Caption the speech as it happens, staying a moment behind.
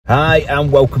Hi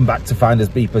and welcome back to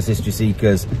FindersBeepers History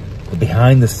Seekers, the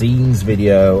behind the scenes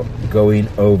video going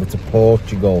over to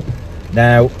Portugal.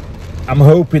 Now, I'm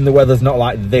hoping the weather's not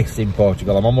like this in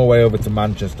Portugal. I'm on my way over to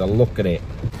Manchester. Look at it.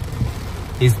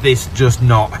 Is this just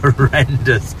not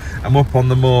horrendous? I'm up on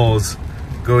the moors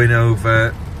going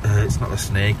over, it's not the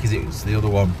Snake, is it? It's the other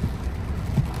one.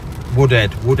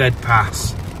 Woodhead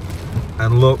Pass.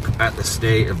 And look at the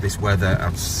state of this weather.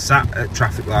 I'm sat at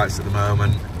traffic lights at the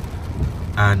moment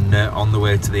and on the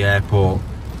way to the airport.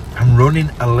 I'm running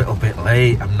a little bit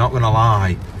late, I'm not gonna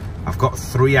lie. I've got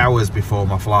 3 hours before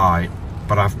my flight,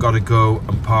 but I've got to go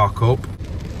and park up.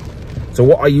 So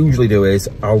what I usually do is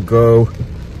I'll go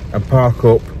and park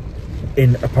up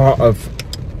in a part of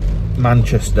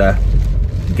Manchester,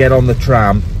 get on the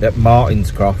tram at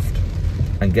Martinscroft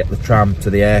and get the tram to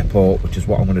the airport, which is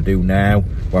what I'm going to do now.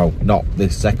 Well, not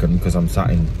this second because I'm sat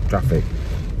in traffic,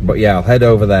 but yeah, I'll head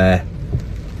over there,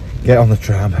 get on the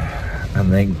tram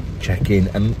and then check in.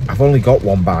 And I've only got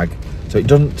one bag, so it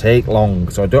doesn't take long,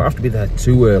 so I don't have to be there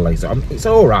too early, so it's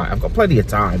all right. I've got plenty of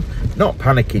time, not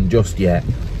panicking just yet.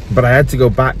 But I had to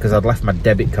go back because I'd left my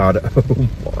debit card at home.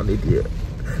 What an idiot.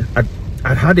 I'd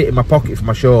had it in my pocket for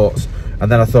my shorts,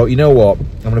 and then I thought, you know what,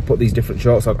 I'm going to put these different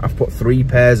shorts on. I've put 3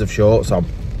 pairs of shorts on,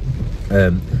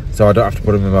 so I don't have to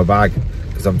put them in my bag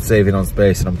because I'm saving on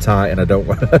space and I'm tight, and I don't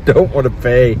want to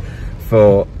pay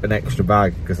for an extra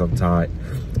bag because I'm tight.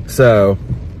 So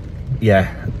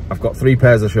yeah, I've got 3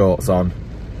 pairs of shorts on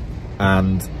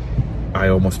and I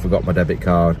almost forgot my debit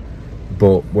card,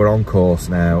 but we're on course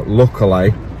now.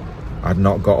 Luckily I'd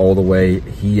not got all the way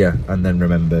here and then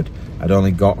remembered I'd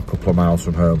only got a couple of miles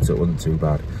from home, so it wasn't too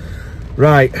bad.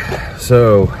 Right,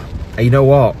 so you know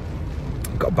what,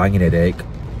 I've got a banging headache.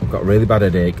 I've got a really bad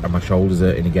headache and my shoulder's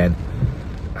hurting again.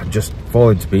 I'm just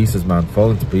falling to pieces, man,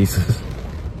 falling to pieces.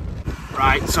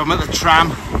 Right, so I'm at the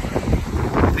tram.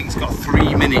 I think it's got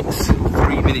 3 minutes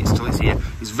till it's here.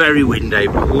 It's very windy,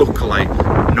 but luckily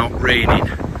not raining,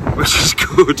 which is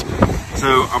good.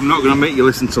 So I'm not going to make you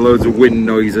listen to loads of wind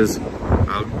noises, and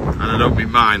I don't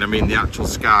mean mine, I mean the actual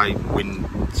sky wind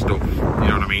stuff, you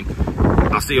know what I mean.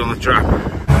 I'll see you on the tram.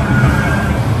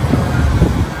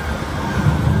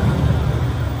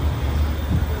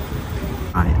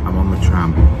 Right, I'm on the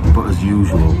tram, but as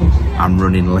usual, I'm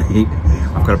running late.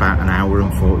 I've got about 1 hour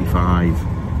and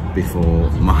 45 before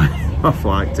my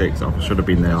flight takes off. I should have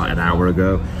been there like an hour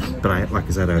ago, but like I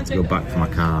said, I had to go back for my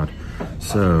card.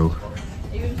 So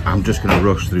I'm just going to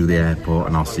rush through the airport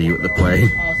and I'll see you at the plane.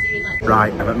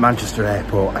 Right, I'm at Manchester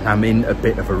Airport and I'm in a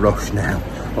bit of a rush now.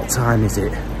 What time is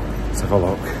it? Let's have a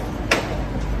look.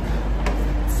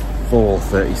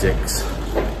 4:36.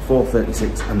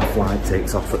 4:36 and the flight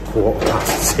takes off at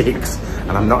 6:15,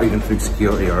 and I'm not even through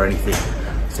security or anything.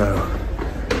 So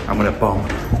I'm going to bomb.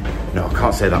 No, I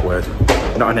can't say that word.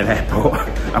 Not in an airport.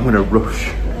 I'm going to rush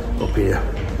up here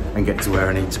and get to where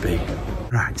I need to be.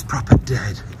 Right, it's proper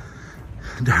dead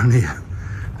down here.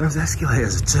 Those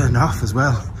escalators are turned off as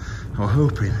well. I was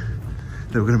hoping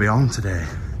they were going to be on today,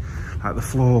 like the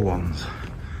floor ones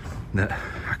that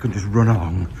I could just run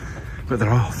along, but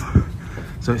they're off.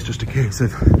 So it's just a case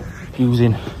of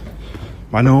using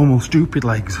my normal stupid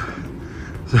legs.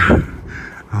 So,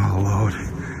 oh Lord,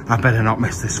 I better not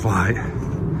miss this flight.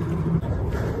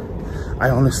 I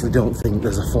honestly don't think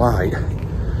there's a flight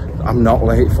I'm not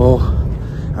late for.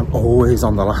 I'm always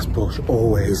on the last push,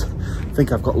 always. I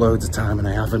think I've got loads of time and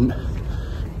I haven't.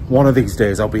 One of these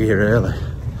days I'll be here early,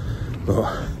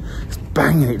 but it's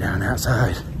banging it down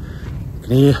outside. You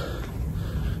can hear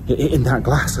it hitting that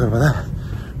glass over there.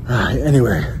 Right,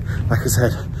 anyway, like I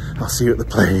said, I'll see you at the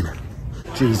plane.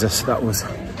 Jesus, that was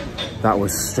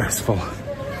stressful.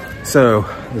 So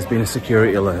there's been a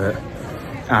security alert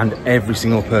and every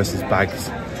single person's bags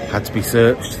had to be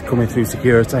searched coming through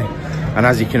security, and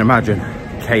as you can imagine,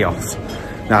 chaos.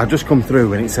 Now I've just come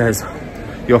through and it says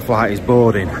your flight is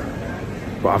boarding,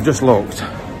 but I've just looked,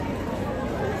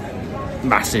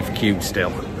 massive queue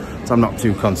still, so I'm not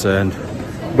too concerned,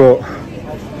 but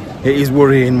it is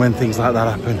worrying when things like that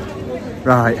happen.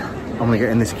 Right, I'm gonna get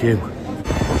in this queue.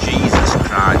 Jesus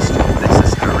Christ, this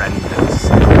is horrendous.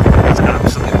 It's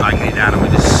absolutely banging it down and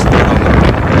we're just stuck on the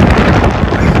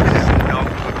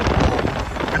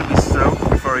I'm gonna be soaked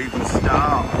before I even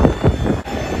start.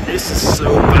 This is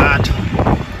so bad.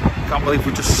 I can't believe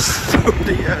we just stood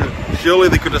here. Surely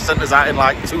they could have sent us out in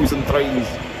like 2s and 3s.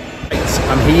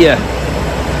 I'm here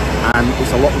and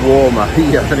it's a lot warmer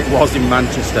here than it was in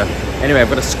Manchester. Anyway, I've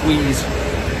got to squeeze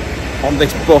on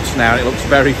this bus now, it looks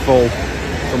very full,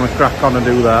 so I'm going to crack on and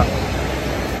do that.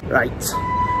 Right,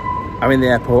 I'm in the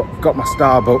airport, I've got my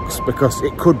Starbucks because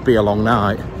it could be a long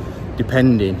night,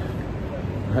 depending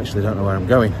I actually don't know where I'm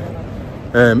going.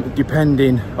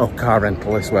 Car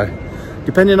rental this way.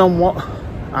 Depending on what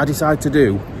I decide to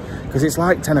do, because it's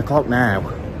like 10 o'clock now.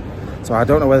 So I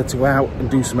don't know whether to go out and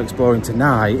do some exploring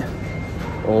tonight,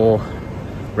 or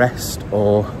rest,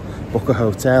 or book a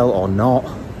hotel or not.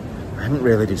 I haven't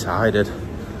really decided.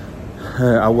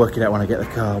 I'll work it out when I get the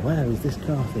car. Where is this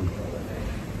car thing?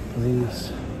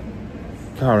 Please.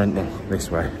 Car rental, this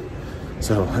way.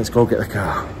 So let's go get the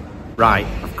car. Right,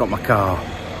 I've got my car.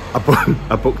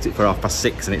 I booked it for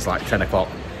 6:30 and it's like 10 o'clock.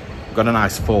 I've got a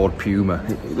nice Ford Puma.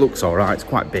 It looks all right, it's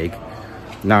quite big.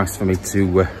 Nice for me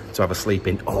to have a sleep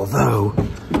in. Although,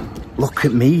 look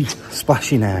at me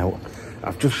splashing out.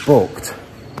 I've just booked.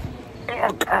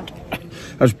 Oh God.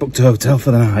 I just booked a hotel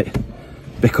for the night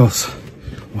because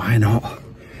why not?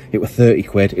 It was 30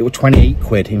 quid. It was 28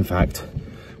 quid, in fact,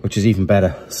 which is even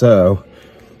better. So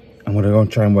I'm going to go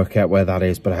and try and work out where that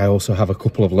is. But I also have a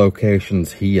couple of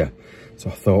locations here. So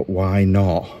I thought, why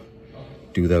not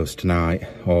do those tonight,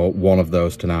 or one of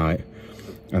those tonight,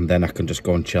 and then I can just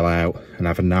go and chill out and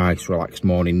have a nice relaxed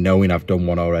morning knowing I've done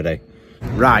one already.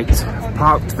 Right, I've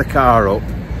parked the car up.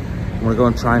 I'm going to go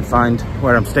and try and find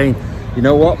where I'm staying. You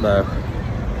know what though?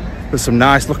 There's some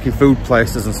nice looking food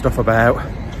places and stuff about.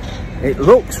 It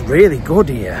looks really good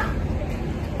here.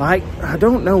 Like, I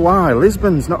don't know why.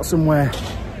 Lisbon's not somewhere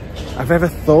I've ever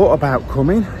thought about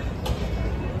coming.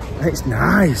 It's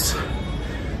nice.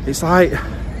 It's like,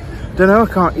 I don't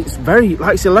know, it's very,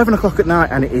 like it's 11 o'clock at night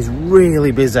and it is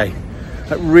really busy.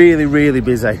 Like really, really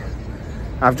busy.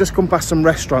 I've just come past some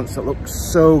restaurants that look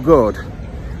so good.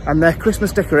 And their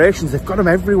Christmas decorations, they've got them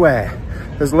everywhere.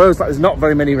 There's loads, like there's not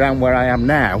very many around where I am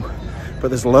now, but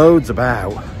there's loads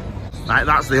about. Like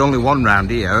that's the only one round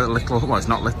here, well it's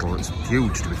not little, it's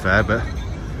huge to be fair, but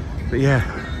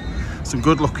yeah, some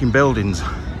good looking buildings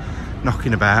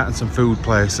knocking about and some food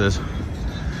places.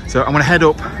 So I'm gonna head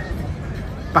up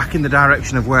back in the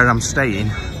direction of where I'm staying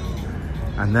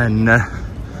and then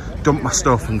dump my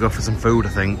stuff and go for some food, I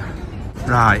think.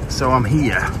 Right, so I'm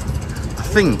here. I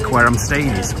think where I'm staying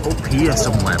is up here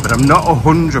somewhere, but I'm not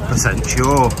 100%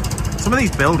 sure. Some of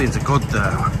these buildings are good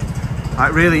though.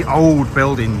 Like really old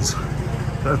buildings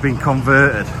that have been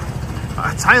converted.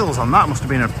 Like, tiles on that must have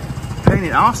been a pain in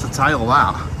the arse to tile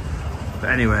that.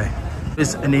 But anyway,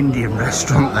 there's an Indian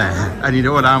restaurant there, and you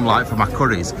know what I'm like for my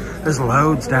curries. There's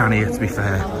loads down here to be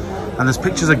fair, and there's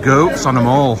pictures of goats on them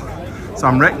all. So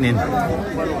I'm reckoning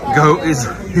goat is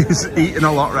eating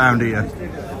a lot around here.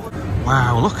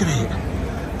 Wow, look at it.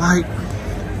 Like,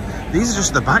 these are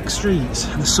just the back streets.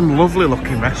 There's some lovely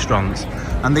looking restaurants,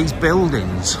 and these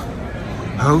buildings.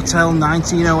 Hotel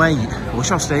 1908. I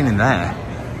wish I was staying in there.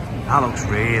 That looks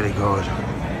really good.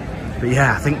 But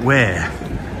yeah, I think we're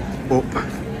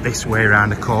up this way around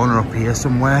the corner up here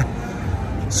somewhere.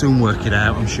 Soon work it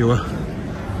out, I'm sure.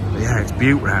 But yeah, it's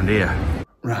beaut around here.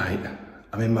 Right,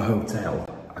 I'm in my hotel.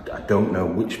 I don't know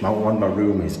which one my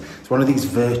room is. It's one of these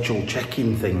virtual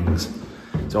check-in things.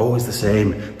 It's always the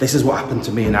same. This is what happened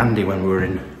to me and Andy when we were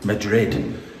in Madrid.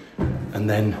 And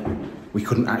then we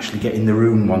couldn't actually get in the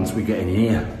room once we get in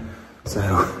here. So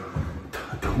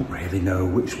I don't really know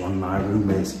which one my room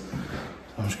is.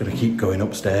 I'm just gonna keep going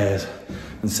upstairs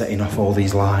and setting off all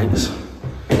these lights.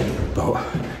 But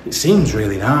it seems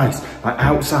really nice. Like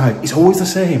outside, it's always the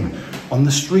same. On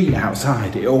the street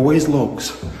outside, it always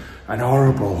looks an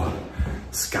horrible,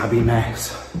 scabby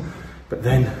mess. But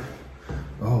then,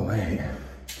 oh wait.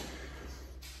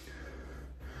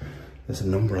 There's a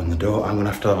number on the door. I'm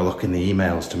gonna have to have a look in the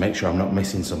emails to make sure I'm not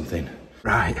missing something.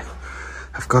 Right,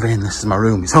 I've got in, this is my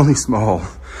room. It's only small,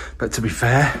 but to be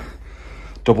fair,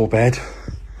 double bed.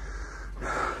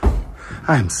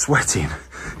 I am sweating.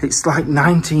 It's like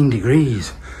 19 degrees.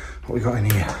 What we got in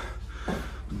here?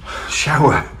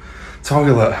 Shower,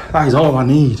 toilet, that is all I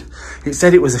need. It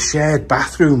said it was a shared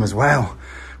bathroom as well,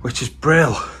 which is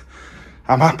brill.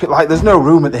 I'm happy, like there's no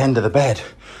room at the end of the bed.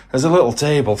 There's a little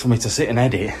table for me to sit and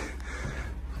edit.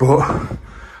 But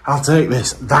I'll take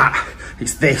this.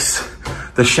 It's this,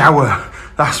 the shower.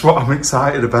 That's what I'm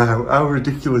excited about. How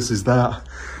ridiculous is that?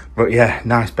 But yeah,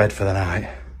 nice bed for the night.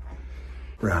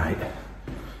 Right,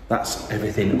 that's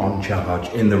everything on charge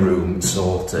in the room,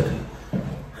 sorted.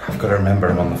 I've got to remember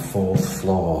I'm on the 4th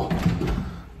floor.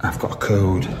 I've got a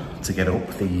code to get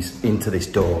up into this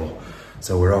door,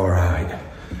 so we're all right.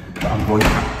 But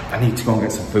I need to go and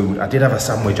get some food. I did have a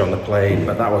sandwich on the plane,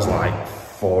 but that was like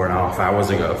 4.5 hours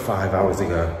ago, 5 hours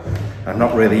ago. I'm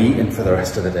not really eating for the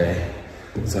rest of the day.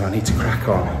 So I need to crack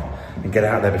on and get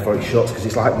out there before it shuts, because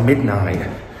it's like midnight.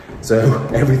 So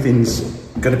everything's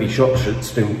gonna be shut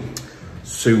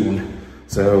soon.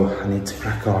 So I need to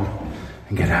crack on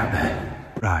and get out there.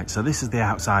 Right, so this is the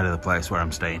outside of the place where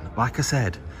I'm staying. Like I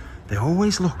said, they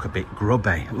always look a bit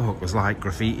grubby. Look, there's like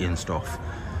graffiti and stuff.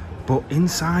 But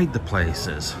inside the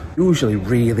places, usually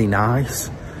really nice.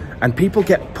 And people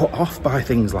get put off by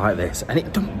things like this. And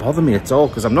it don't bother me at all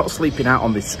because I'm not sleeping out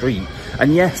on this street.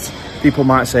 And yes, people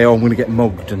might say, oh, I'm going to get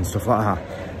mugged and stuff like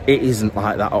that. It isn't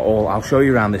like that at all. I'll show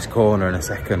you around this corner in a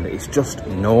second. It's just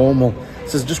normal.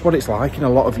 This is just what it's like in a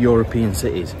lot of European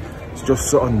cities. It's just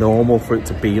sort of normal for it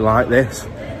to be like this.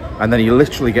 And then you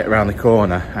literally get around the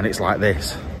corner and it's like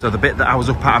this. So the bit that I was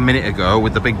up at a minute ago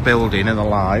with the big building and the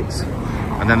lights,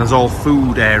 and then there's all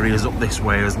food areas up this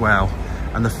way as well.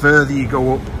 And the further you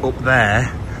go up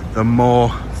there, the more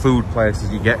food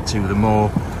places you get to, the more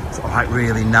sort of like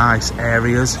really nice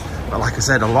areas. But like I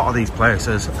said, a lot of these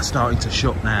places are starting to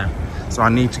shut now. So I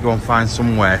need to go and find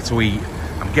somewhere to eat.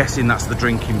 I'm guessing that's the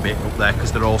drinking bit up there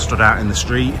because they're all stood out in the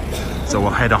street. So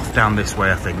we'll head off down this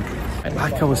way, I think.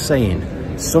 Like I was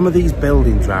saying, some of these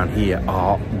buildings around here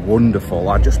are wonderful.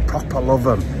 I just proper love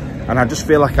them. And I just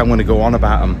feel like I'm going to go on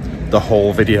about them the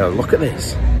whole video. Look at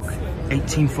this.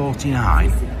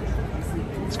 1849.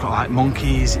 It's got like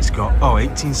monkeys. It's got, oh,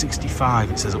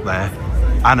 1865 it says up there.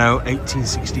 I know,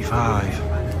 1865.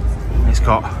 It's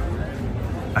got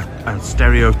a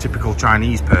stereotypical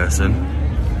Chinese person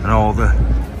and all the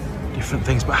different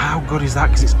things. But how good is that?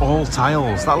 Because it's all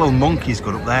tiles. That little monkey's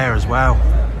good up there as well.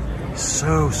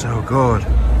 So good.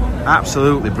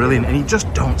 Absolutely brilliant. And you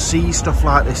just don't see stuff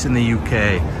like this in the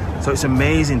UK. So it's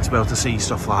amazing to be able to see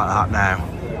stuff like that now.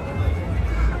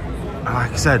 And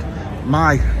like I said,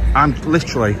 I'm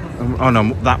literally, oh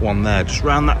no, that one there, just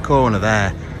round that corner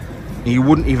there. And you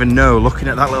wouldn't even know looking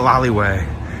at that little alleyway.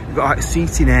 You've got like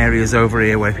seating areas over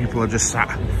here where people are just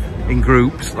sat in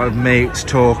groups, like mates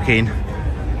talking.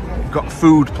 You've got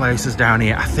food places down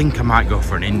here. I think I might go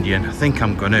for an Indian. I think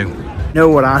I'm gonna. You know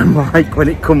what I'm like when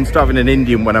it comes to having an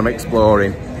Indian when I'm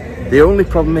exploring. The only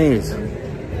problem is,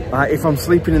 like if I'm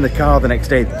sleeping in the car the next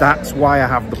day, that's why I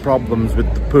have the problems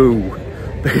with the poo.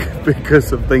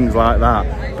 Because of things like that.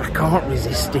 But I can't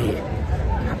resist it.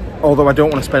 Although I don't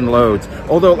want to spend loads.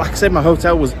 Although, like I said, my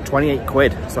hotel was 28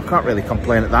 quid, so I can't really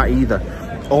complain at that either.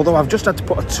 Although I've just had to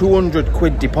put a 200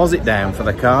 quid deposit down for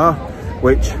the car,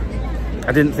 which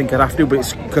I didn't think I'd have to, but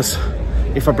it's because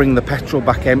if I bring the petrol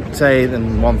back empty,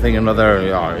 then one thing or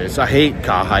another, I hate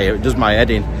car hire, it does my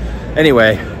head in.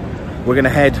 Anyway, we're going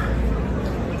to head.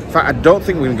 In fact, I don't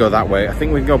think we can go that way. I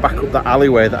think we can go back up that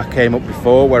alleyway that I came up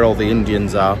before where all the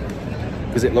Indians are,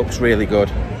 because it looks really good.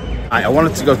 I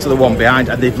wanted to go to the one behind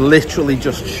and they've literally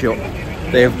just shut.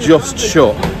 They have just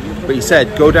shut. But he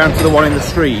said, go down to the one in the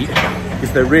street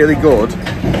because they're really good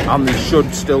and they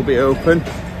should still be open.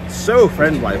 So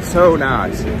friendly, so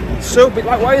nice. So bit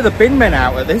like, why are the bin men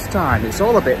out at this time? It's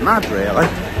all a bit mad really.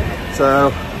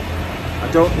 So I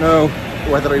don't know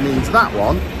whether he means that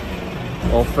one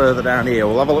or further down here.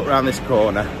 We'll have a look around this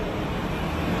corner.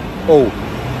 Oh,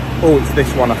 it's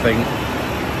this one I think.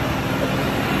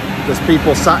 There's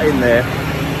people sat in there.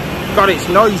 God, it's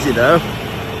noisy though.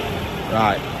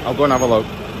 Right, I'll go and have a look.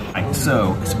 Right,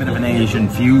 so it's a bit of an Asian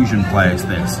fusion place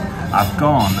this. I've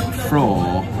gone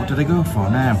for, what did I go for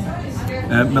now?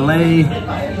 Malay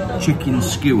chicken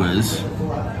skewers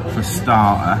for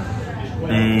starter.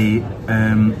 A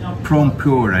prawn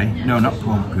puree, no not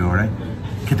prawn puree,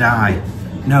 kadai.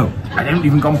 No, I haven't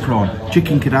even gone prawn.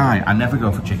 Chicken kadai, I never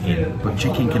go for chicken, but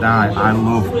chicken kadai, I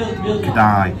love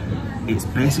kadai. It's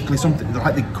basically something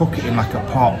like they cook it in like a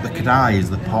pot. The kadai is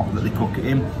the pot that they cook it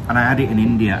in, and I had it in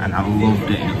India and I loved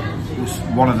it. It was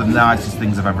one of the nicest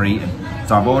things I've ever eaten.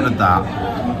 So I've ordered that,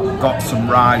 got some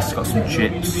rice, got some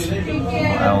chips,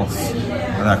 what else,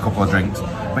 and a couple of drinks.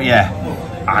 But yeah,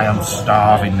 I am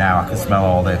starving now. I can smell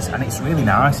all this, and it's really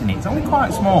nice in it. It's only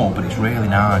quite small, but it's really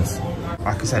nice.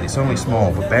 Like I said, it's only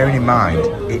small, but bearing in mind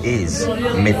it is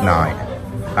midnight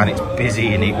and it's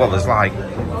busy in it. Well,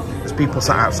 there's people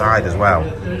sat outside as well.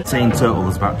 Say in total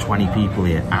there's about 20 people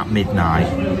here at midnight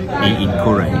eating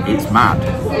curry. It's mad,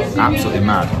 absolutely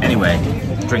mad. Anyway,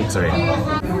 drinks are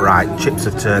in. Right, chips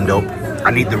have turned up. I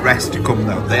need the rest to come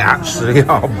though. They actually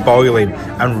are boiling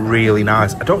and really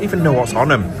nice. I don't even know what's on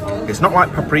them. It's not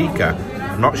like paprika.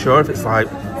 I'm not sure if it's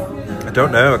like, I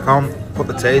don't know, I can't put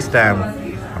the taste down.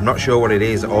 I'm not sure what it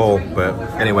is at all, but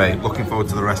anyway, looking forward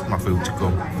to the rest of my food to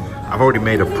come. I've already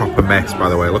made a proper mess, by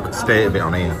the way. Look at the state of it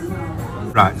on here.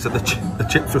 Right, so the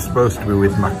chips were supposed to be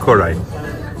with my curry,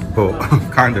 but I'm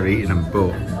kind of eating them,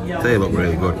 but they look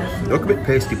really good. They look a bit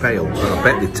pasty pale, but I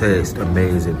bet they taste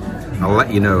amazing. I'll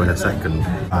let you know in a second.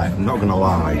 Right, I'm not gonna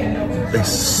lie, they're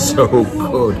so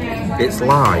good. It's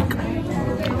like,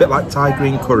 a bit like Thai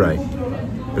green curry,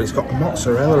 but it's got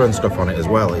mozzarella and stuff on it as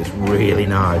well. It's really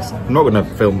nice. I'm not going to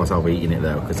film myself eating it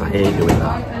though, because I hate doing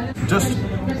that. Just,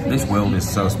 this world is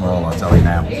so small, I'll tell you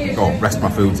now. Oh, rest of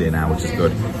my food's here now, which is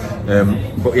good.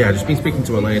 But yeah, I've just been speaking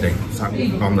to a lady sat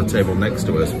on the table next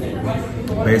to us.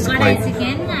 Basically, one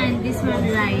chicken and this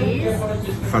one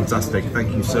rice. Fantastic,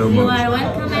 thank you so much. You are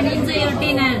welcome and enjoy your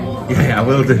dinner. Yeah, I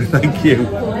will do, thank you.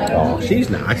 Oh, she's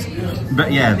nice.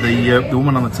 But yeah, the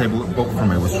woman on the table that booked for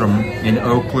me was from in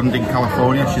Oakland in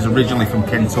California. She's originally from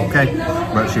Kentucky,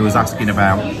 but she was asking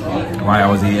about why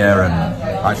I was here,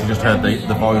 and she just heard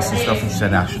the voice and stuff, and she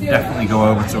said I should definitely go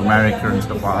over to America and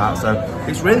stuff like that. So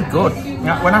it's really good.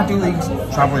 Now, when I do these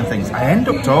traveling things, I end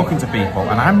up talking to people,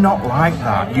 and I'm not like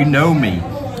that. You know me.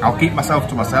 I'll keep myself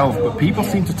to myself, but people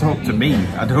seem to talk to me.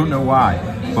 I don't know why,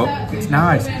 but it's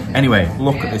nice. Anyway,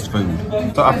 look at this food.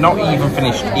 So I've not even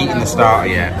finished eating the starter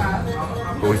yet,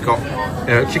 but we've got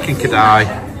chicken kadai,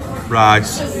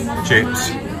 rice, chips,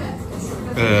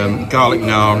 garlic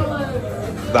naan.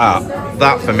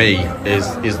 That for me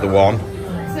is the one.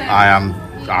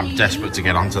 I'm desperate to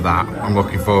get onto that. I'm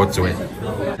looking forward to it.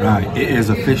 Right, it is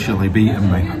officially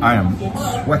beaten me. I am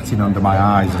sweating under my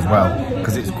eyes as well,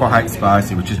 because it's quite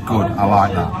spicy, which is good. I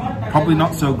like that. Probably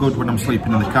not so good when I'm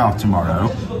sleeping in the car tomorrow,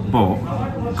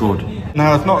 but good.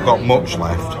 Now, I've not got much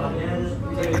left.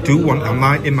 I do want,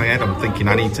 in my head, I'm thinking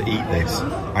I need to eat this.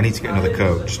 I need to get another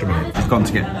Coke. Just a minute. She's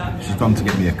gone to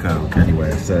get me a Coke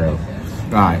anyway, so.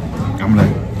 Right, I'm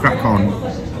gonna crack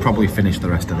on, probably finish the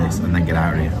rest of this and then get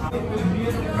out of here.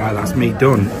 Right, that's me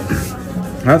done.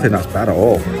 I don't think that's bad at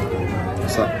all.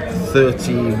 It's like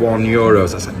 31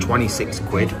 euros, that's like 26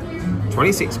 quid.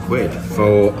 26 quid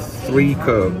for 3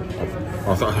 Cokes.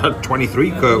 I thought I had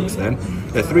 23 Cokes then.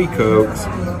 3 Cokes,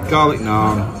 garlic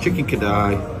naan, chicken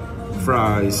kadai,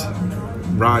 fries,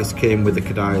 rice came with the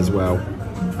kadai as well,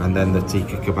 and then the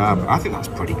tikka kebab. I think that's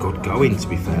pretty good going, to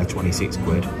be fair, 26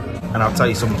 quid. And I'll tell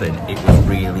you something, it was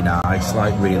really nice,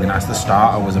 like really nice. The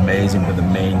starter was amazing, but the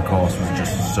main course was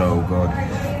just so good.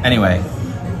 Anyway,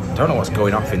 don't know what's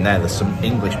going off in there. There's some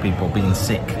English people being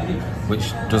sick,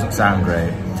 which doesn't sound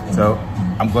great. So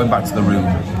I'm going back to the room,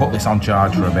 put this on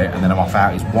charge for a bit, and then I'm off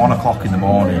out. It's 1 o'clock in the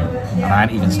morning, and I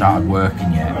ain't even started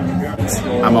working yet.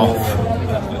 I'm off.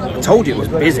 I told you it was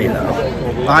busy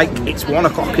though. Like, it's 1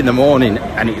 o'clock in the morning,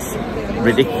 and it's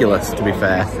ridiculous, to be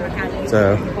fair.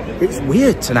 So it's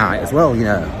weird tonight as well, you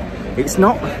know. It's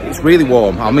really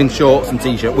warm. I'm in shorts and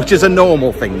t-shirt, which is a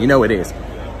normal thing, you know it is.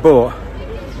 But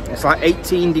it's like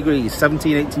 18 degrees,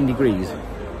 17, 18 degrees,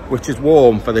 which is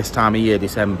warm for this time of year,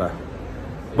 December.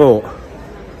 But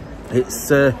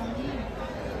it's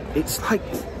like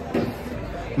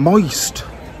moist.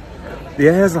 The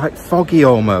air's like foggy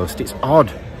almost. It's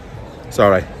odd.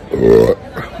 Sorry.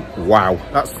 Wow,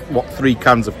 that's what 3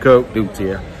 cans of Coke do to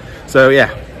you. So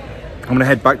yeah, I'm gonna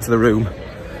head back to the room,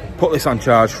 put this on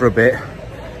charge for a bit,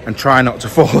 and try not to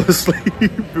fall asleep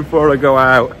before I go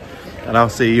out. And I'll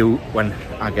see you when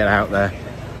I get out there.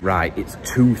 Right, it's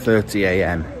 2:30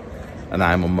 AM and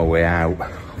I'm on my way out.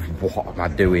 What am I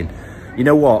doing? You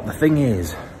know what, the thing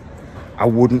is, I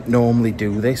wouldn't normally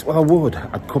do this. Well, I would,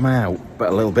 I'd come out, but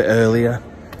a little bit earlier.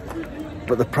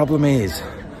 But the problem is,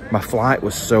 my flight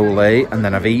was so late, and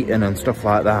then I've eaten and stuff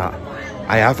like that.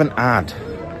 I haven't had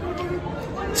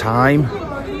time,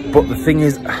 but the thing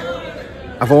is,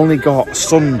 I've only got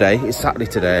Sunday, it's Saturday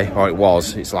today, or it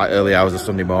was, it's like early hours of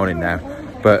Sunday morning now,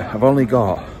 but I've only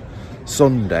got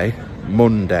Sunday,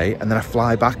 Monday, and then I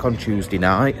fly back on Tuesday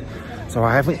night, so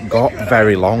I haven't got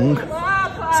very long,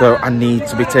 so I need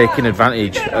to be taking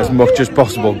advantage as much as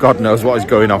possible. God knows what is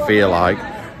going off here, like,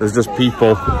 there's just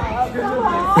people,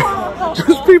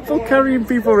 just people carrying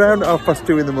people around at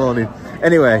 2:30 in the morning.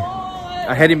 Anyway,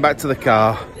 I'm heading back to the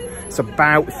car. It's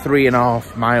about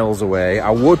 3.5 miles away.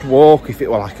 I would walk if it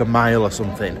were like a mile or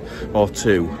something, or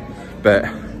 2, but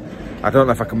I don't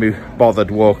know if I can be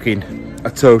bothered walking a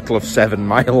total of 7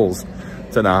 miles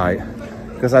tonight,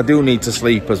 because I do need to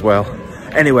sleep as well.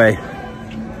 Anyway,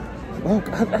 look,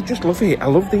 I just love it. I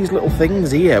love these little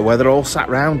things here where they're all sat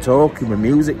around talking with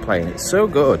music playing. It's so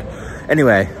good.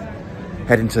 Anyway,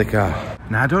 heading to the car.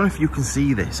 Now, I don't know if you can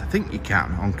see this. I think you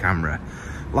can on camera.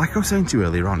 Like I was saying to you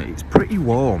earlier on, it's pretty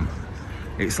warm.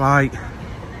 It's like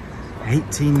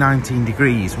 18, 19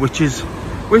 degrees, which is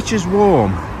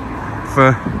warm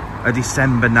for a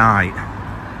December night.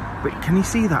 But can you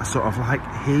see that sort of like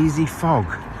hazy fog?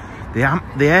 The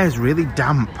air is really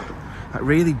damp, like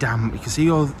really damp. You can see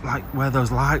all like where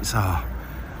those lights are,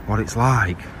 what it's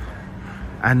like.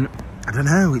 And I don't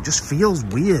know, it just feels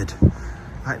weird.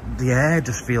 Like the air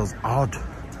just feels odd.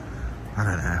 I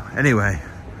don't know. Anyway,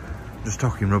 just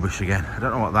talking rubbish again. I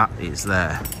don't know what that is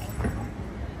there.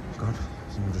 God,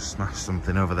 Someone just smashed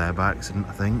something over there by accident,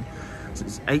 I think. So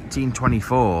it's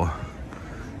 1824,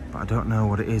 but I don't know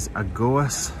what it is.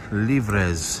 Aguas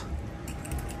Livres.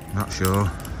 Not sure.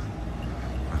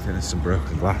 I think there's some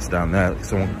broken glass down there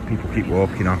that people keep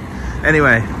walking on.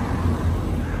 Anyway,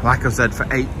 like I've said, for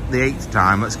the 8th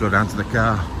time, let's go down to the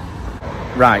car.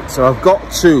 Right, so I've got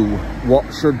to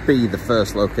what should be the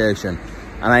first location,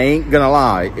 and I ain't gonna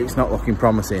lie, it's not looking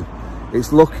promising.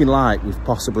 It's looking like we've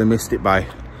possibly missed it by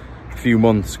a few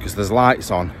months because there's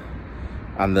lights on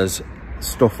and there's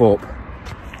stuff up.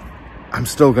 I'm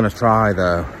still gonna try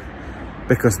though,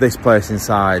 because this place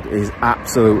inside is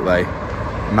absolutely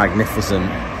magnificent.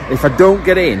 If I don't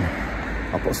get in,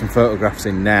 I'll put some photographs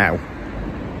in now.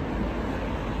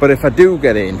 But if I do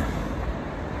get in,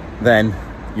 then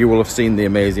you will have seen the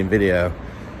amazing video,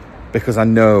 because I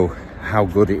know how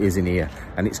good it is in here.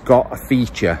 And it's got a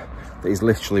feature that is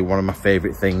literally one of my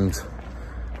favourite things.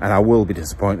 And I will be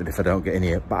disappointed if I don't get in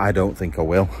here, but I don't think I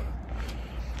will.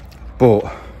 But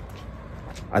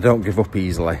I don't give up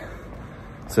easily.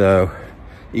 So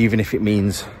even if it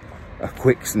means a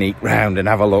quick sneak round and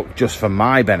have a look just for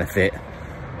my benefit,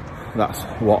 that's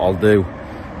what I'll do.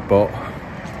 But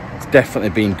it's definitely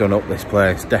been done up, this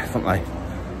place, definitely.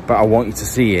 But I want you to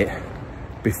see it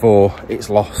before it's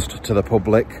lost to the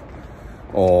public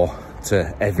or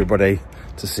to everybody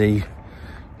to see.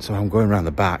 So I'm going around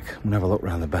the back. I'm gonna have a look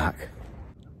around the back.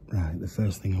 Right, the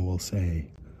first thing I will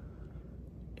say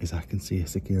is I can see a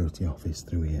security office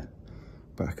through here,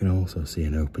 but I can also see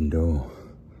an open door.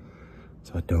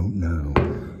 So I don't know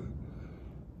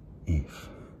if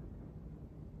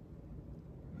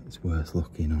it's worth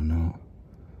looking or not.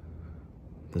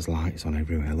 There's lights on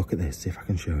everywhere. Look at this, see if I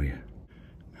can show you.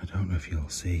 I don't know if you'll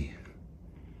see.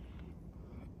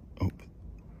 Up,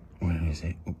 where is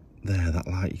it? Up there, that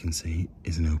light you can see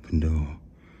is an open door.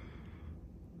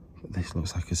 But this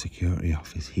looks like a security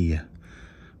office here,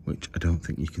 which I don't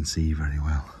think you can see very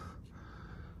well.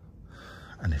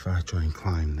 And if I try and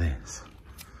climb this,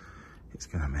 it's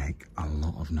gonna make a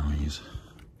lot of noise.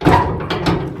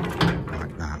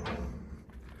 Like that.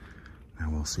 Now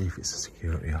we'll see if it's a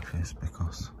security office,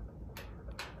 because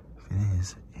if it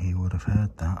is, he would have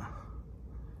heard that.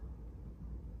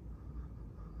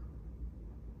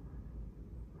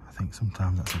 I think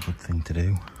sometimes that's a good thing to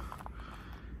do.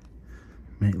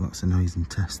 Make lots of noise and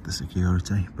test the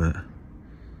security, but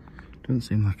it doesn't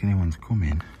seem like anyone's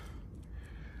coming.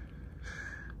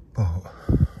 But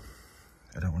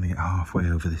I don't want to get halfway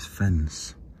over this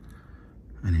fence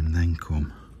and him then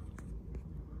come.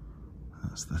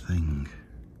 That's the thing.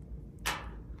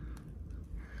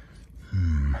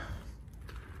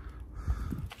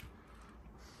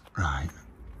 Right,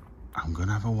 I'm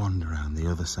gonna have a wander around the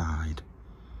other side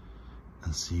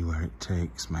and see where it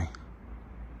takes me,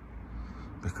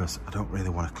 because I don't really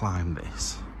want to climb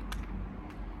this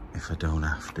if I don't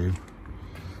have to.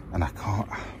 And I can't.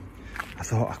 I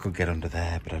thought I could get under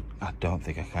there, but I don't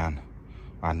think I can.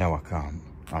 I know I can't.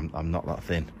 I'm not that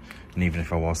thin, and even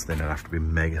if I was thin, I'd have to be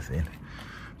mega thin.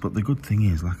 But the good thing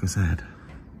is, like I said,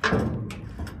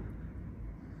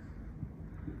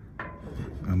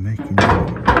 I'm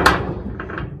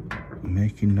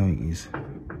making noise,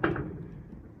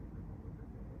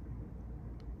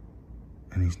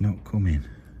 and he's not coming.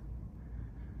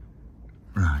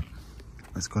 Right,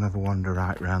 let's go and have a wander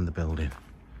right round the building.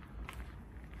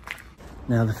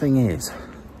 Now the thing is,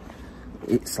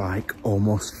 it's like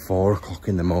almost 4 o'clock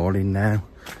in the morning now.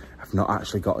 I've not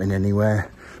actually got in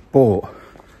anywhere, but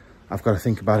I've got to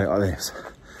think about it like this.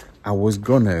 I was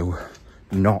gonna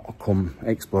not come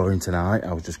exploring tonight.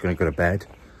 I was just gonna go to bed,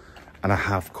 and I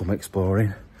have come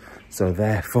exploring. So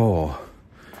therefore,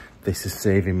 this is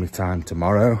saving me time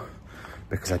tomorrow,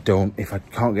 because if I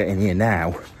can't get in here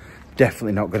now,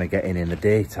 definitely not gonna get in the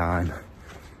daytime,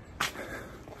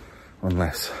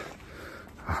 unless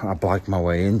I blag my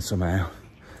way in somehow.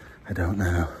 I don't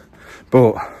know.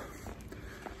 But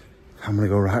I'm gonna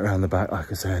go right around the back,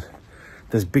 like I said.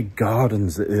 There's big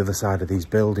gardens at the other side of these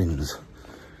buildings.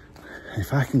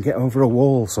 If I can get over a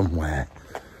wall somewhere,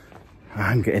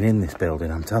 I'm getting in this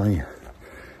building, I'm telling you.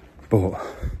 But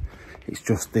it's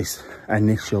just this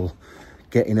initial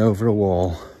getting over a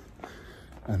wall,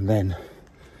 and then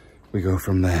we go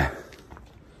from there.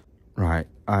 Right,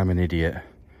 I'm an idiot.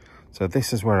 So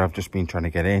this is where I've just been trying to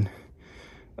get in.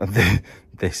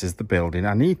 This is the building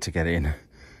I need to get in.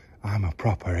 I'm a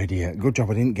proper idiot. Good job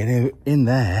I didn't get in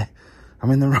there. I'm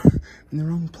in the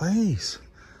wrong place.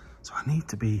 So I need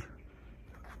to be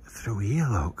through here,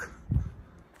 look.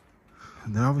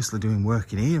 And they're obviously doing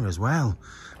work in here as well.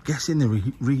 I'm guessing they're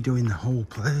redoing the whole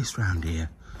place round here.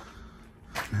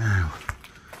 Now,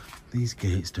 These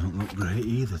gates don't look great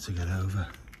either to get over.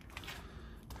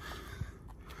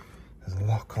 There's a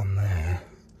lock on there.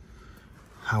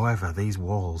 However, these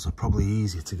walls are probably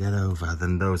easier to get over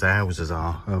than those houses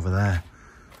are over there.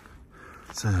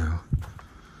 So,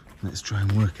 let's try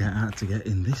and work out how to get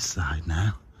in this side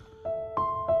now.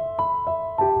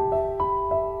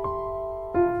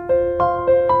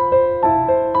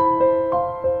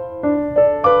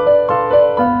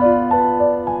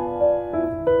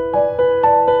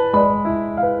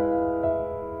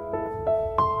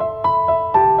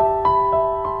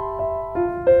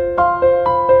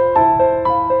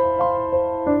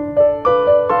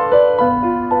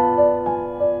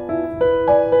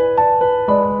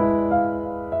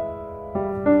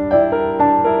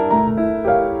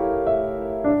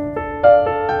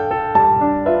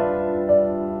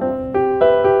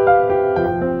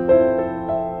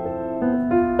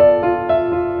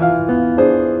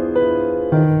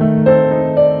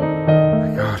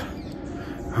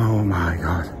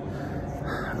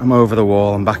 I'm over the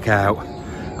wall, I'm back out,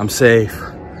 I'm safe.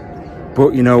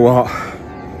 But you know what?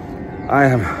 I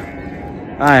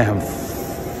am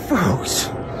folks.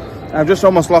 I've just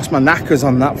almost lost my knackers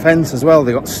on that fence as well.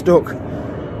 They got stuck.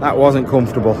 That wasn't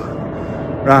comfortable.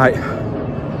 Right,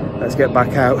 let's get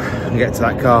back out and get to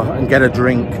that car and get a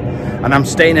drink. And I'm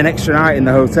staying an extra night in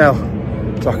the hotel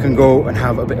so I can go and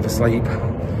have a bit of a sleep.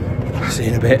 I'll see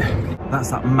you in a bit. That's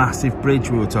that massive bridge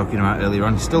we were talking about earlier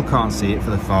on. You still can't see it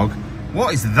for the fog.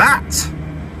 What is that?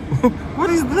 What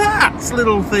is that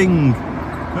little thing?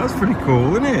 That's pretty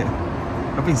cool, isn't it?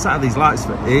 I've been sat at these lights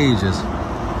for ages.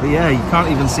 But yeah, you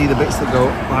can't even see the bits that go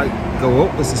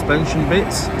up, the suspension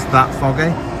bits. It's that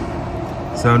foggy.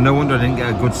 So no wonder I didn't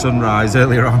get a good sunrise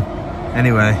earlier on.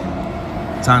 Anyway,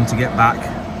 time to get back.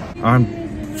 I'm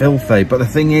filthy, but the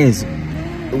thing is,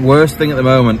 the worst thing at the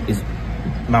moment is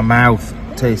my mouth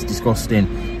tastes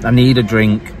disgusting. I need a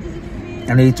drink.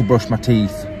 I need to brush my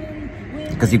teeth.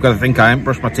 Because you've got to think I haven't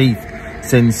brushed my teeth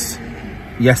since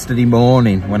yesterday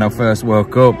morning when I first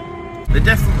woke up. They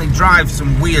definitely drive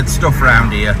some weird stuff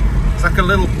around here. It's like a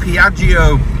little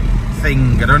Piaggio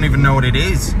thing. I don't even know what it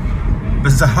is.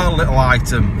 Bizarre little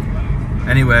item.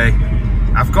 Anyway,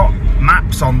 I've got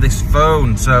maps on this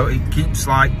phone, so it keeps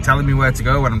like telling me where to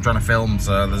go when I'm trying to film,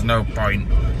 so there's no point.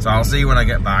 So I'll see you when I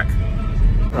get back.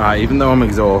 Right, even though I'm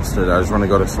exhausted, I just want to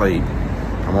go to sleep.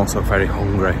 I'm also very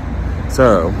hungry.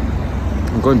 So,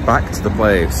 I'm going back to the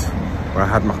place where I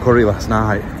had my curry last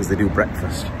night because they do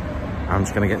breakfast. I'm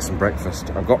just going to get some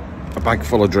breakfast. I've got a bag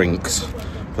full of drinks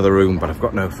for the room, but I've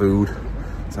got no food.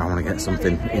 So I want to get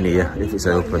something in here if it's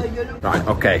open. Right,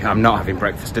 okay, I'm not having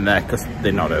breakfast in there because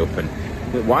they're not open.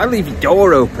 But why leave your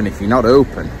door open if you're not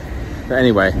open? But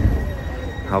anyway,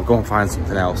 I'll go and find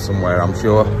something else somewhere, I'm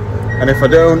sure. And if I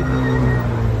don't,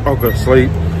 I'll go to sleep.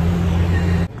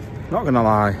 Not gonna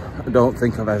lie, I don't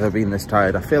think I've ever been this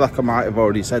tired. I feel like I might have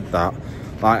already said that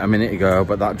like a minute ago,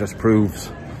 but that just proves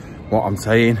what I'm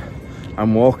saying.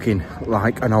 I'm walking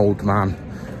like an old man.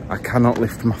 I cannot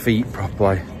lift my feet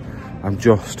properly. I'm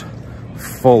just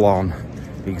full on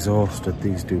exhausted.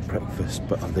 These do breakfast,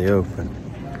 but are they open?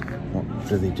 What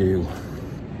do they do?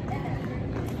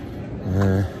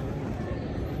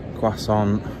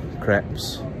 Croissant,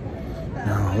 crepes.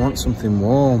 No, I want something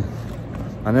warm.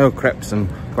 I know crepes and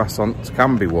croissants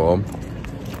can be warm,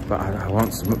 but I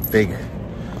want something big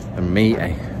and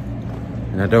meaty.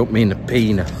 And I don't mean the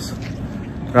penis.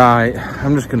 Right,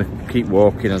 I'm just gonna keep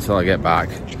walking until I get back.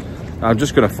 I'm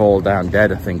just gonna fall down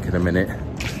dead, I think, in a minute.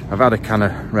 I've had a can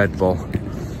of Red Bull.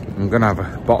 I'm gonna have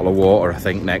a bottle of water, I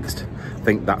think, next. I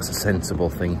think that's a sensible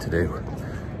thing to do.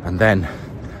 And then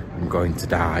I'm going to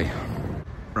die.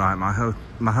 Right,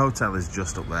 my hotel is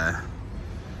just up there.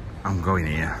 I'm going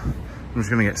here. I'm just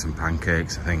gonna get some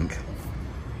pancakes, I think.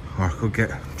 Or I could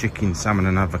get chicken, salmon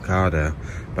and avocado.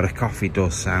 But a coffee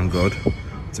does sound good,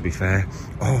 to be fair.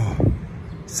 Oh,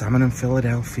 salmon and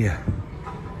Philadelphia.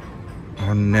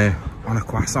 On a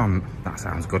croissant. That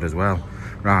sounds good as well.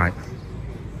 Right,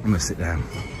 I'm gonna sit down.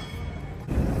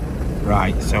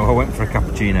 Right, so I went for a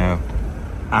cappuccino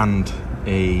and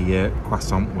a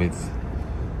croissant with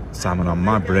salmon on.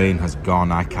 My brain has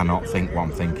gone. I cannot think what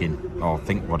I'm thinking or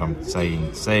think what I'm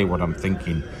saying, say what I'm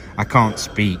thinking. I can't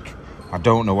speak. I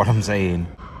don't know what I'm saying.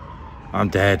 I'm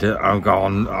dead. I'm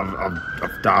gone.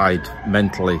 I've died.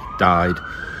 Mentally died.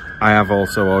 I have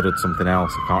also ordered something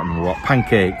else. I can't remember what.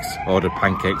 Pancakes. Ordered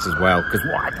pancakes as well. Because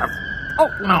why the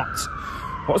fuck not?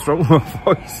 What's wrong with my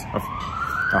voice?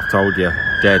 I've told you.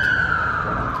 Dead.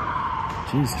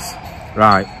 Jesus.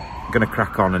 Right. I'm going to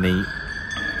crack on and eat.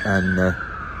 And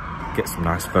get some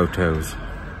nice photos.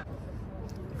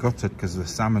 Gutted because the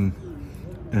salmon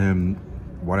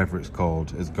whatever it's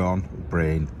called, is gone.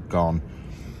 Brain, gone.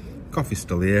 Coffee's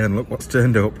still here, and look what's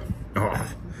turned up.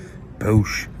 Oh,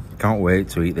 boosh. Can't wait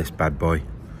to eat this bad boy.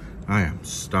 I am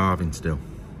starving still.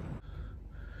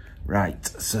 Right,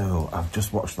 so I've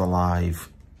just watched the live,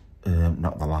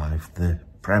 the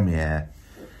premiere.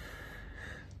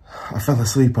 I fell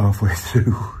asleep halfway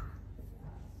through.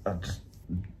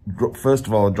 First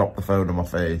of all, I dropped the phone on my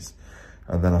face,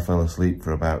 and then I fell asleep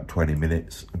for about 20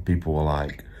 minutes, and people were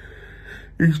like,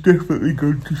 he's definitely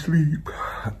going to sleep.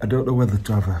 I don't know whether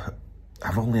to have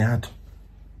I've only had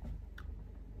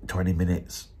 20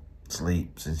 minutes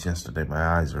sleep since yesterday. My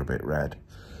eyes are a bit red.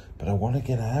 But I want to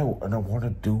get out and I want to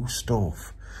do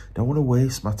stuff. I don't want to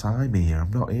waste my time here.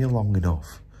 I'm not here long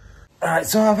enough. Alright,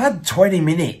 so I've had 20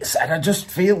 minutes and I just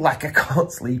feel like I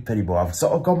can't sleep anymore. I've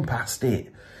sort of gone past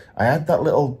it. I had that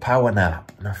little power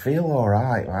nap and I feel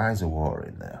alright. My eyes are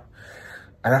watering now.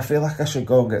 And I feel like I should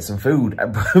go and get some food.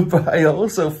 But I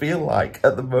also feel like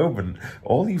at the moment,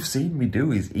 all you've seen me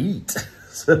do is eat.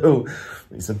 So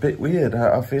it's a bit weird.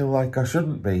 I feel like I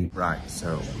shouldn't be. Right,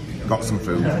 so got some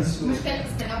food.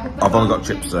 I've only got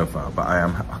chips so far, but I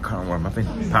can't remember what I'm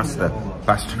having. Pasta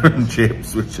and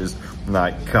chips, which is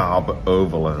like carb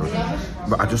overload.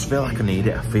 But I just feel like I need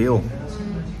it. I feel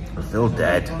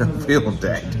dead. I feel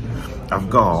dead. I've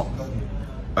got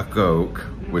a Coke,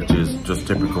 which is just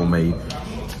typical me.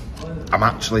 I'm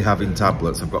actually having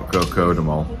tablets. I've got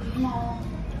cocodamol.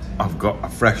 I've got a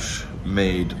fresh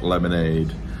made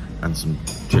lemonade and some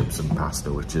chips and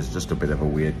pasta, which is just a bit of a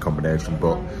weird combination,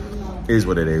 but it is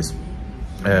what it is.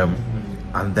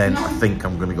 And then I think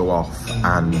I'm gonna go off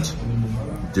and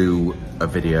do a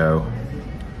video,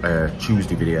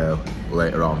 Tuesday video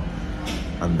later on,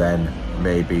 and then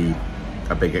maybe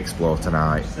a big explore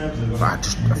tonight.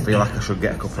 But I feel like I should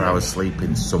get a couple of hours sleep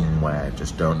in somewhere,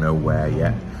 just don't know where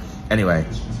yet. Anyway,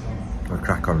 I'm gonna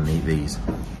crack on and eat these.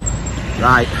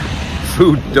 Right,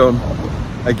 food done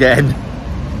again.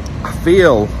 I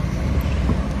feel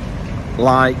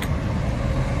like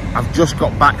I've just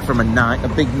got back from a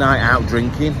big night out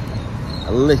drinking.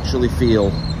 I literally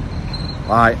feel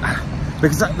like,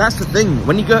 because that's the thing,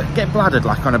 when you get bladdered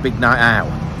like on a big night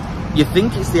out, you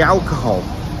think it's the alcohol,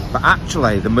 but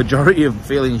actually the majority of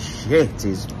feeling shit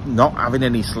is not having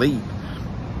any sleep.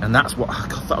 And that's what, I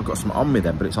thought I've got something on me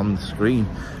then, but it's on the screen.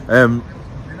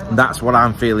 That's what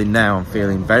I'm feeling now. I'm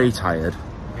feeling very tired,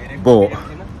 but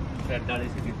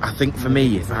I think for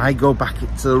me, if I go back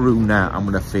into the room now, I'm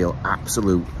gonna feel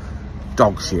absolute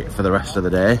dog shit for the rest of the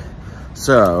day.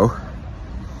 So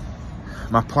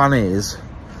my plan is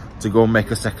to go and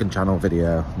make a second channel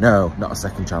video. No, not a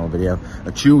second channel video,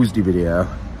 a Tuesday video.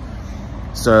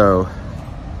 So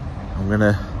I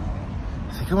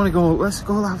want to go, let's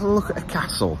go have a look at a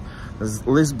castle. There's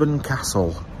Lisbon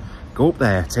Castle. Go up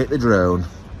there, take the drone,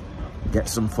 get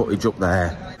some footage up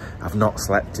there. I've not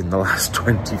slept in the last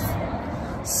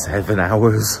 27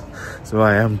 hours, so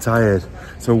I am tired.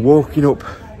 So walking up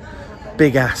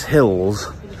big ass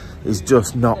hills is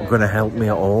just not going to help me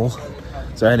at all.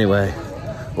 So anyway,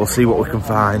 we'll see what we can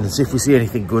find and see if we see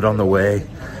anything good on the way.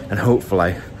 And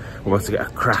hopefully we're going to get a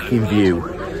cracking view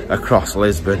across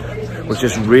Lisbon, which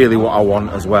is really what I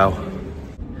want as well.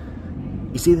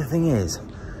 You see, the thing is,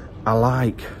 I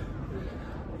like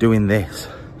doing this.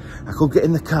 I could get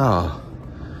in the car,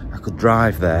 I could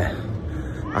drive there,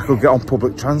 I could get on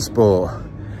public transport,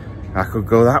 I could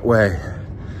go that way,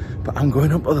 but I'm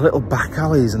going up the little back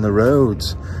alleys and the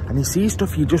roads, and you see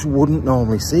stuff you just wouldn't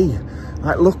normally see.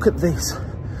 Like, look at this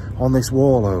on this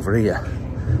wall over here.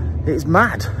 It's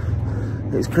mad,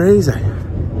 it's crazy.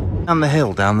 And the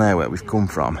hill down there where we've come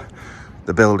from,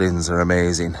 the buildings are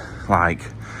amazing, like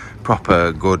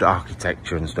proper good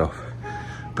architecture and stuff.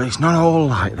 But it's not all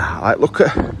like that. Like, look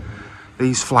at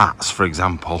these flats, for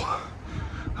example,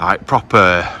 like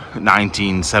proper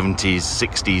 1970s,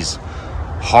 60s,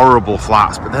 horrible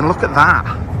flats. But then look at that.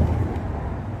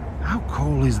 How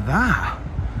cool is that?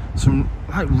 Some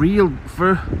like real,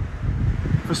 for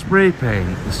spray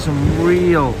paint, there's some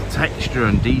real texture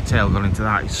and detail going into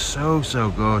that. It's so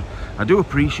good. I do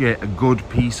appreciate a good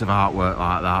piece of artwork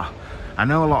like that. I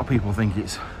know a lot of people think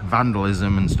it's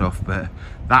vandalism and stuff, but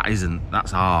that isn't.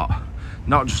 That's art.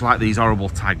 Not just like these horrible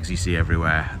tags you see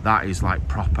everywhere. That is like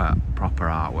proper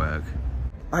artwork.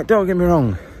 Like, don't get me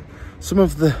wrong, some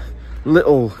of the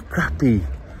little crappy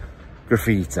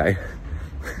graffiti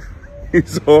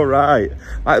is all right.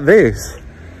 Like, this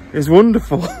is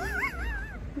wonderful.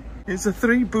 It's a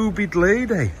three-boobied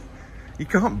lady. You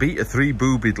can't beat a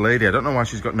three-boobied lady. I don't know why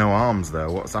she's got no arms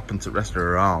though. What's happened to the rest of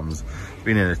her arms?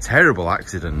 Been in a terrible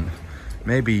accident.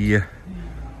 Maybe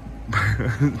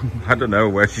I don't know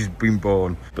where she's been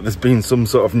born, but there's been some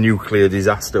sort of nuclear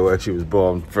disaster where she was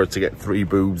born for her to get 3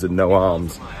 boobs and no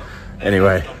arms.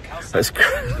 Anyway, let's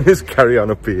carry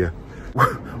on up here.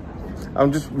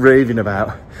 I'm just raving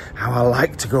about how I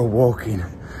like to go walking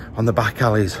on the back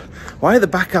alleys. Why are the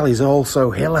back alleys all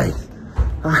so hilly?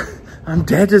 I'm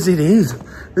dead as it is.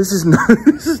 This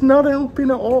is not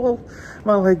helping at all.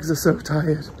 My legs are so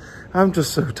tired. I'm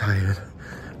just so tired.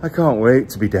 I can't wait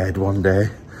to be dead one day.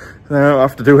 I don't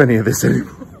have to do any of this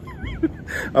anymore.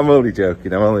 I'm only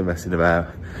joking, I'm only messing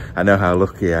about. I know how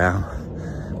lucky I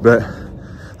am. But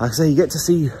like I say, you get to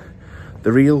see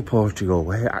the real Portugal,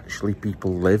 where actually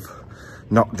people live,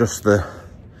 not just the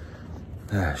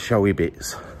showy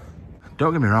bits.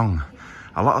 Don't get me wrong,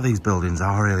 a lot of these buildings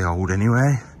are really old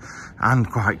anyway, and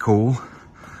quite cool.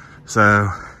 So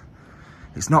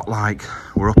it's not like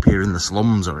we're up here in the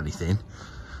slums or anything.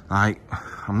 Like,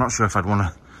 I'm not sure if I'd want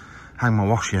to hang my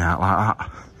washing out like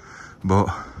that, but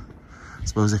I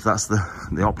suppose if that's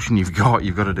the option you've got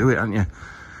to do it, haven't you?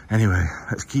 Anyway,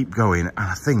 let's keep going, and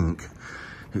I think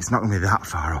it's not going to be that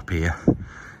far up here.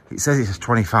 It says it's a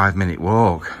 25-minute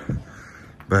walk,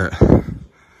 but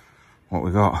what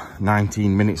we got,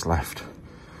 19 minutes left,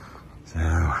 so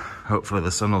hopefully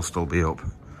the sun will still be up.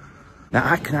 Now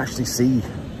I can actually see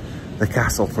the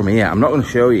castle from here. I'm not going to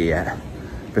show you yet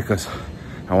because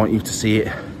I want you to see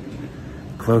it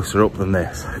closer up than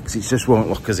this, because it just won't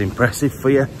look as impressive for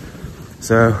you.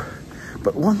 So,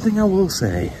 but one thing I will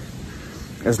say,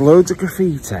 there's loads of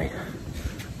graffiti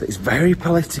that is very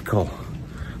political,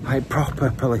 like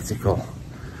proper political.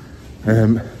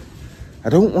 I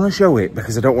don't want to show it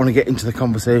because I don't want to get into the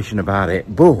conversation about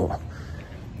it, but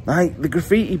like the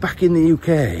graffiti back in the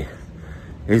UK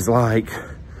is like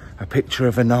a picture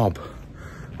of a knob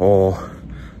or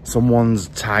someone's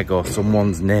tag or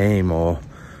someone's name or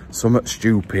something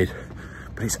stupid,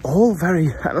 but it's all very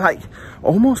like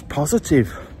almost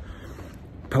positive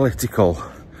political,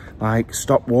 like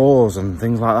stop wars and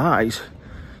things like that.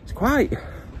 It's quite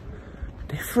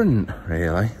different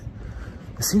really.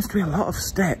 There seems to be a lot of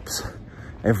steps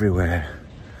everywhere.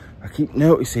 I keep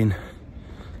noticing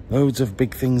loads of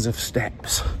big things of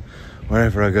steps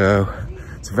wherever I go.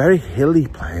 It's a very hilly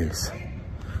place,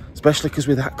 especially because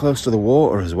we're that close to the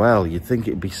water as well. You'd think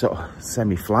it'd be sort of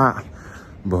semi-flat,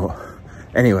 but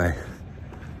anyway,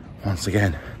 once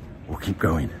again, we'll keep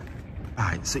going.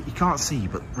 Right, so you can't see,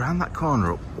 but round that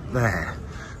corner up there,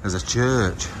 there's a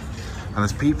church, and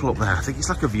there's people up there. I think it's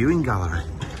like a viewing gallery.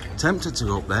 Tempted to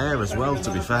go up there as well,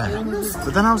 to be fair,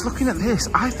 but then I was looking at this.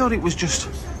 I thought it was just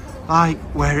like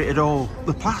where it had all,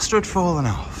 the plaster had fallen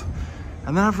off,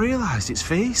 and then I've realised it's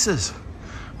faces.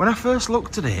 When I first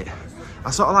looked at it,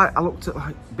 I looked at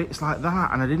like bits like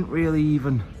that, and I didn't really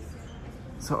even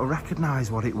sort of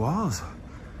recognise what it was.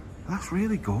 That's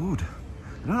really good.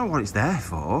 I don't know what it's there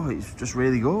for, it's just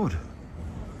really good.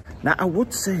 Now I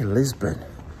would say Lisbon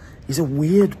is a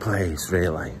weird place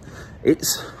really.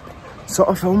 It's sort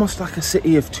of almost like a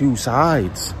city of two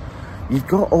sides. You've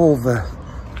got all the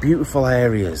beautiful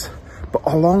areas, but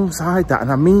alongside that,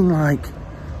 and I mean like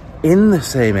in the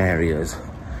same areas,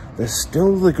 there's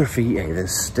still the graffiti,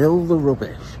 there's still the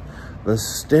rubbish, there's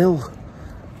still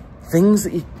things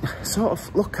that you sort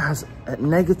of look at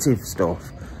negative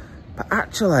stuff. But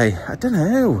actually, I don't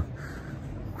know,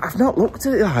 I've not looked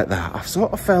at it like that. I've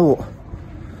sort of felt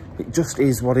it just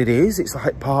is what it is. It's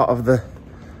like part of the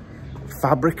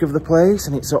fabric of the place,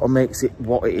 and it sort of makes it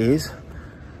what it is.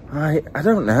 I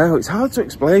don't know, it's hard to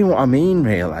explain what I mean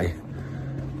really.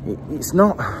 It's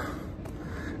not,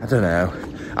 I don't know,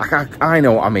 I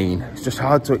know what I mean, it's just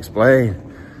hard to explain.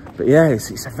 But yeah,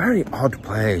 it's a very odd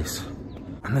place,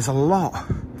 and there's a lot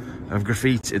of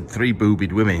graffitied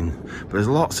 3-boobied women, but there's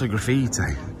lots of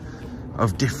graffiti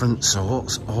of different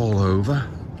sorts all over.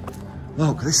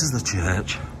 Look, this is the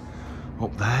church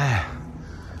up there.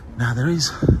 Now there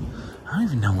is, I don't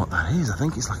even know what that is. I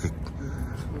think it's like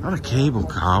not a cable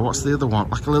car, what's the other one?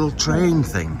 Like a little train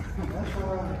thing.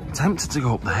 I'm tempted to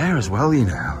go up there as well, you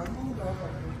know.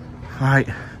 Right,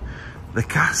 the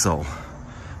castle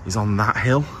is on that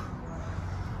hill.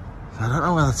 So I don't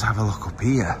know whether to have a look up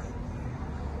here.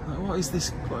 What is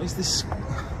this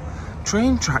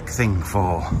train track thing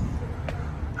for?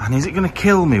 And is it going to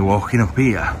kill me walking up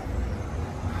here?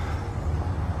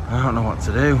 I don't know what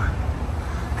to do.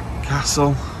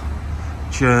 Castle,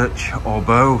 church, or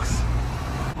both.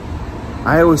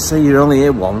 I always say you're only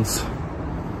here once,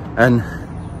 and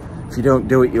if you don't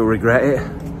do it, you'll regret it.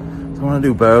 So I want to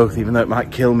do both, even though it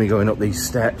might kill me going up these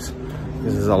steps,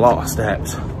 because there's a lot of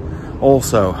steps.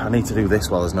 Also, I need to do this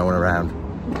while there's no one around.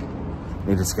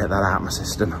 Needed to get that out of my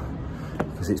system,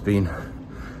 because it's been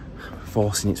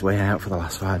forcing its way out for the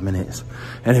last 5 minutes.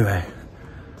 Anyway,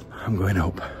 I'm going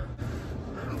up.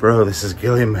 Bro, this is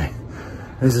killing me.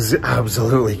 This is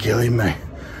absolutely killing me.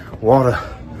 What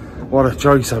a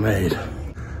choice I made.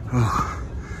 Oh,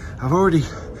 I've already,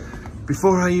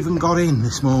 before I even got in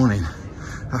this morning,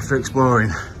 after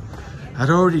exploring, I'd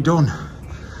already done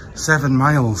 7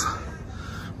 miles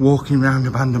walking around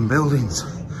abandoned buildings.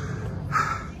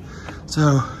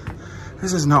 So,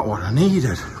 this is not what I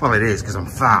needed. Well, it is because I'm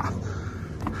fat.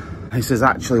 This is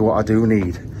actually what I do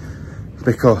need,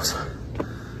 because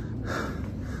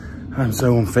I'm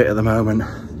so unfit at the moment.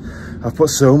 I've put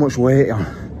so much weight on.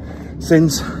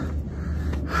 Since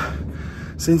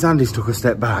Andy's took a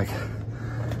step back,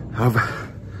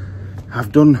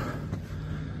 I've done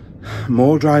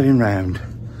more driving round.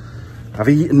 I've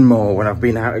eaten more when I've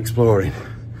been out exploring.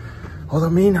 Although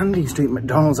me and Andy used to eat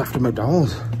McDonald's after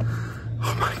McDonald's.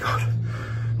 Oh my God.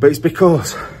 But it's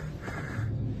because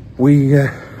we've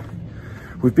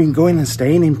been going and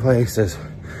staying in places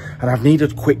and I've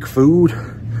needed quick food.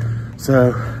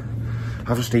 So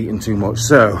I've just eaten too much.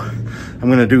 So I'm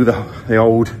going to do the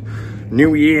old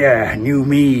new year, new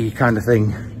me kind of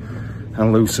thing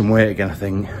and lose some weight again, I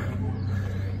think.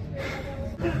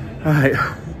 Right,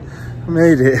 I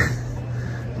made it.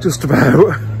 Just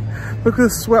about. Look at the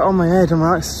sweat on my head. I'm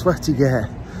like sweaty get.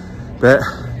 But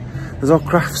there's all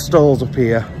craft stalls up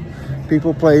here.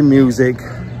 People playing music.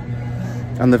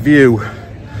 And the view.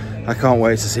 I can't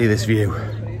wait to see this view.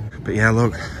 But yeah,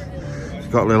 look.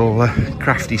 We've got little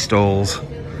crafty stalls.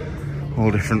 All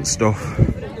different stuff.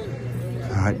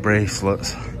 Like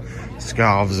bracelets,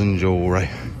 scarves and jewellery.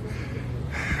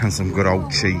 And some good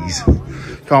old cheese.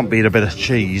 Can't beat a bit of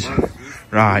cheese.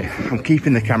 Right, I'm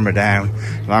keeping the camera down,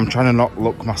 and I'm trying to not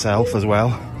look myself as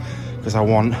well, because I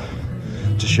want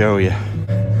to show you.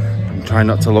 I'm trying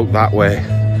not to look that way,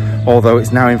 although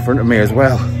it's now in front of me as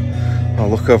well. I'll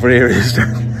look over here instead.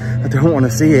 I don't want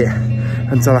to see it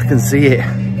until I can see it.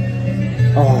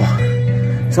 Oh,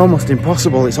 it's almost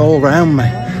impossible, it's all around me.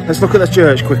 Let's look at the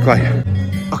church quickly.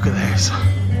 Look at this.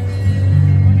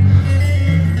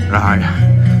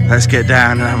 Right, let's get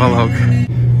down and have a look.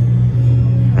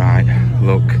 Right,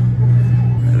 look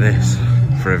at this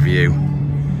for a view.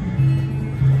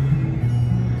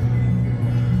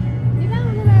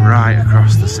 Right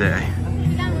across the city.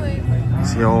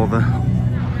 See all the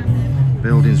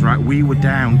buildings, right? We were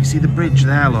down, you see the bridge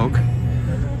there, look?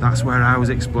 That's where I was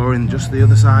exploring, just the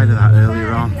other side of that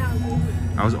earlier on.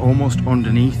 I was almost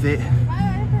underneath it.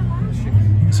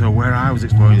 So where I was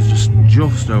exploring is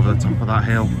just over the top of that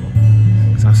hill.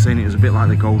 So I was saying it was a bit like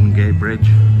the Golden Gate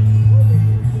Bridge.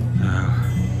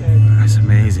 It's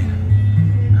amazing,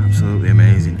 absolutely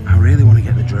amazing. I really want to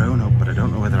get the drone up, but I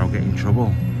don't know whether I'll get in trouble.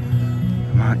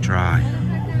 I might try.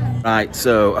 Right,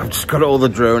 so I've just got all the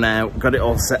drone out, got it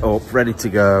all set up, ready to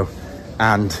go,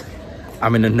 and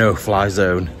I'm in a no-fly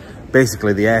zone.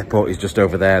 Basically, the airport is just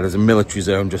over there. There's a military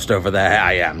zone just over there.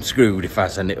 I am screwed if I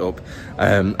send it up.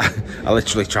 I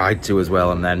literally tried to as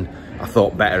well, and then I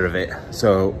thought better of it.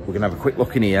 So we're gonna have a quick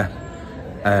look in here.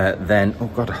 Then, oh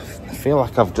God, I feel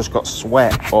like I've just got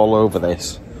sweat all over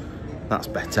this. That's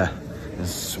better.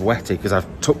 It's sweaty because I've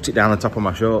tucked it down the top of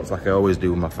my shorts like I always do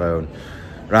with my phone.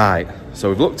 Right, so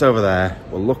we've looked over there,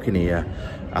 we'll look in here,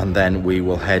 and then we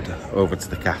will head over to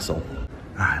the castle.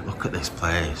 Right, look at this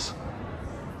place.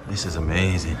 This is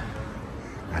amazing.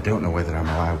 I don't know whether I'm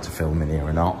allowed to film in here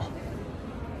or not,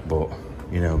 but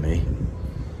you know me,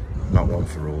 not one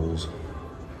for rules.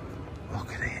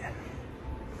 Look at it.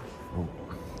 Oh,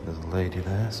 there's a lady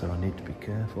there, so I need to be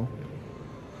careful.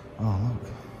 Oh,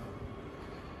 look.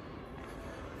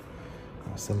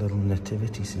 That's the little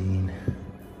nativity scene.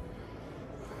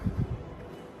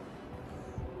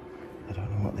 I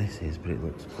don't know what this is, but it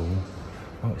looks cool.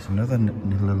 Oh, it's another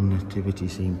little nativity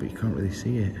scene, but you can't really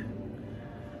see it. You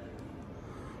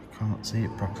can't see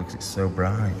it properly because it's so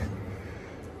bright.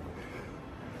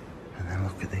 And then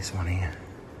look at this one here.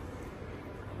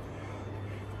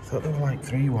 I thought there were like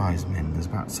 3 wise men. There's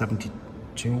about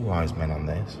 72 wise men on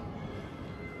this.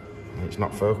 And it's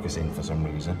not focusing for some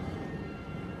reason.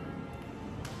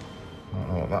 I don't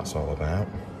know what that's all about.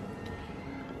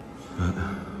 But,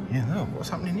 yeah, no, what's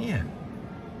happening here?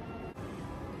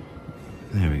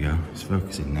 There we go, it's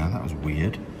focusing now. That was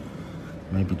weird.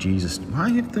 Maybe Jesus... Why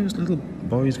have those little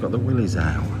boys got the willies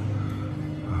out?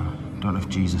 Oh, I don't know if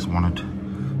Jesus wanted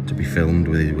to be filmed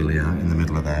with his willy out in the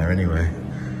middle of there anyway.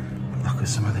 But look at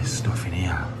some of this stuff in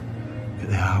here. Look at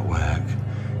the artwork.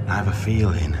 I have a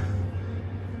feeling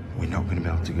we're not going to be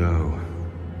able to go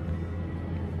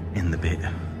in the bit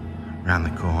round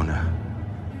the corner.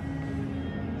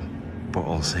 But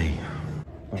I'll see.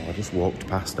 Well, I just walked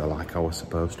past her like I was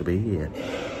supposed to be here.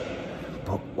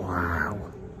 But wow,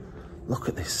 look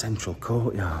at this central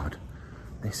courtyard.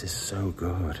 This is so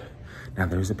good. Now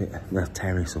there is a bit of a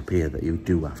terrace up here that you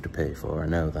do have to pay for, I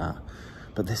know that.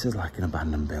 But this is like an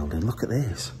abandoned building. Look at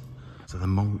this. So the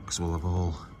monks will have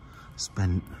all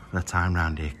spent their time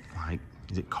around here, like,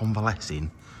 is it convalescing?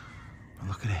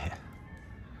 Look at it.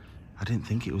 I didn't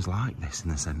think it was like this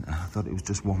in the centre. I thought it was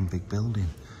just one big building.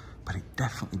 But it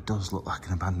definitely does look like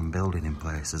an abandoned building in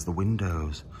places. The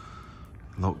windows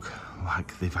look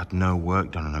like they've had no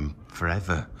work done on them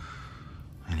forever.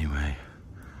 Anyway,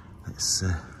 let's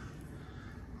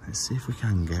see if we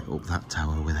can get up that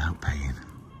tower without paying.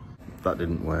 That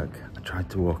didn't work. I tried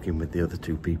to walk in with the other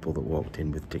two people that walked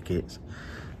in with tickets,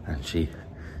 and she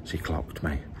clocked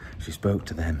me. She spoke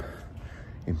to them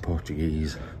in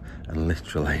Portuguese and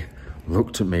literally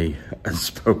looked at me and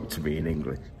spoke to me in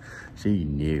English. She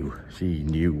knew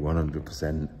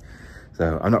 100%.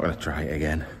 So I'm not going to try it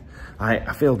again.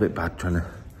 I feel a bit bad trying to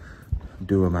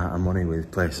do amount of money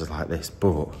with places like this,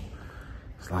 but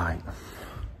it's like,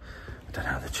 I don't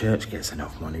know, the church gets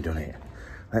enough money, doesn't it?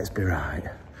 Let's be right.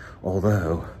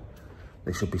 Although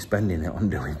they should be spending it on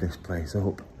doing this place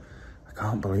up. I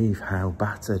can't believe how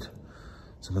battered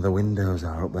some of the windows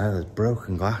are up there. There's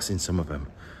broken glass in some of them.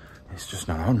 It's just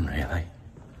not on, really.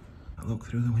 I look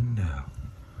through the window.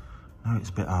 I know it's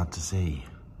a bit hard to see,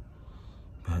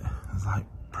 but there's like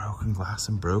broken glass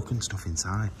and broken stuff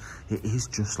inside. It is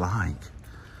just like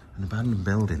an abandoned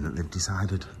building that they've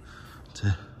decided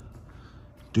to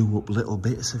do up little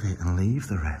bits of it and leave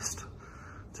the rest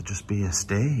to just be a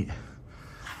state,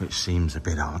 which seems a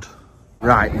bit odd.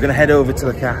 Right, we're going to head over to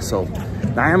the castle.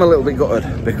 Now, I am a little bit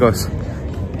gutted because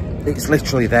it's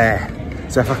literally there.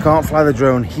 So if I can't fly the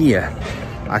drone here,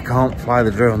 I can't fly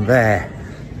the drone there.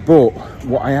 But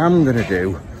what I am going to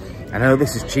do, I know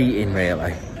this is cheating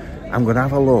really, I'm going to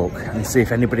have a look and see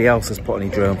if anybody else has put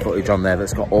any drone footage on there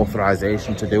that's got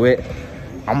authorization to do it.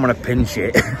 I'm going to pinch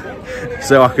it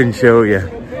so I can show you.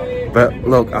 But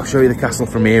look, I'll show you the castle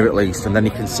from here at least, and then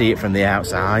you can see it from the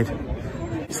outside.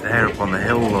 It's there up on the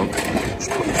hill, look. Just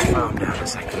put this phone down a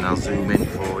second, I'll zoom in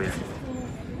for you.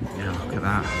 Yeah, look at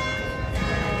that.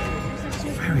 It's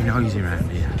very noisy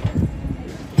around here.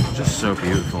 It's just so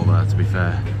beautiful there, to be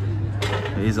fair.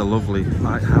 It is a lovely,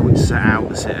 like how it's set out,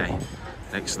 the city.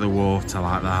 Next to the water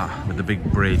like that, with the big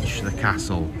bridge, the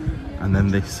castle, and then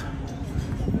this,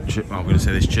 well, I'm going to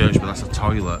say this church, but that's a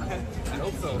toilet.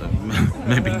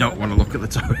 Maybe not want to look at the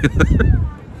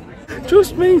toilet.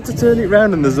 Just me to turn it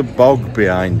round and there's a bog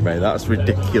behind me. That's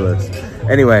ridiculous.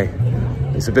 Anyway,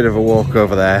 it's a bit of a walk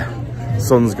over there.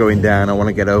 Sun's going down. I want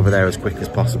to get over there as quick as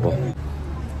possible.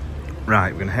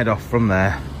 Right, we're going to head off from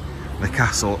there. The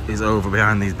castle is over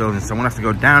behind these buildings, so I'm going to have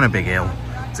to go down a big hill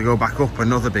to go back up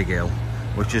another big hill,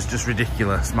 which is just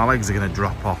ridiculous. My legs are going to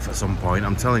drop off at some point,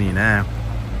 I'm telling you now.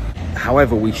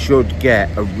 However, we should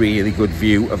get a really good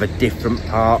view of a different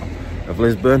part of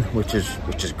Lisbon, which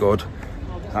is good.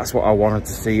 That's what I wanted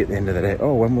to see at the end of the day.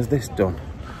 Oh, when was this done?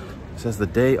 It says the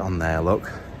date on there,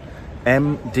 look.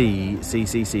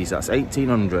 MDCCC, so that's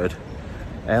 1800.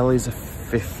 L is a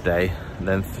 50,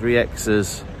 then 3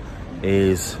 X's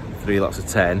is 3 lots of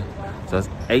 10. So that's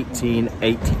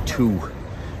 1882.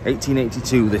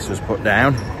 1882 this was put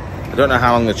down. I don't know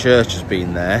how long the church has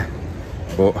been there,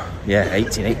 but yeah,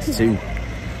 1882.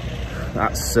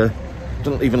 That's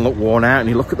doesn't even look worn out. And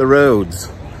you look at the roads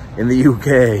in the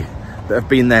UK that have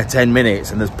been there 10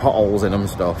 minutes and there's potholes in them and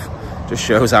stuff. Just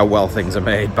shows how well things are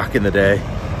made back in the day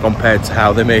compared to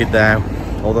how they're made now.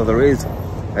 Although there is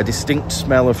a distinct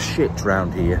smell of shit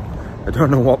around here. I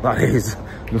don't know what that is.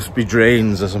 It must be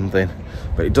drains or something,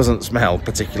 but it doesn't smell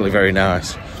particularly very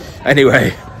nice. Anyway,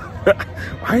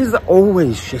 why is there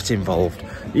always shit involved?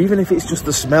 Even if it's just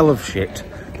the smell of shit,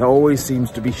 there always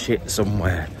seems to be shit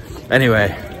somewhere.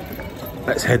 Anyway,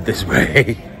 let's head this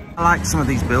way. I like some of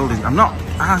these buildings. I'm not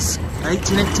as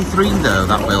 1883 though,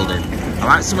 that building. I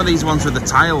like some of these ones with the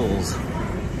tiles.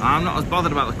 I'm not as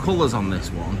bothered about the colours on this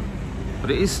one,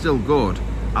 but it is still good.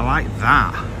 I like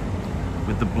that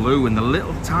with the blue and the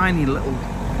little tiny little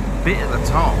bit at the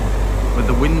top with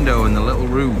the window and the little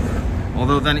roof.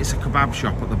 Although then it's a kebab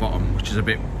shop at the bottom, which is a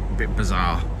bit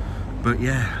bizarre. But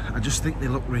yeah, I just think they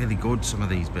look really good, some of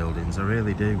these buildings, I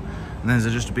really do. And there's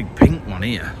just a big pink one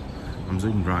here. I'm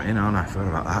zoomed right in, aren't I? I forgot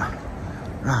about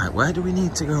that. Right, where do we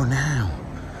need to go now?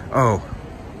 Oh,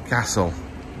 castle,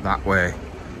 that way.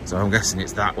 So I'm guessing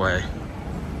it's that way.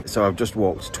 So I've just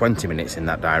walked 20 minutes in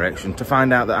that direction to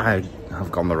find out that I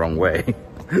have gone the wrong way.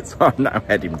 So I'm now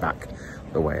heading back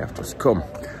the way I've just come.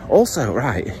 Also,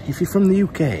 right, if you're from the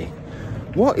UK,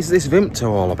 what is this Vimto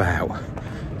all about?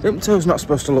 Dipto's not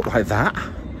supposed to look like that.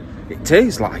 It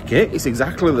tastes like it. It's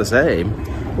exactly the same.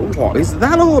 But what is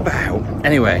that all about?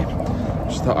 Anyway,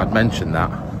 just thought I'd mention that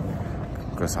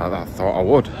because I thought I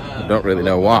would. I don't really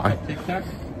know why.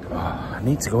 Oh, I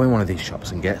need to go in one of these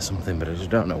shops and get something, but I just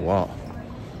don't know what.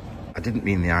 I didn't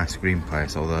mean the ice cream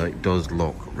place, although it does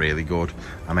look really good.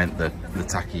 I meant the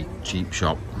tacky cheap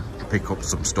shop to pick up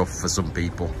some stuff for some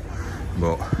people.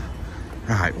 But,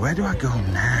 right, where do I go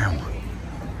now?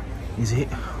 Is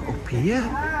it up here?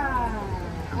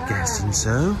 I'm guessing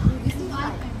so.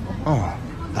 Oh,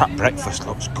 that breakfast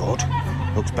looks good.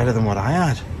 Looks better than what I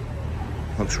had.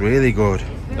 Looks really good.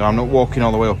 No, I'm not walking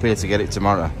all the way up here to get it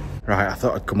tomorrow. Right, I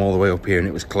thought I'd come all the way up here and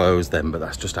it was closed then, but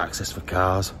that's just access for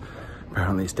cars.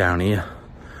 Apparently it's down here.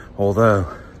 Although,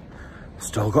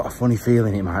 still got a funny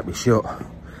feeling it might be shut.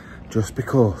 Just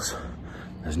because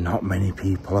there's not many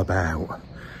people about.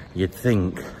 You'd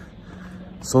think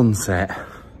sunset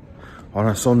on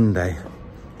a Sunday,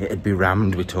 it'd be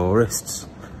rammed with tourists,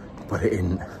 but it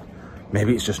isn't.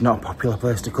 Maybe it's just not a popular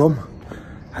place to come.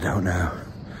 I don't know.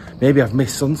 Maybe I've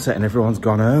missed sunset and everyone's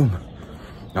gone home.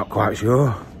 Not quite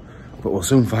sure, but we'll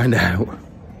soon find out.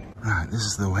 Right, this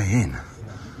is the way in,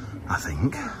 I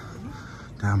think.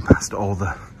 Down past all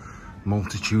the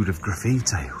multitude of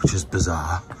graffiti, which is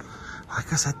bizarre.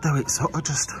 Like I said though, it sort of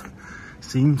just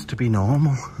seems to be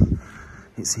normal.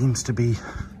 It seems to be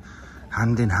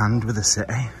hand in hand with the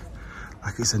city,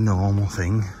 like it's a normal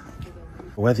thing.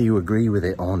 Whether you agree with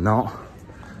it or not,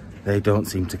 they don't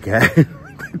seem to care.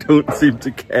 They don't seem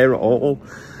to care at all.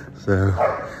 So,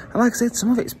 and like I said,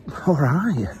 some of it's all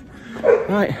right.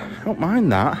 Right, I don't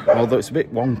mind that, although it's a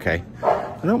bit wonky.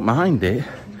 I don't mind it.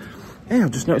 Yeah,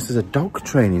 I've just noticed there's a dog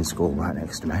training school right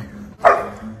next to me.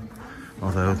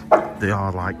 Although they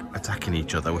are like attacking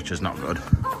each other, which is not good.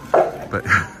 But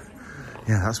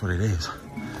yeah, that's what it is.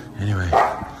 Anyway,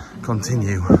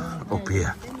 continue up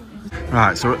here.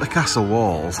 Right, so we're at the castle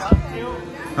walls.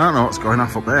 I don't know what's going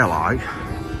off up there like.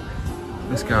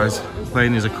 This guy's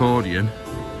playing his accordion.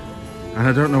 And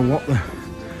I don't know what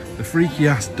the freaky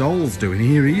ass doll's doing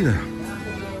here either.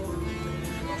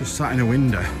 Just sat in a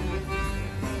window.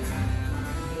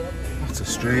 What a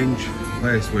strange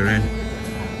place we're in,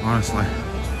 honestly.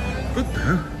 Good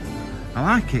though. I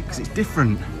like it because it's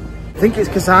different. I think it's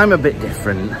because I'm a bit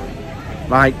different.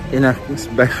 Like in a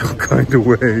special kind of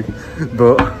way.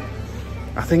 But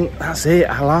I think that's it.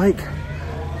 I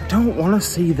don't want to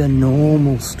see the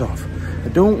normal stuff. I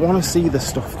don't want to see the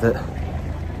stuff that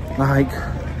like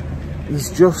is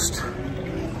just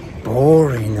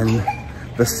boring and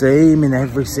the same in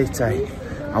every city.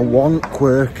 I want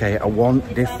quirky, I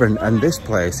want different, and this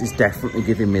place is definitely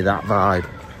giving me that vibe.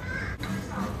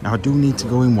 Now I do need to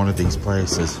go in one of these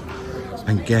places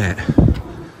and get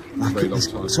like this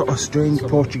sort of strange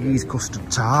Portuguese custard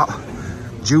tart.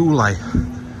 Julie,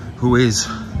 who is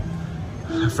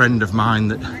a friend of mine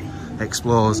that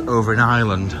explores over in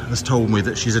Ireland, has told me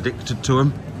that she's addicted to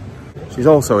them. She's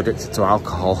also addicted to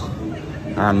alcohol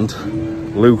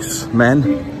and loose men.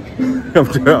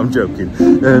 I'm joking.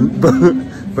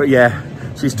 But yeah,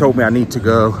 she's told me I need to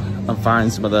go and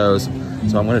find some of those.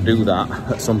 So I'm going to do that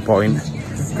at some point.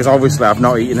 Because obviously I've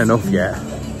not eaten enough yet.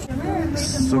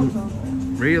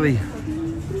 Some really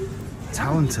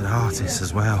talented artists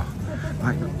as well.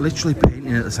 Like literally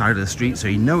painting at the side of the street so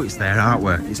you know it's their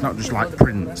artwork. It's not just like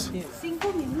prints.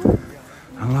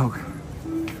 And look,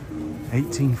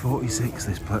 1846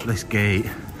 this gate.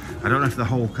 I don't know if the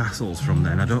whole castle's from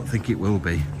then. I don't think it will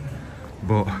be.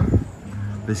 But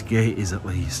this gate is at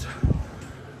least.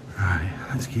 Right,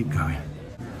 let's keep going.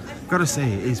 Gotta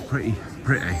say it is pretty.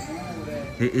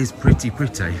 It is pretty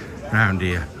round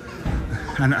here.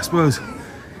 And I suppose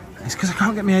it's because I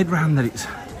can't get my head around that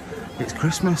it's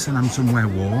Christmas and I'm somewhere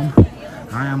warm.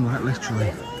 I am like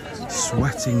literally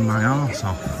sweating my arse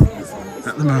off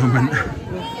at the moment.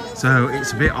 So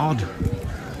it's a bit odd.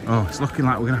 Oh, it's looking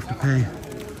like we're gonna have to pay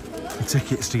for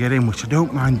tickets to get in, which I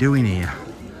don't mind doing here.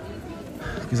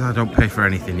 Because I don't pay for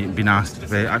anything. It'd be nice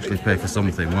to actually pay for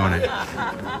something, won't it?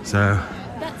 So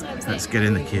let's get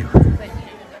in the queue.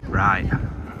 Right,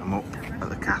 I'm up at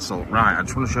the castle. Right, I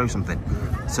just want to show you something.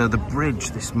 So the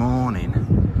bridge this morning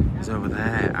is over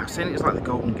there. I've seen it's like the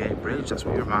Golden Gate Bridge. That's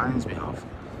what it reminds me of.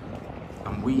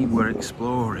 And we were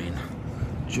exploring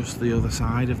just the other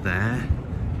side of there.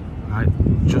 Right,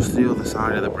 just the other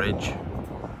side of the bridge.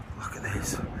 Look at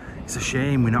this. It's a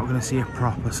shame we're not going to see a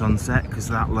proper sunset because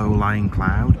of that low-lying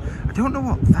cloud. I don't know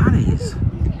what that is.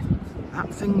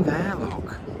 That thing there,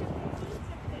 look.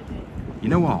 You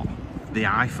know what? The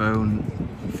iPhone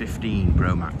 15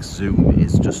 Pro Max zoom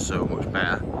is just so much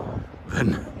better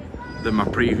than my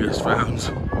previous phones.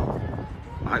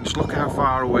 Like, just look how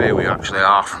far away we actually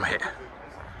are from it.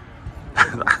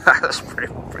 That's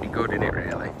pretty good, isn't it,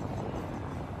 really?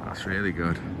 That's really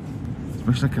good.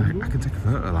 Especially I can take a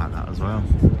photo like that as well.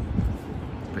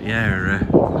 But yeah,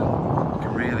 you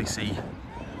can really see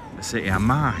the city. I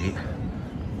might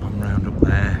come round up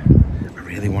there. I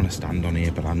really want to stand on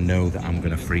here, but I know that I'm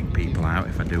going to freak people out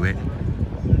if I do it.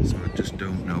 So I just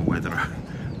don't know whether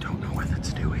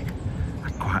to do it.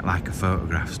 I'd quite like a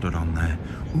photograph stood on there.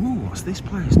 Ooh, what's this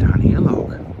place down here? Look,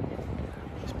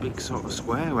 this big sort of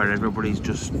square where everybody's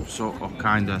just sort of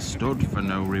kind of stood for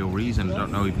no real reason. I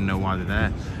don't even know why they're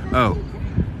there. Oh,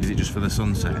 is it just for the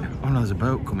sunset? Oh no, there's a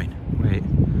boat coming. Wait,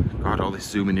 God, all this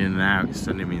zooming in and out, it's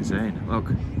sending me insane. Look,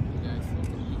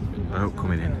 boat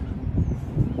coming in.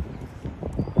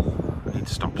 I need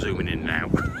to stop zooming in and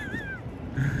out.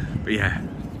 But yeah,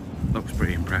 looks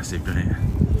pretty impressive, doesn't it?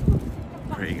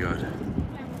 Pretty good.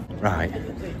 Right,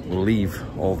 we'll leave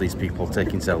all these people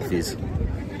taking selfies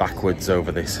backwards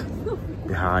over this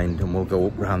behind, and we'll go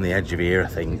up around the edge of here, I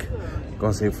think. Go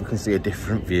and see if we can see a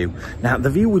different view. Now, the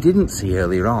view we didn't see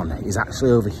earlier on is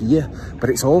actually over here,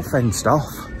 but it's all fenced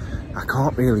off. I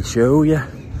can't really show you.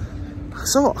 I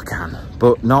sort of can,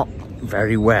 but not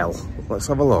very well. Let's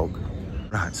have a look.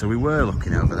 Right, so we were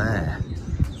looking over there,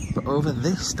 but over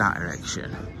this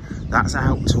direction, that's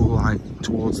out to like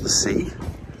towards the sea.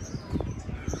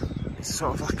 It's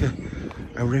sort of like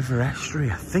a river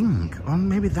estuary, I think. Or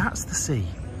maybe that's the sea.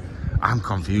 I'm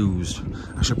confused.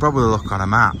 I should probably look on a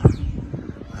map.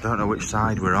 I don't know which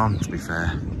side we're on, to be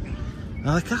fair.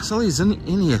 Now the castle is in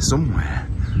here somewhere.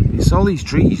 It's all these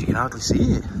trees, you can hardly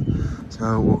see it.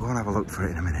 So we'll go and have a look for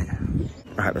it in a minute.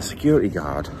 Right, the security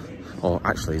guard, or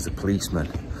actually he's a policeman,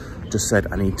 just said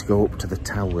I need to go up to the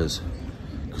towers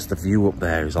because the view up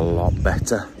there is a lot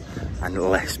better and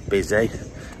less busy,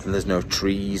 and there's no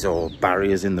trees or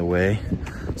barriers in the way.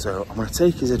 So I'm going to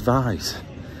take his advice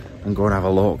and go and have a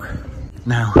look.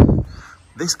 Now,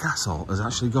 this castle has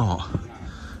actually got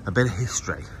a bit of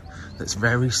history that's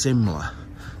very similar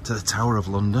to the Tower of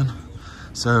London.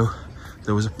 So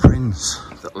there was a prince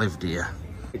that lived here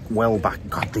well back.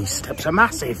 God, these steps are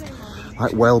massive.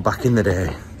 Like well back in the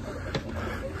day.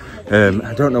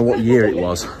 I don't know what year it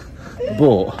was,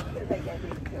 but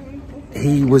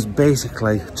he was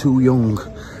basically too young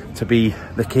to be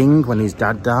the king when his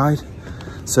dad died.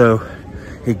 So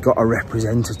he got a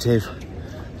representative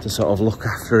to sort of look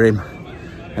after him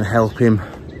and help him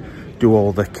do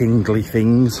all the kingly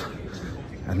things,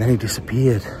 and then he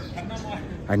disappeared.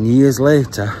 And years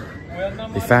later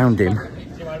they found him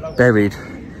buried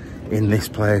in this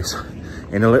place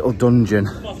in a little dungeon,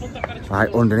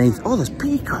 like underneath. Oh, there's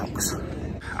peacocks.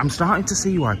 I'm starting to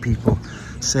see why people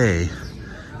say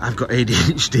I've got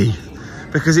ADHD,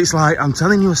 because it's like I'm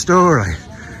telling you a story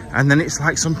and then it's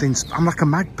like something, I'm like a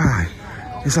magpie.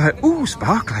 It's like, ooh,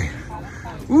 sparkly,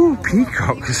 ooh,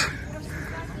 peacocks.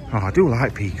 Oh, I do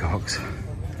like peacocks.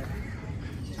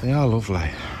 They are lovely.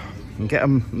 You can get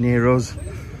them near us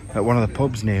at one of the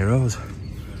pubs near us.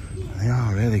 They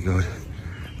are really good.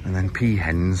 And then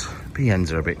peahens.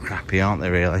 Peahens are a bit crappy, aren't they,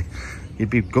 really? You'd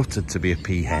be gutted to be a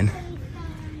peahen.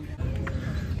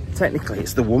 Technically,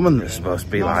 it's the woman that's supposed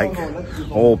to be like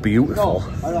all beautiful,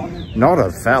 not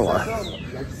a fella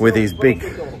with his big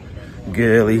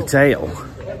girly tail.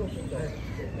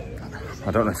 I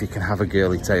don't know if you can have a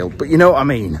girly tail, but you know what I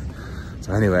mean.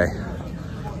 So anyway,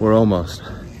 we're almost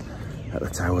at the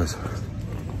towers.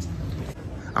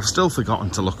 I've still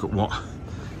forgotten to look at what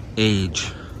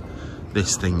age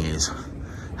this thing is.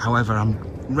 However, I'm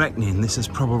reckoning this is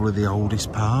probably the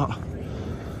oldest part.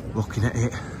 Looking at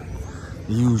it,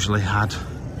 they usually had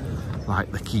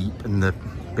like the keep and the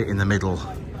bit in the middle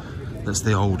that's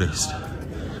the oldest,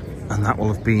 and that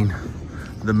will have been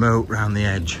the moat round the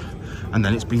edge, and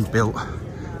then it's been built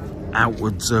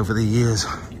outwards over the years.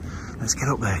 Let's get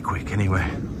up there quick anyway.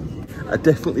 I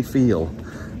definitely feel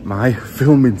my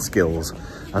filming skills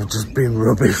have just been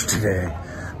rubbish today,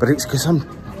 but it's because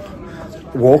I'm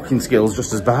walking skills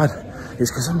just as bad.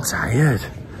 It's because I'm tired.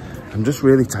 I'm just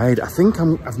really tired. I think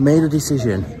I've made a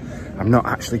decision. I'm not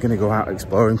actually going to go out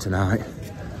exploring tonight.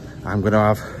 I'm going to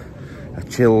have a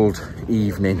chilled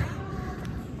evening,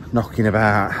 knocking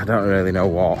about, I don't really know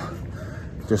what,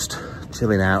 just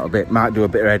chilling out a bit. Might do a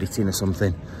bit of editing or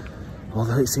something,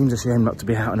 although it seems a shame not to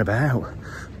be out and about.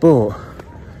 But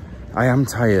I am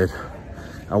tired.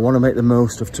 I want to make the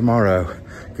most of tomorrow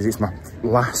because it's my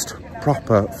last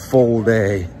proper full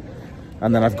day,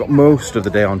 and then I've got most of the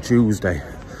day on Tuesday,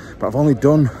 but I've only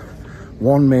done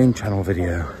one main channel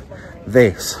video,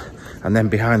 this, and then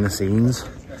behind the scenes.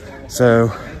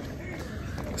 So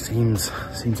seems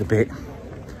a bit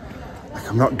like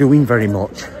I'm not doing very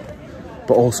much,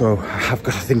 but also I've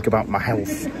got to think about my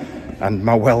health and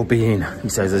my well-being, he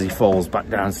says as he falls back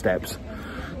down steps.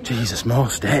 Jesus, more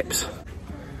steps.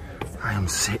 I am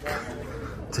sick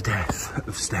to death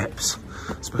of steps,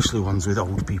 especially ones with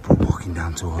old people walking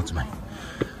down towards me.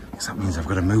 Because that means I've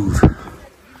got to move.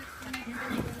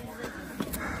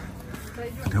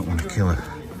 I don't want to kill a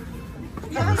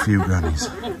few grannies.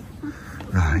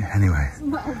 Right, anyway,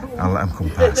 I'll let them come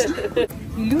past. Like,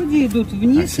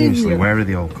 seriously, where are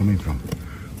they all coming from?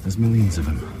 There's millions of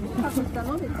them.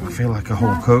 I feel like a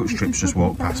whole coach trip's just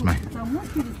walked past me.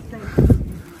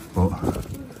 But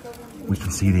we can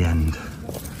see the end.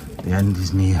 The end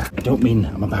is near. I don't mean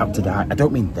I'm about to die. I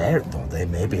don't mean they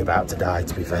may be about to die,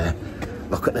 to be fair.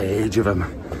 Look at the age of them.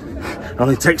 It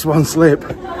only takes one slip.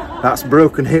 That's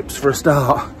broken hips for a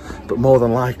start. But more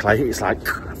than likely, it's like,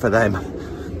 for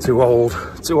them, too old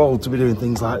to be doing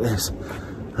things like this.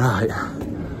 Right.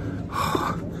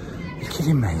 Oh, you're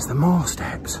kidding me, is there more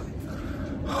steps?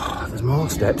 Oh, there's more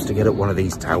steps to get up one of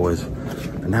these towers.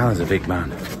 And now there's a big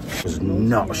man. It was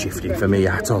not shifting for me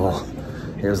at all.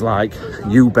 It was like,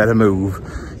 you better move.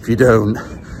 If you don't,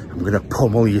 I'm going to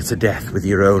pummel you to death with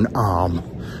your own arm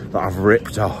that I've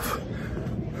ripped off.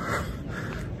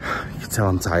 You can tell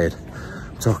I'm tired.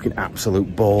 I'm talking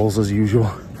absolute balls as usual.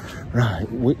 Right,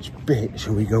 which bit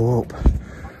shall we go up?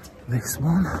 This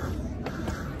one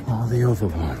or the other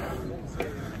one?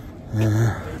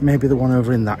 Maybe the one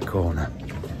over in that corner.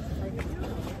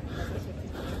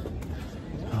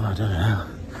 Oh, I don't know.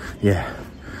 Yeah,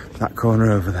 that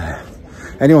corner over there.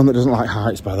 Anyone that doesn't like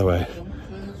heights, by the way.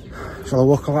 Shall I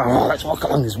walk along? Oh, let's walk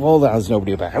along this wall there. There's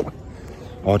nobody about.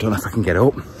 Oh, I don't know if I can get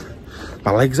up.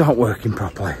 My legs aren't working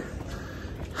properly.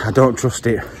 I don't trust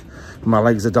it. My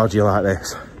legs are dodgy like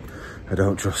this. I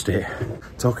don't trust it.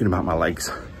 Talking about my legs.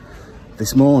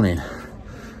 This morning,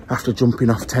 after jumping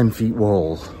off 10 feet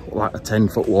wall, like a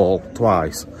 10-foot wall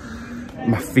twice,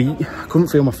 my feet, I couldn't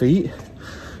feel my feet.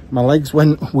 My legs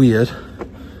went weird.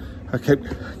 I kept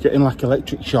getting like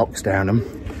electric shocks down them.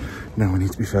 No, I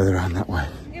need to be further around that way.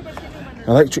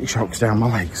 Electric shocks down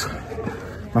my legs.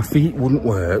 My feet wouldn't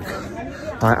work.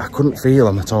 Like, I couldn't feel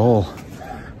them at all.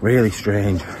 Really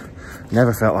strange.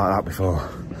 Never felt like that before.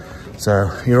 So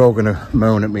you're all gonna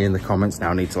moan at me in the comments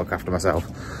now. I need to look after myself.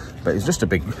 But it's just a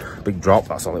big drop,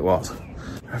 that's all it was.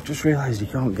 I've just realised you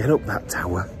can't get up that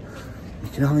tower. You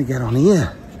can only get on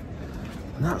here.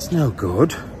 And that's no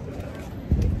good.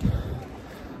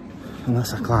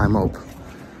 Unless I climb up.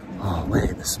 Oh wait,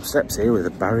 there's some steps here with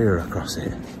a barrier across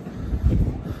it.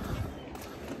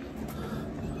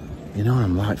 You know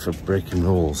I'm like for breaking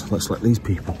rules. Let's let these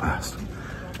people pass.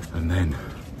 And then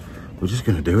we're just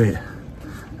gonna do it.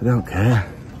 I don't care.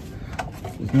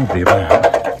 There's nobody about.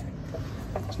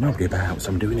 There's nobody about,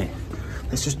 so I'm doing it.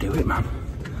 Let's just do it, man.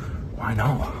 Why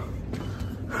not?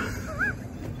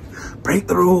 Break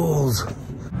the rules.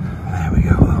 There we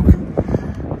go, look.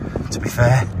 To be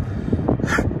fair,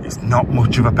 it's not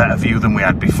much of a better view than we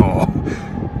had before.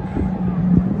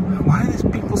 Why are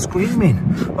there people screaming?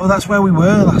 Oh, that's where we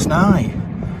were last night.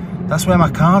 That's where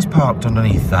my car's parked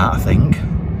underneath that, I think.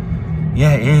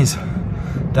 Yeah, it is.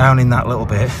 Down in that little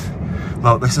bit.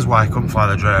 Look, this is why I couldn't fly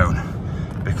the drone.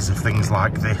 Because of things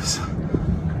like this.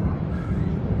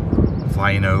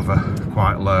 Flying over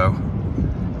quite low.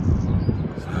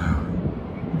 So.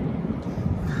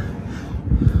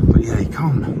 But yeah, you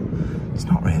can't. It's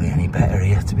not really any better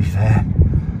here, to be fair.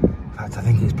 In fact, I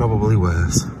think it's probably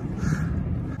worse.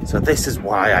 So this is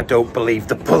why I don't believe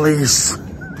the police.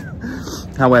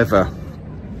 However,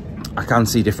 I can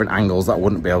see different angles that I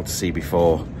wouldn't be able to see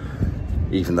before.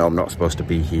 Even though I'm not supposed to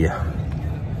be here.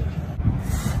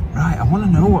 Right, I want to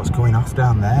know what's going off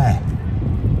down there.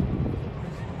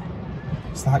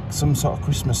 It's like some sort of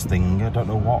Christmas thing, I don't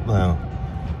know what though.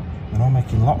 They're all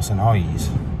making lots of noise.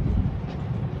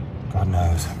 God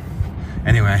knows.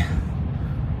 Anyway,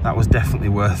 that was definitely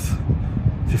worth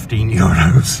 15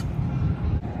 euros.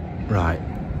 Right,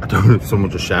 I don't know if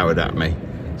someone just shouted at me.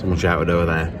 Someone shouted over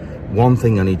there. One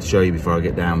thing I need to show you before I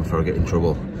get down, before I get in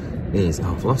trouble, is,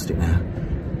 oh, I've lost it now.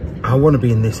 I want to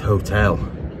be in this hotel.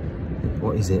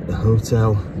 What is it? The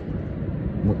Hotel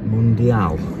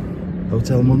Mundial.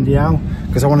 Hotel Mundial?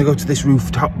 Because I want to go to this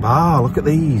rooftop bar. Look at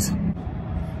these.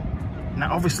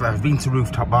 Now, obviously, I've been to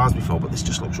rooftop bars before, but this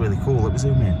just looks really cool. Let me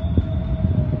zoom in.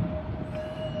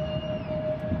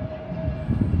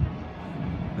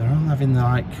 They're all having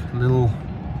like little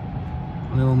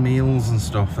meals and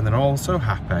stuff, and they're all so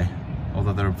happy,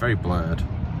 although they're very blurred.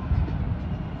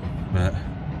 But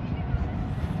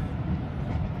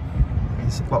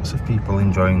there's lots of people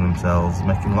enjoying themselves,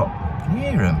 making can you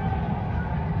hear them?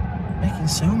 Making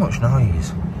so much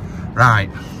noise. Right,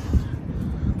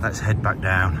 let's head back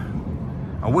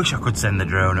down. I wish I could send the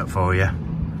drone up for you.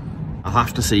 I'll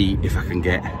have to see if I can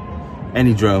get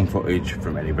any drone footage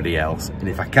from anybody else, and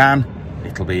if I can,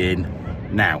 it'll be in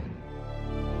now.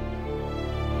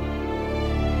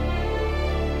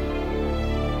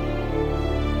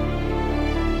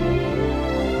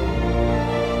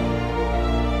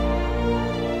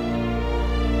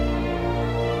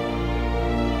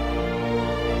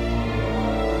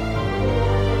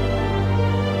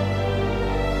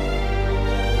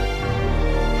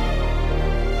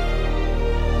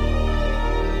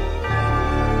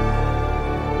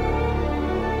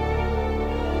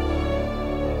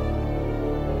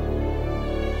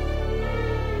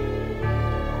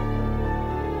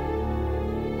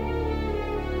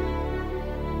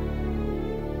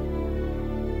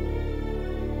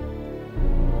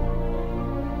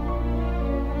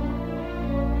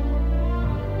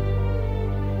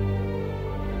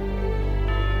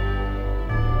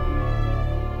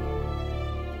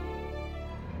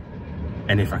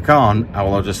 And if I can't, I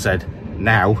will have just said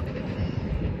now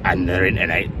and their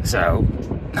internet. So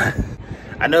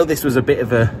I know this was a bit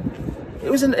of a, it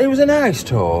was a nice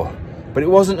tour, but it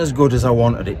wasn't as good as I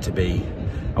wanted it to be.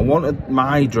 I wanted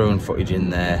my drone footage in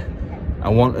there. I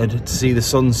wanted to see the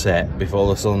sunset before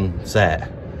the sun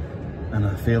set, and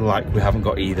I feel like we haven't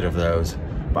got either of those.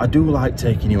 But I do like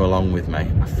taking you along with me.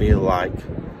 I feel like,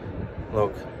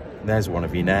 look, there's one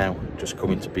of you now, just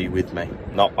coming to be with me.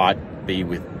 Not like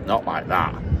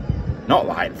that. Not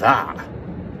like that.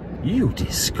 You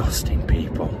disgusting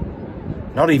people.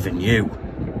 Not even you.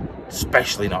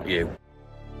 Especially not you.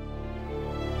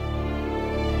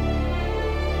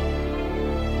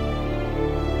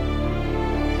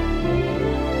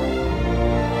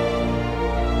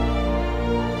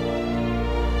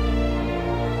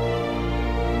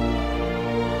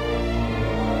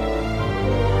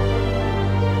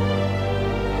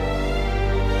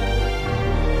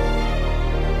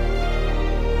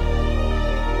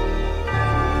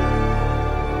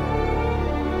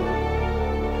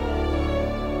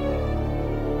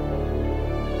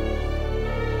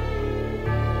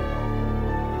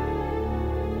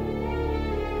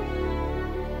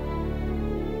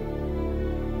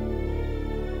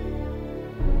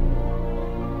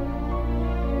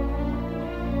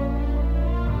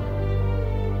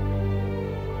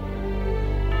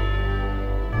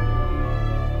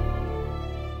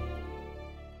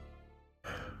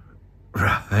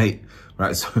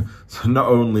 Right, so not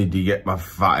only do you get my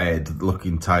fat head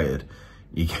looking tired,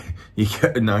 you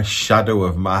get a nice shadow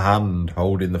of my hand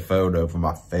holding the phone over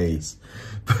my face.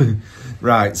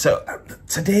 Right, so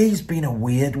today's been a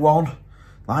weird one.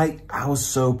 Like, I was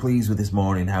so pleased with this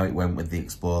morning how it went with the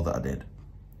explore that I did.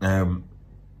 And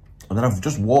then I've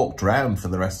just walked around for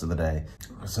the rest of the day.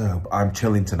 So I'm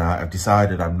chilling tonight. I've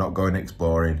decided I'm not going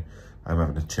exploring. I'm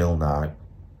having a chill night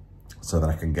so that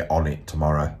I can get on it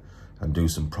tomorrow and do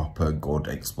some proper good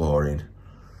exploring.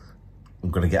 I'm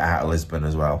gonna get out of Lisbon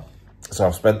as well. So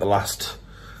I've spent the last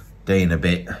day and a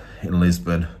bit in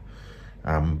Lisbon.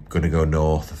 I'm gonna go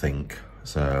north, I think,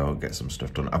 so get some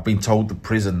stuff done. I've been told the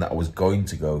prison that I was going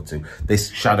to go to, this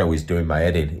shadow is doing my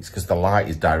head in. It's because the light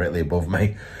is directly above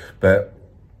me. But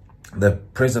the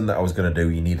prison that I was gonna do,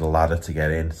 you need a ladder to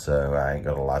get in, so I ain't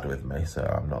got a lad with me, so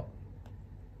I'm not,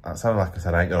 that sounded like I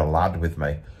said I ain't got a lad with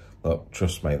me. Look,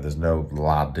 trust me, there's no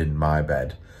lad in my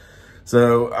bed.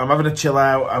 So I'm having a chill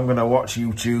out. I'm going to watch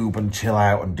YouTube and chill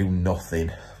out and do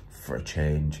nothing for a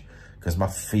change. Because my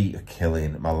feet are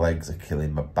killing, my legs are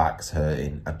killing, my back's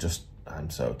hurting.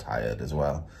 I'm so tired as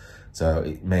well. So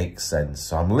it makes sense.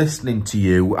 So I'm listening to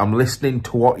you. I'm listening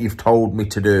to what you've told me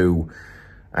to do.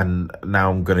 And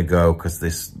now I'm going to go because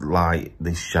this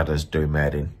shadow's doing my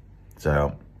head in.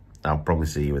 So I'll probably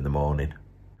see you in the morning.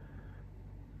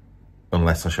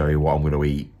 Unless I show you what I'm going to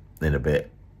eat in a bit.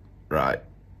 Right,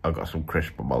 I've got some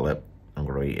crisp on my lip. I'm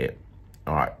going to eat it.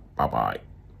 All right, bye-bye.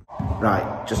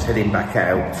 Right, just heading back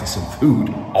out for some food,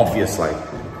 obviously.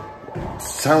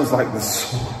 Sounds like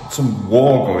there's some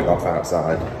war going off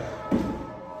outside.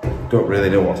 Don't really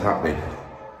know what's happening.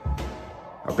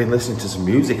 I've been listening to some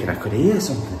music and I could hear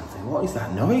something. I think, what is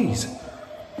that noise?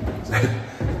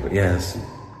 But yes,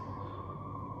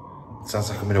 sounds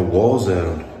like I'm in a war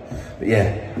zone. But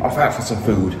yeah, off out for some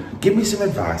food. Give me some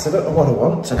advice. I don't know what I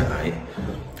want tonight.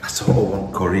 I sort of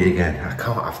want curry again. I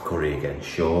can't have curry again,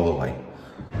 surely.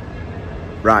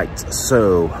 Right,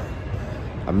 so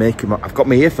I've got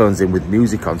my earphones in with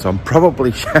music on, so I'm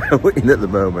probably shouting at the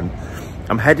moment.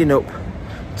 I'm heading up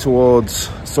towards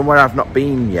somewhere I've not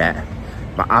been yet.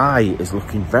 My eye is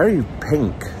looking very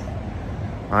pink,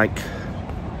 like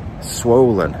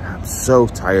swollen. I'm so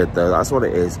tired though, that's what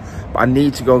it is. But I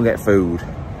need to go and get food.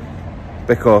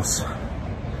 because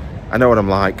I know what I'm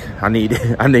like. I need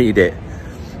it. I need it.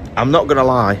 I'm not gonna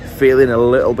lie, feeling a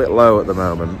little bit low at the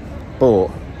moment, but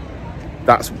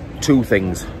that's two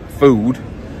things: food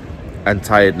and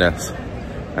tiredness,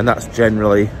 and that's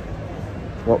generally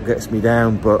what gets me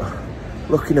down. But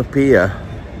looking up here,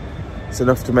 it's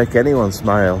enough to make anyone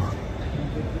smile.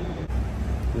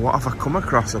 What have I come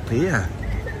across up here?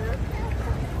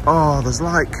 Oh, there's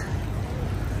like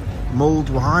mulled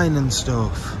wine and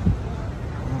stuff.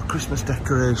 Oh, Christmas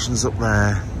decorations up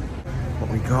there.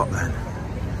 What we got then?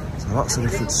 So lots of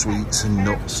different sweets and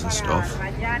nuts and stuff.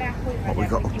 What we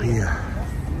got up here?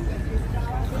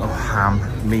 Oh, ham,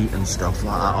 meat and stuff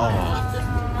like that.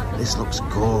 Oh, this looks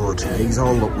good. These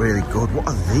all look really good. What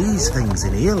are these things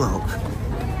in here, look?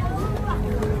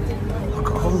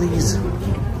 Look at all these.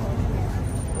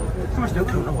 I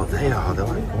don't know what they are. They're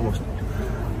like almost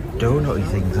donutty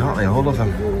things, aren't they? All of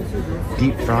them.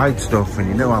 Deep fried stuff, and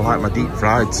you know I like my deep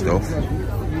fried stuff.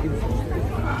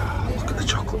 Look at the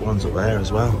chocolate ones up there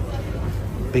as well.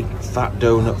 Big fat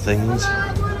donut things.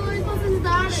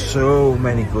 So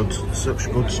many such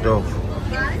good stuff.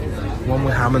 One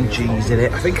with ham and cheese in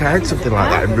it. I think I had something like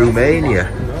that in Romania.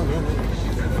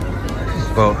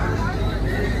 But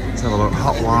let's have a look.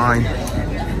 Hot wine.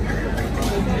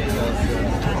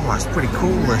 Oh, that's pretty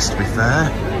cool, this, to be fair.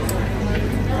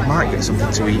 I might get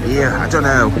something to eat here. I don't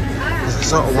know, because I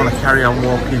sort of want to carry on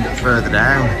walking further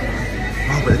down.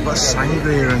 Oh, but they've got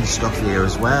sangria and stuff here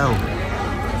as well.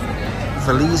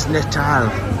 Feliz Natal.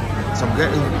 So I'm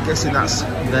guessing that's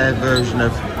their version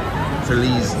of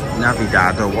Feliz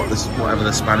Navidad, or whatever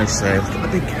the Spanish say. Look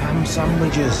at the big ham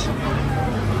sandwiches.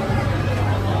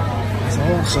 There's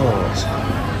all sorts.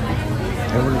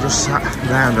 Everyone just sat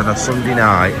down on a Sunday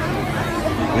night,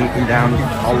 eating down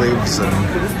olives and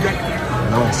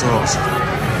all sorts.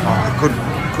 Oh,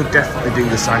 I could definitely do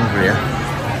the sangria.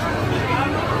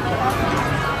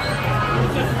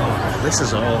 Oh, this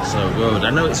is all so good. I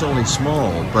know it's only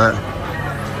small, but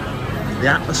the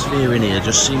atmosphere in here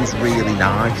just seems really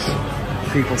nice.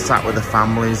 People sat with their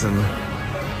families, and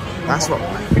that's what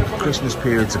Christmas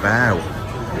period's about.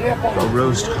 Got a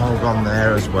roast hog on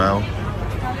there as well.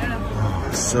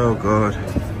 Oh, so good.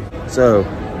 So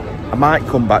I might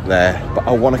come back there, but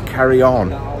I want to carry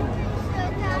on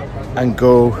and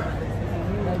go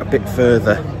a bit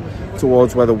further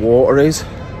towards where the water is,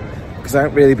 because I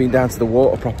haven't really been down to the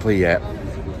water properly yet.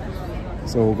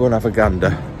 So we'll go and have a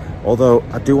gander. Although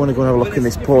I do want to go and have a look in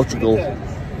this Portugal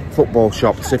football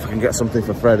shop to see if I can get something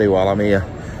for Freddie while I'm here,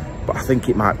 but I think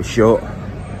it might be shut.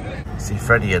 See,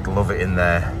 Freddie would love it in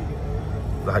there,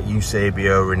 like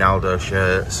Eusebio, Ronaldo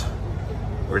shirts,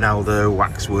 Ronaldo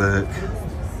waxwork.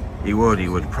 He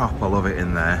would proper love it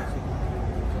in there.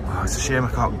 Oh, it's a shame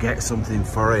I can't get something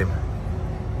for him,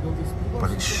 but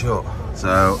it's shut.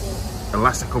 So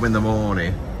unless I come in the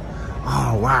morning.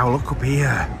 Oh wow, look up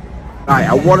here. Right,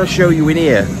 I want to show you in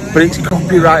here, but it's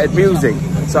copyrighted music,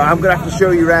 so I'm gonna have to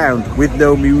show you around with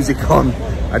no music on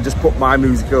and just put my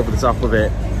music over the top of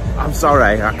it. I'm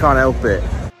sorry, I can't help it.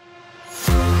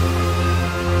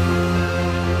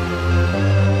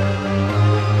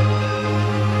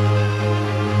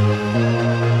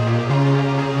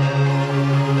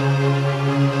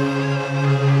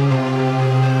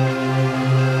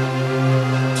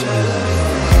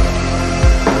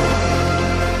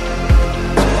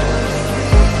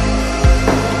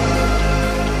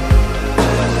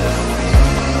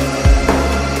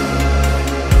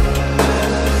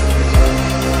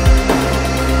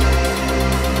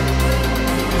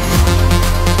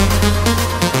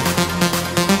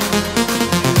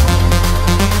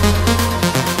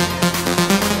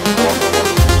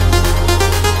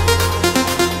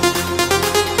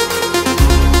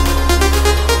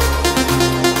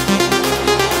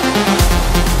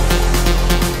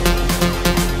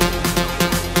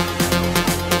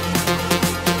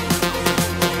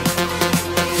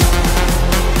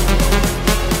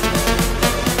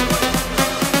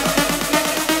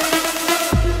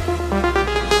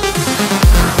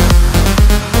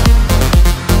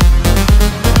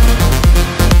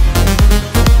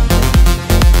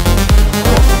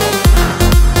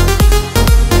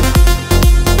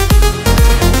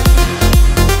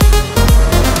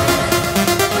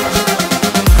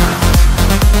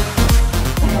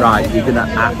 Right, you're gonna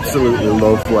absolutely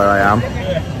love where I am.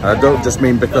 And I don't just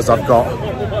mean because I've got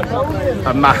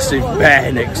a massive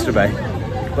bear next to me,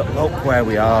 but look where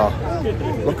we are.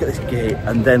 Look at this gate,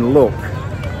 and then look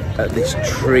at this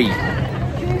tree.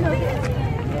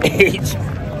 It's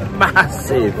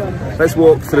massive. Let's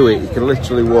walk through it. You can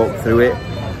literally walk through it.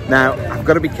 Now, I've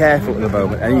got to be careful at the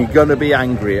moment, and you're gonna be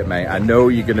angry at me. I know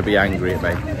you're gonna be angry at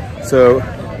me. So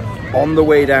on the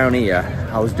way down here,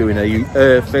 I was doing a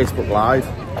Facebook Live,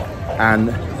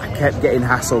 and I kept getting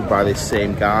hassled by this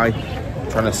same guy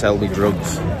trying to sell me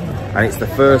drugs. And it's the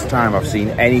first time I've seen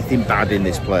anything bad in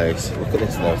this place. Look at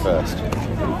this though first.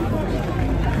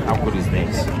 How good is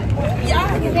this?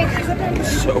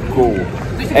 It's so cool.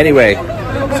 Anyway,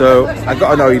 so I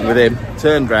got annoyed with him,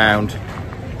 turned round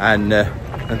and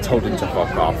told him to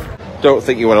fuck off. Don't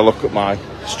think you want to look at my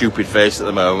stupid face at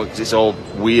the moment because it's all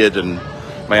weird and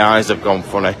my eyes have gone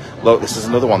funny. Look, this is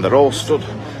another one. They're all stood.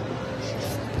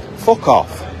 Fuck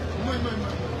off.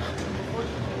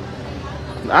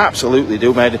 Absolutely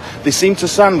do, mate. They seem to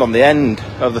stand on the end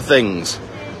of the things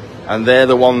and they're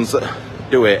the ones that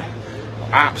do it.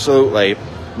 Absolutely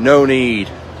no need.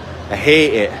 I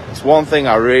hate it. It's one thing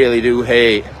I really do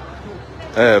hate.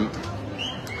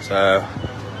 So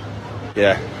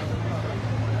yeah,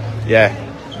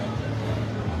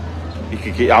 you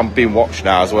can keep. I'm being watched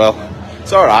now as well.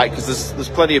 It's all right because there's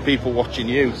plenty of people watching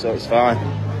you, so it's fine.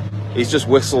 He's just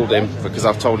whistled him because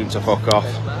I've told him to fuck off.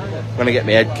 I'm gonna get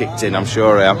my head kicked in, I'm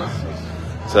sure I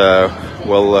am. So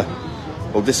we'll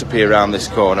disappear around this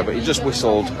corner, but he just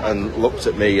whistled and looked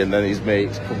at me, and then his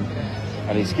mate's come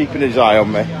and he's keeping his eye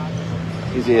on me.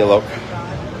 He's here, look.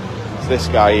 It's this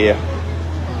guy here.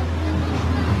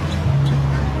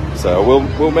 So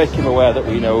we'll make him aware that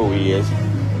we know who he is.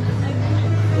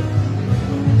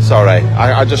 Sorry,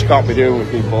 I just can't be doing with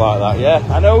people like that. Yeah,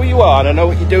 I know who you are and I know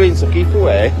what you're doing, so keep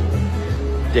away,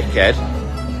 dickhead.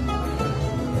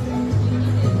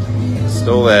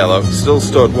 Still there, look. Still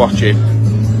stood watching.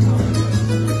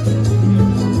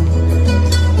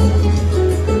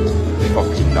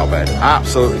 Fucking knobhead.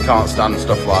 Absolutely can't stand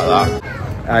stuff like that.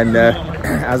 And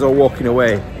as I was walking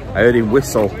away, I heard him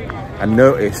whistle and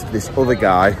noticed this other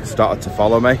guy started to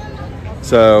follow me.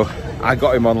 So I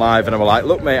got him on live and I'm like,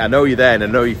 look mate, I know you're there and I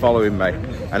know you're following me.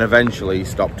 And eventually he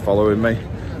stopped following me.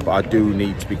 But I do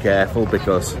need to be careful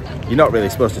because you're not really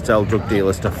supposed to tell drug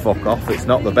dealers to fuck off. It's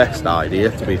not the best idea,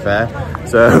 to be fair.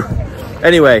 So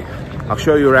anyway, I'll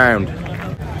show you around.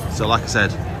 So like I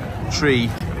said, tree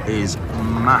is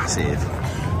massive,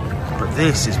 but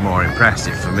this is more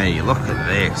impressive for me. Look at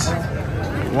this.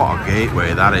 What a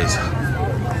gateway that is.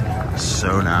 That's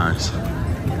so nice.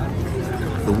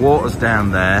 The water's down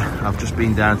there. I've just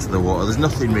been down to the water. There's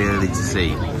nothing really to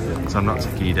see, so I'm not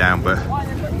taking you down, but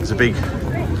there's a big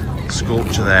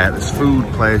sculpture there. There's food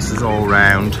places all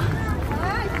around,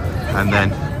 and then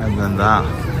that.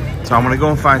 So I'm gonna go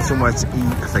and find somewhere to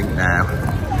eat, I think now,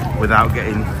 without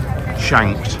getting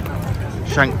shanked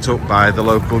up by the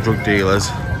local drug dealers.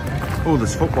 Oh,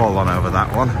 there's football on over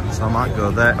that one, so I might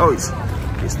go there. Oh,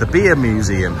 it's the beer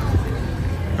museum.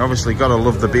 Obviously gotta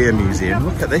love the beer museum.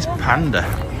 Look at this panda,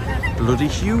 bloody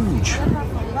huge.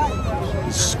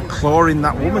 It's clawing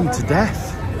that woman to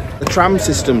death. The tram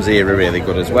systems here are really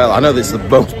good as well. I know this is the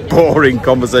most boring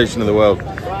conversation in the world,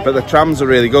 but the trams are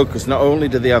really good because not only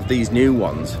do they have these new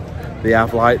ones, they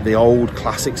have like the old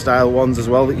classic style ones as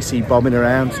well that you see bobbing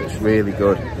around, so it's really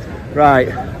good.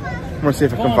 Right, I'm gonna see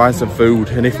if I can find some food,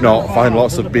 and if not, find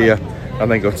lots of beer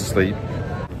and then go to sleep.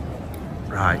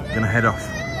 Right, gonna head off,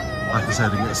 like I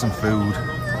said, and get some food.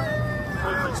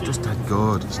 It's just dead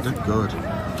good, it's dead good.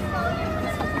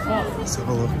 Let's have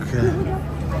a look.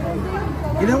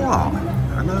 You know what?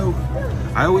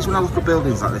 I always, when I look at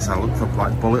buildings like this, I look for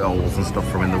like bullet holes and stuff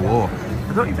from in the war.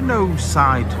 I don't even know whose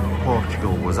side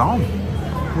Portugal was on.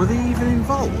 Were they even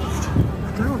involved?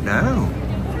 I don't know.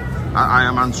 I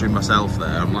am answering myself there.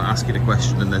 I'm like asking a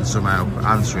question and then somehow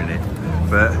answering it.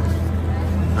 But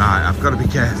right, I've got to be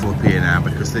careful up here now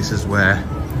because this is where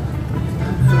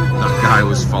that guy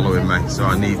was following me. So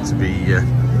I need to be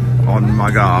on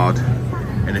my guard.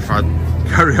 And if I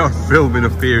carry on filming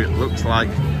up here, it looks like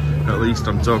at least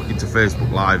I'm talking to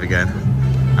Facebook Live again,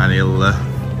 and he'll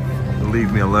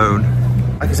leave me alone.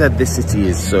 Like I said, this city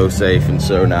is so safe and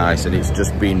so nice, and it's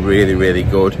just been really, really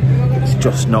good. It's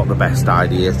just not the best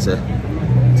idea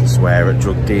to swear at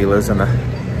drug dealers, and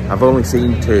I've only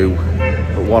seen two,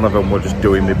 but one of them were just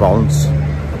doing me bonds.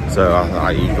 So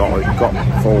he got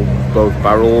full both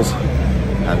barrels,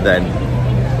 and then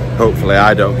hopefully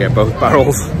I don't get both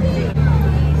barrels.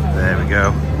 There we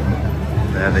go.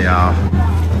 There they are.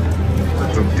 The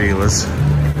drug dealers.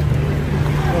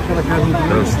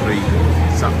 Those three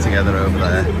sat together over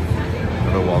there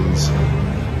are the ones.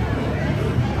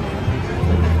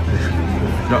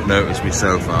 Not noticed me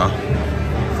so far.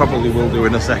 Probably will do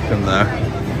in a second though.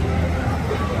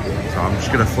 So I'm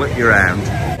just going to flick you around.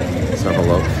 Let's have a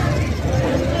look.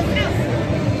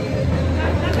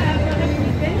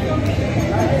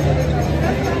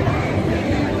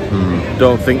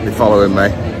 Don't think they're following me,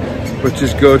 which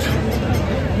is good.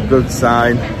 Good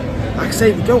sign. like I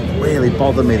say, they don't really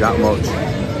bother me that much.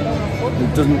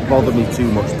 It doesn't bother me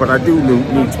too much, but I do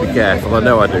need to be careful. I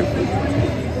know I do.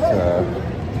 So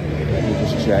let me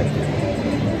just check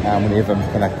how many of them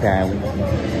can I count. I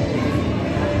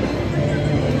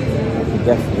can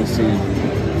definitely see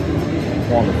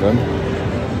one of them,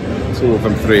 two of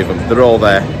them, three of them. They're all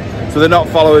there. So they're not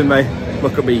following me.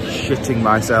 Look at me shitting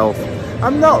myself.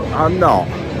 I'm not.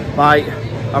 Like,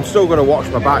 I'm still going to watch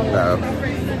my back though.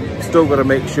 Still got to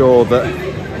make sure that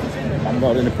I'm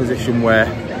not in a position where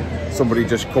somebody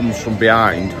just comes from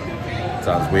behind.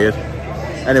 Sounds weird.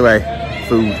 Anyway,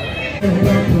 food.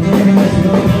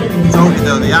 Told you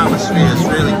though, the atmosphere is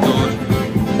really good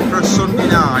for a Sunday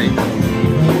night.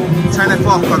 10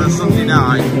 o'clock on a Sunday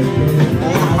night.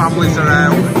 All the families are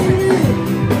out.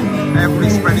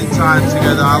 Everybody's spending time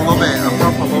together. I love it. I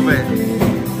proper love it.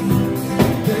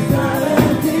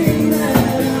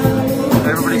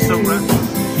 Everybody stood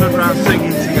around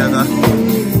singing together.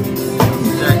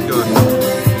 Dead good.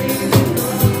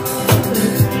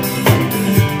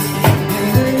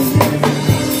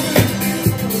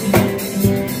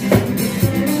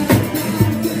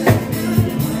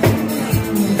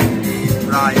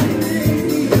 Right,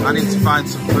 I need to find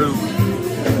some fruit.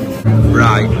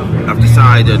 Right, I've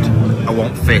decided I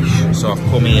want fish, so I've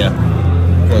come here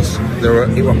because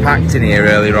it were packed in here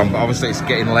earlier on, but obviously it's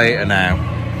getting later now.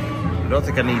 I don't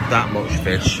think I need that much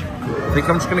fish. I think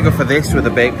I'm just going to go for this with the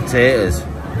baked potatoes.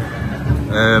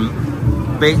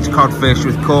 Baked codfish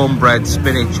with cornbread,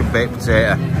 spinach and baked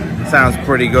potato. Sounds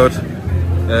pretty good.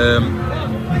 I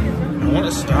want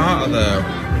a starter though.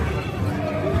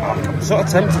 I'm sort of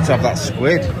tempted to have that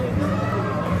squid,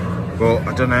 but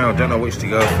I don't know which to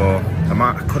go for.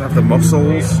 I could have the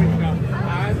mussels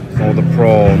or the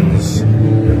prawns.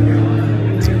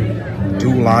 I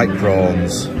do like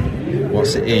prawns.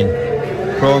 What's it in?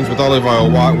 Prawns with olive oil,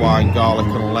 white wine, garlic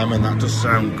and lemon. That does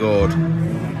sound good.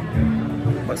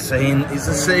 But saying it's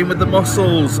the same with the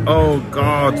mussels. Oh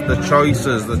God, the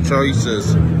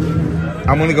choices.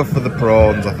 I'm gonna go for the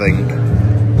prawns, I think.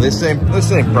 The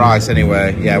same price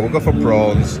anyway. Yeah, we'll go for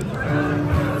prawns.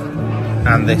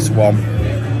 And this one.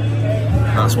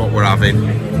 That's what we're having.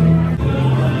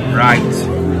 Right.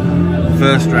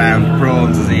 First round,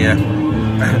 prawns is here.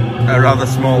 A rather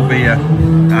small beer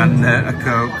and a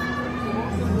Coke.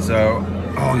 So,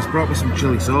 oh, he's brought me some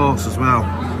chilli sauce as well.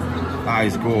 That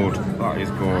is good. That is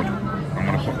good. I'm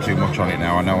gonna put too much on it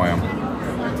now. I know I am.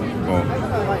 But,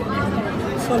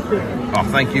 oh,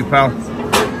 thank you, pal.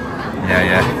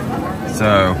 Yeah.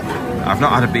 So, I've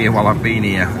not had a beer while I've been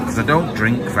here because I don't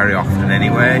drink very often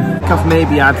anyway. I think I've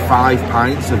maybe had 5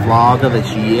 pints of lager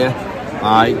this year.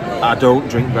 I don't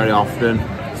drink very often.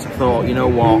 So I thought, you know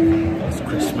what? It's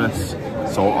Christmas,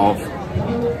 sort of,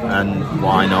 and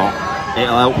why not?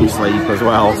 It'll help me sleep as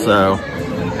well. So,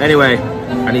 anyway,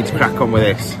 I need to crack on with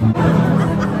this.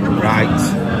 Right,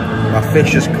 my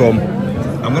fish has come.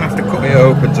 I'm gonna have to cut it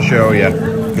open to show you,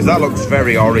 because that looks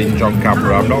very orange on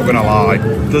camera, I'm not gonna lie.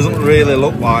 Doesn't really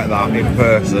look like that in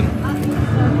person.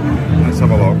 Let's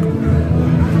have a look.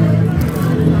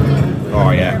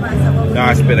 Oh yeah,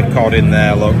 nice bit of cod in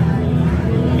there, look.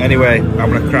 Anyway, I'm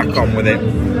gonna crack on with it.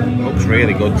 Looks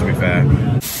really good, to be fair.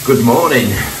 Good morning,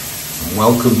 and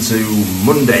welcome to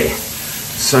Monday.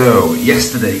 So,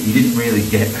 yesterday you didn't really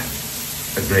get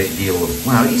a great deal of,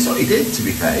 well, he did, to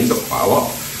be fair, he got quite a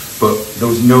lot. But there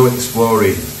was no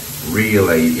exploring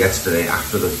really yesterday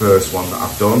after the first one that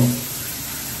I've done.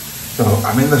 So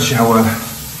I'm in the shower,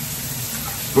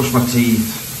 brush my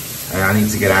teeth, and I need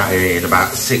to get out of here in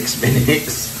about 6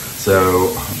 minutes.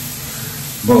 So,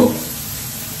 but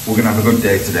we're gonna have a good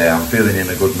day today. I'm feeling in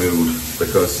a good mood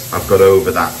because I've got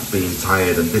over that being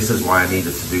tired, and this is why I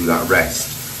needed to do that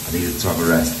rest. I needed to have a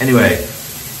rest. Anyway,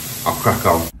 I'll crack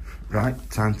on. Right,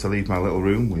 time to leave my little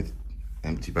room with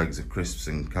empty bags of crisps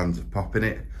and cans of pop in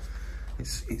it.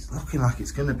 It's looking like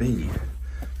it's going to be,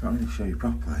 I'm going to show you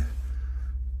properly,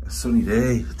 a sunny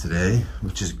day today,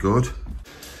 which is good.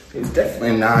 It's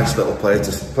definitely a nice little place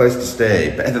to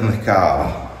stay, better than the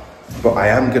car. But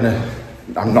I'm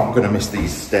not going to miss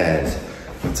these stairs.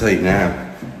 I'll tell you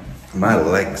now, my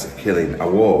legs are killing. I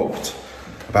walked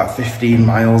about 15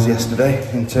 miles yesterday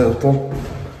in total.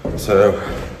 So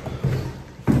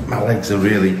my legs are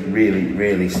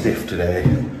really stiff today.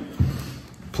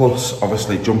 Plus,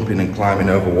 obviously, jumping and climbing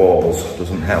over walls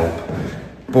doesn't help.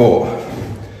 But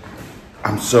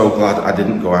I'm so glad I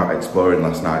didn't go out exploring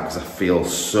last night because I feel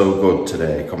so good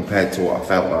today compared to what I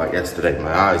felt like yesterday.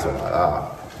 My eyes were like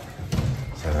that.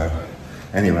 So,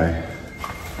 anyway,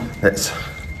 let's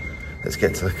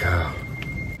get to the car.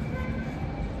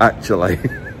 Actually,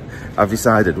 I've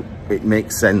decided it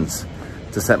makes sense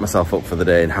to set myself up for the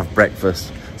day and have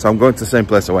breakfast. So I'm going to the same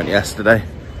place I went yesterday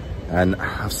and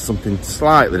have something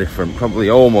slightly different, probably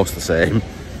almost the same,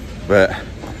 but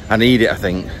I need it, I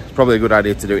think. It's probably a good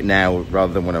idea to do it now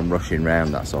rather than when I'm rushing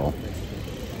around, that's all.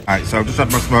 Alright, so I've just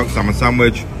had my smoked salmon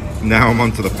sandwich. Now I'm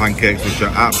on to the pancakes, which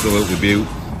are absolutely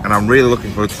beautiful. And I'm really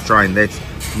looking forward to trying this.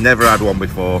 Never had one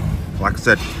before. Like I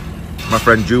said, my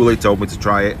friend Julie told me to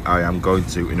try it. I am going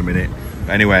to in a minute.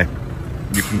 But anyway,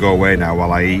 you can go away now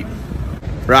while I eat.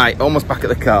 Right, almost back at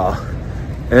the car.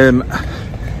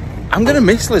 I'm going to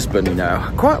miss Lisbon, you know.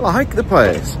 I quite like the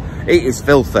place. It is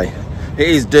filthy. It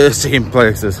is dirty in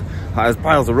places. There's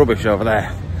piles of rubbish over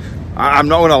there. I'm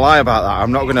not going to lie about that.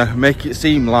 I'm not going to make it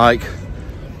seem like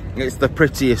it's the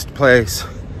prettiest place,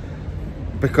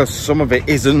 because some of it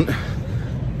isn't.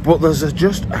 But there's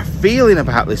just a feeling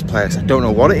about this place. I don't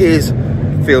know what it is.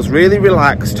 It feels really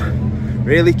relaxed,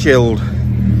 really chilled.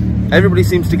 Everybody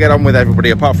seems to get on with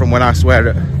everybody, apart from when I swear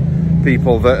at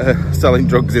people that are selling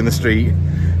drugs in the street.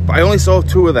 But I only saw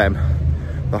 2 of them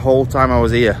the whole time I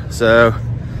was here, so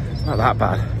it's not that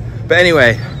bad. But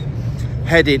anyway,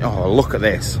 heading, oh look at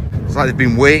this. It's like they've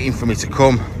been waiting for me to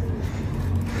come.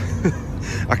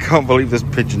 I can't believe there's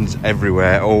pigeons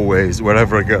everywhere, always,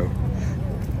 wherever I go.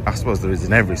 I suppose there is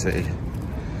in every city.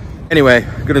 Anyway,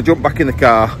 I'm gonna jump back in the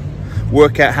car,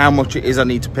 work out how much it is I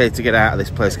need to pay to get out of this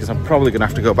place, because I'm probably gonna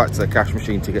have to go back to the cash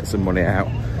machine to get some money out.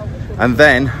 And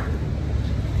then,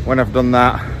 when I've done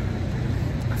that,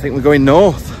 I think we're going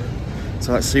north.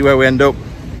 So let's see where we end up.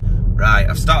 Right,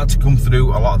 I've started to come through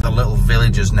a lot of the little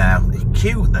villages now. They're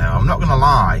cute though, I'm not gonna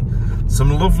lie.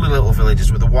 Some lovely little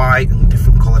villages with the white and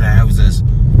different coloured houses.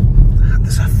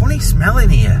 There's a funny smell in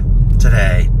here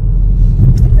today.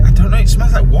 I don't know, it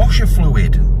smells like washer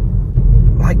fluid.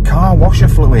 Like car washer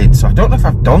fluid. So I don't know if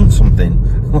I've done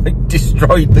something, like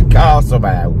destroyed the car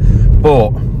somehow.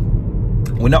 But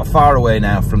we're not far away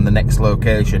now from the next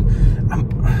location.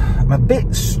 I'm a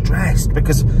bit stressed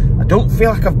because I don't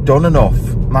feel like I've done enough.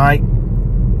 Like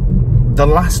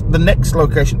the next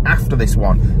location after this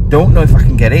one, don't know if I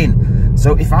can get in.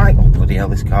 So if I, oh bloody hell,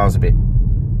 this car's a bit,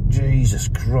 Jesus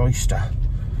Christ.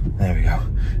 There we go.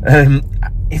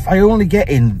 If I only get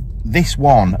in this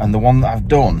one and the one that I've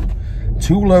done,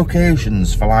 2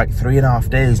 locations for like 3.5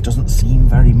 days doesn't seem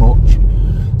very much.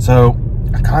 So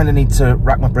I kind of need to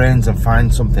rack my brains and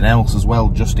find something else as well,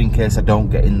 just in case I don't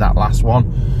get in that last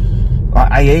one.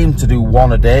 Like, I aim to do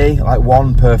 1 a day, like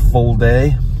 1 per full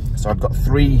day. So I've got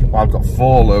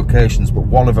 4 locations, but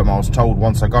one of them I was told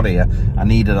once I got here I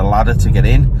needed a ladder to get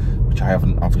in, which I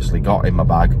haven't obviously got in my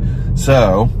bag.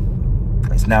 So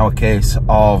it's now a case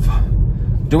of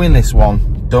doing this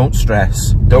one. Don't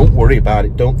stress, don't worry about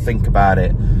it, don't think about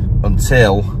it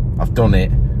until I've done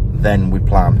it, then we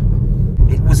plan.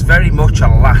 It was very much a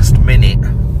last minute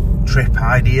trip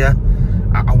idea.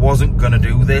 I wasn't gonna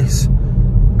do this,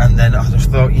 and then I just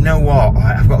thought, you know what,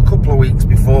 I've got a couple of weeks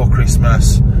before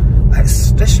Christmas,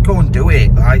 let's just go and do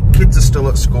it. Like, kids are still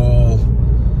at school,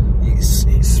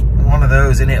 it's one of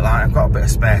those, isn't it? Like, I've got a bit of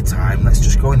spare time, let's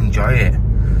just go and enjoy it.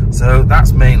 So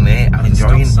that's mainly it. I'm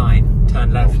enjoying. Stop sign,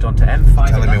 turn left onto M5.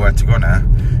 Telling me where to go now.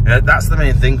 That's the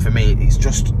main thing for me. It's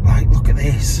just like, look at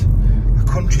this. The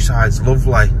countryside's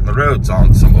lovely. The roads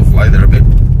aren't so lovely. They're a bit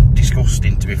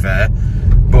disgusting, to be fair.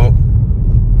 But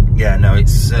yeah, no,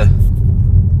 it's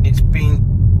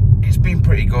been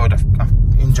pretty good. I've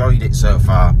enjoyed it so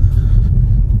far.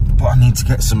 But I need to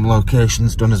get some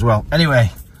locations done as well.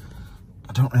 Anyway,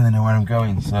 I don't really know where I'm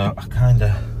going, so I kind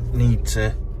of need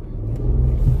to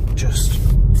just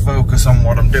focus on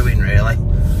what I'm doing, really.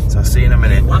 So I'll see you in a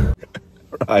minute.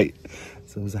 Right,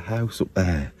 so there's a house up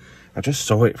there. I just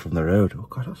saw it from the road. Oh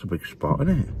god, that's a big spot,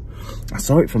 isn't it? I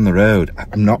saw it from the road. I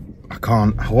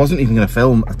wasn't even going to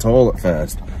film at all at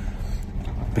first,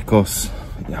 because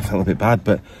yeah, I felt a bit bad,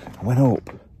 but I went up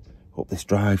this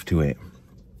drive to it,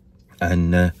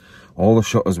 and all the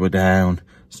shutters were down,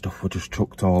 stuff were just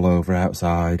chucked all over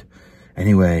outside.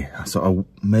 Anyway, I sort of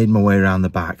made my way around the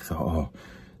back, thought, oh,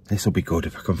 this will be good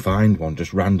if I can find one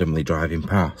just randomly driving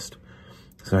past.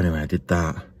 So anyway, I did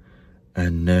that,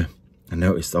 and I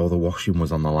noticed all the washing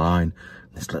was on the line.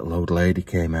 This little old lady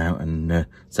came out and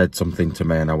said something to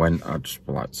me, and I just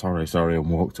was like, sorry, and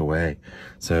walked away.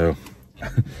 So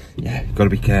yeah, got to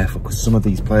be careful, because some of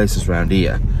these places around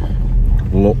here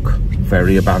look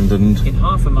very abandoned. In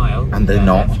half a mile, and they're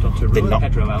not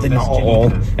at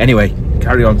all. Anyway,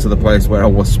 carry on to the place where I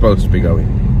was supposed to be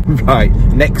going. Right,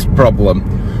 next problem.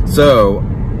 So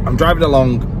I'm driving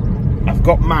along, I've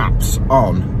got maps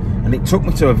on, and it took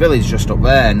me to a village just up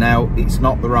there. Now it's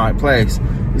not the right place.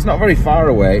 It's not very far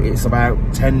away, it's about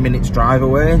 10 minutes drive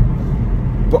away,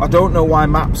 But I don't know why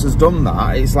Maps has done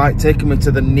that. It's like taking me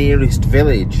to the nearest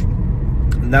village.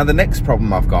 Now the next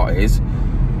problem I've got is,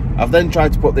 I've then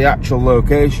tried to put the actual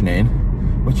location in,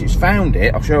 which it's found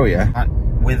it, I'll show you.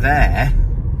 We're there,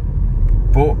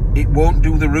 but it won't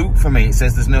do the route for me. It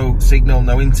says there's no signal,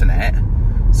 no internet.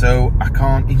 So I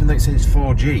can't, even though it says it's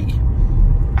 4G,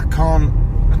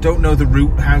 I don't know the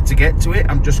route, how to get to it.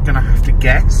 I'm just gonna have to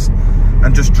guess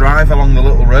and just drive along the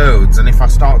little roads, and if I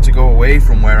start to go away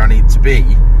from where I need to be,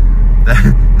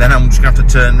 then I'm just gonna have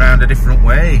to turn around a different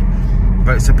way.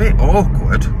 But it's a bit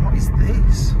awkward. What is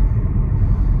this?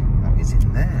 What is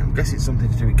in there? I guess it's something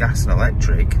to do with gas and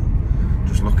electric.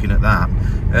 Just looking at that.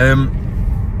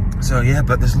 So yeah,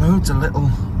 but there's loads of little,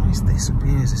 what is this up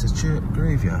here? Is this a church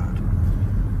graveyard?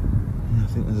 Yeah, I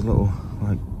think there's a little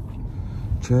like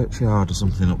churchyard or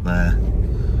something up there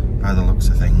by the looks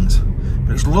of things.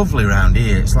 But it's lovely around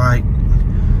here. It's like,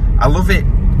 I love it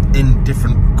in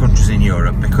different countries in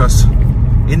Europe, because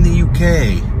in the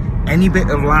UK, any bit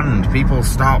of land people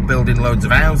start building loads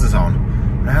of houses on.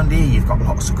 Around here you've got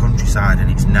lots of countryside, and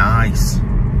it's nice.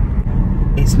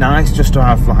 It's nice just to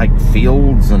have like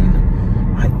fields and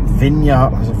like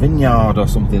vineyard. There's a vineyard or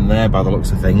something there by the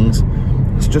looks of things.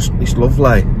 It's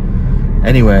lovely.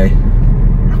 Anyway,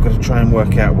 I've got to try and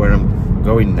work out where I'm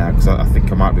going now, because I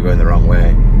think I might be going the wrong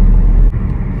way.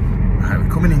 Right, we're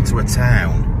coming into a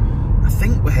town. I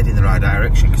think we're heading the right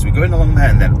direction, because we're going along there,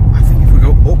 and then I think if we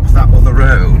go up that other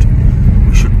road,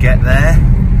 we should get there.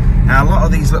 Now, a lot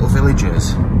of these little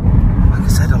villages, like I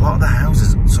said, a lot of the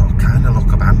houses sort of kind of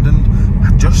look abandoned.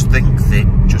 I just think they're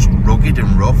just rugged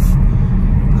and rough.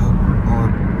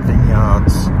 More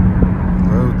vineyards,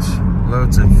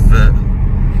 loads of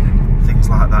things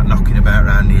like that knocking about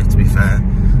around here, to be fair.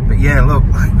 But yeah, look,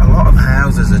 like a lot of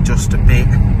houses are just a bit,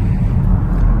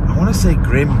 I want to say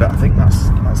grim, but I think that's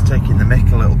taking the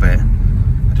mick a little bit.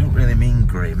 I don't really mean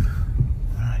grim.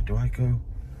 Right, do I go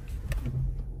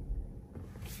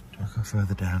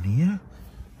further down here,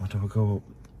 or do I go up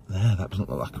there? That doesn't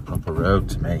look like a proper road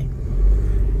to me.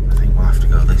 I think we'll have to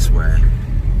go this way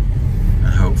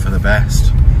and hope for the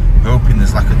best. Hoping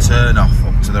there's like a turn off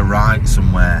up to the right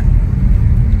somewhere,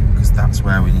 because that's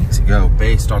where we need to go.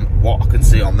 Based on what I can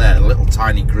see on there, the little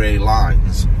tiny grey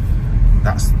lines,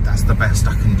 that's the best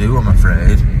I can do, I'm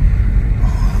afraid.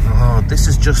 Oh Lord, this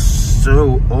is just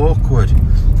so awkward.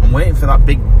 I'm waiting for that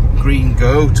big green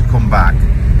go to come back,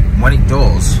 and when it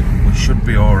does, we should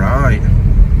be all right.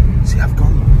 See, have I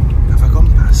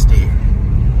gone past it?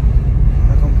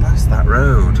 Have I gone past that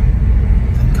road?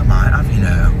 I think I might have, you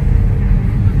know.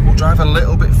 We'll drive a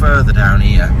little bit further down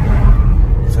here.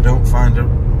 If I don't find a...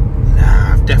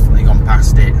 Nah, I've definitely gone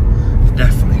past it. I've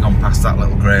definitely gone past that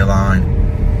little grey line.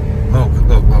 Look,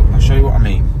 I'll show you what I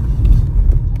mean.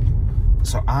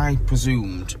 So I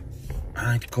presumed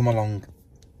I'd come along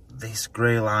this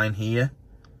grey line here.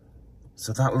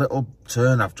 So that little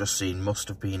turn I've just seen must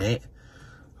have been it.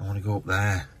 I want to go up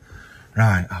there.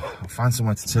 Right, I'll find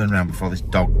somewhere to turn around before this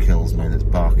dog kills me that's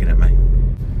barking at me.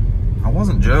 I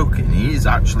wasn't joking, he is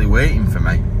actually waiting for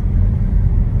me.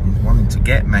 He's wanting to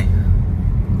get me.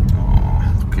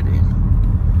 Oh, look at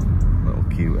him. Little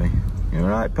cutie. You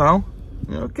alright, pal?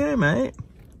 You okay, mate?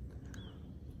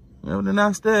 You having a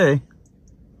nice day?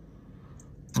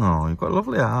 Oh, you've got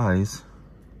lovely eyes.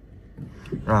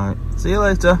 Right, see you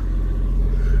later.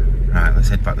 Right, let's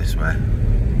head back this way.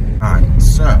 Right,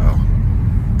 so,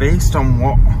 based on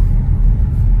what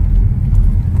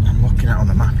I'm looking at on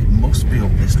the map, it must be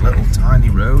up this little tiny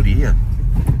road here.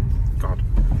 God,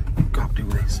 I can't do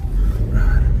this.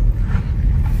 Right.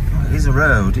 Oh, it is a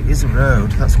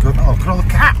road, that's good. Oh, look at all the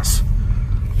cats.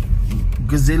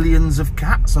 Gazillions of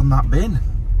cats on that bin.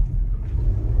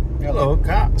 Hello,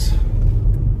 cats.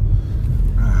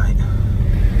 Right.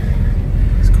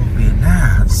 Let's go up here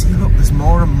now. See, look, there's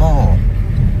more and more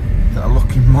that are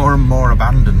looking more and more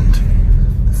abandoned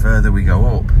the further we go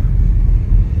up.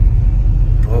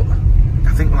 But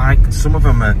I think like some of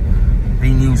them are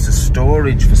being used as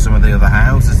storage for some of the other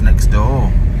houses next door.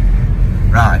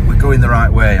 Right, we're going the right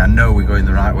way. I know we're going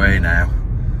the right way now.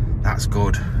 That's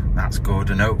good. That's good,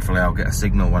 and hopefully I'll get a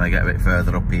signal when I get a bit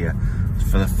further up here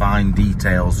for the fine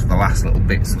details for the last little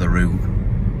bits of the route.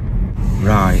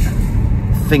 Right,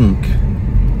 I think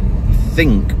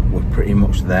we're pretty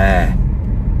much there.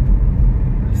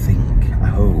 I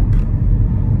hope.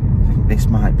 I think this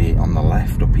might be it on the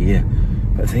left up here.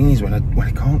 But the thing is, when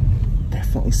I can't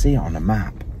definitely see it on a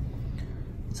map,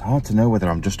 it's hard to know whether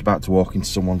I'm just about to walk into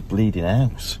someone's bleeding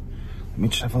house. Let me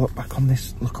just have a look back on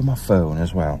this, look on my phone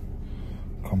as well.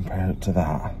 Compare it to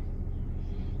that.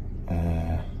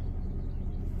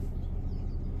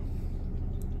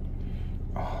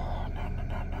 Oh, no.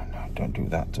 don't do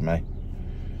that to me.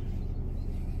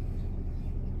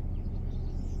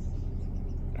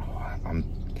 Oh, I'm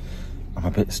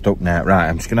a bit stuck now. Right,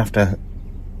 I'm just gonna have to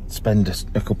spend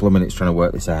a couple of minutes trying to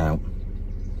work this out.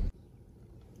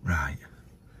 Right,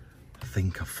 I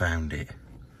think I've found it.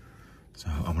 So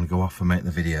I'm gonna go off and make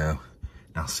the video,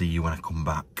 and I'll see you when I come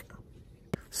back.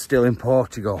 Still in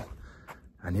Portugal.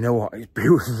 And you know what? It's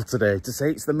beautiful today. To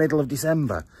say it's the middle of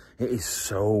December, it is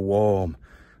so warm.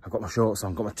 I've got my shorts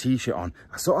on, got my t-shirt on.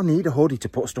 I sort of need a hoodie to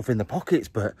put stuff in the pockets,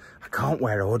 but I can't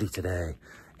wear a hoodie today.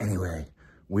 Anyway,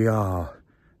 we are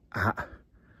at,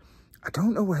 I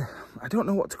don't know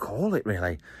what to call it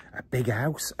really. A big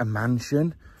house, a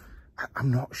mansion.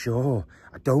 I'm not sure.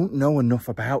 I don't know enough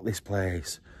about this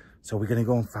place. So we're going to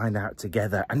go and find out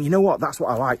together. And you know what? That's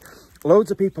what I like. Loads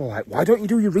of people are like, why don't you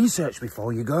do your research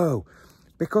before you go?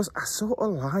 Because I sort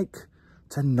of like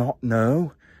to not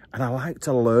know, and I like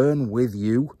to learn with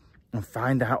you and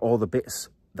find out all the bits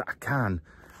that I can,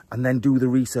 and then do the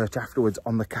research afterwards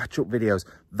on the catch-up videos.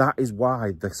 That is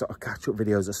why the sort of catch-up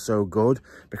videos are so good,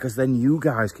 because then you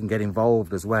guys can get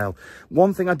involved as well.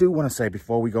 One thing I do want to say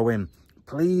before we go in,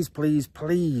 please, please,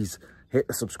 please hit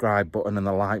the subscribe button and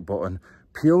the like button,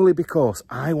 purely because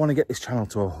I want to get this channel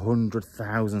to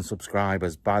 100,000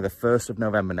 subscribers by the 1st of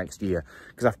November next year.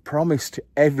 Because I've promised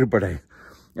everybody's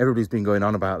been going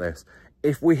on about this.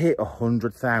 If we hit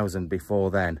 100,000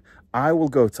 before then, I will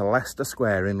go to Leicester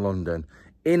Square in London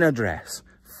in a dress,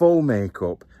 full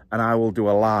makeup, and I will do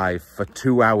a live for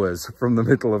 2 hours from the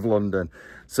middle of London.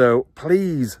 So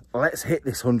please, let's hit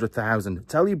this 100,000.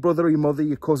 Tell your brother, your mother,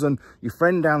 your cousin, your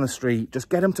friend down the street, just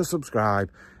get them to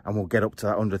subscribe and we'll get up to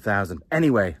that 100,000.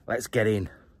 Anyway, let's get in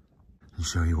and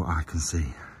show you what I can see.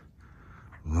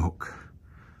 Look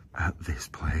at this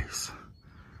place.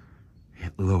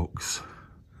 It looks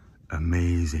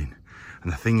amazing.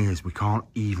 And the thing is, we can't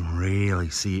even really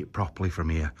see it properly from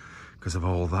here because of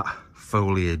all that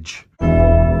foliage.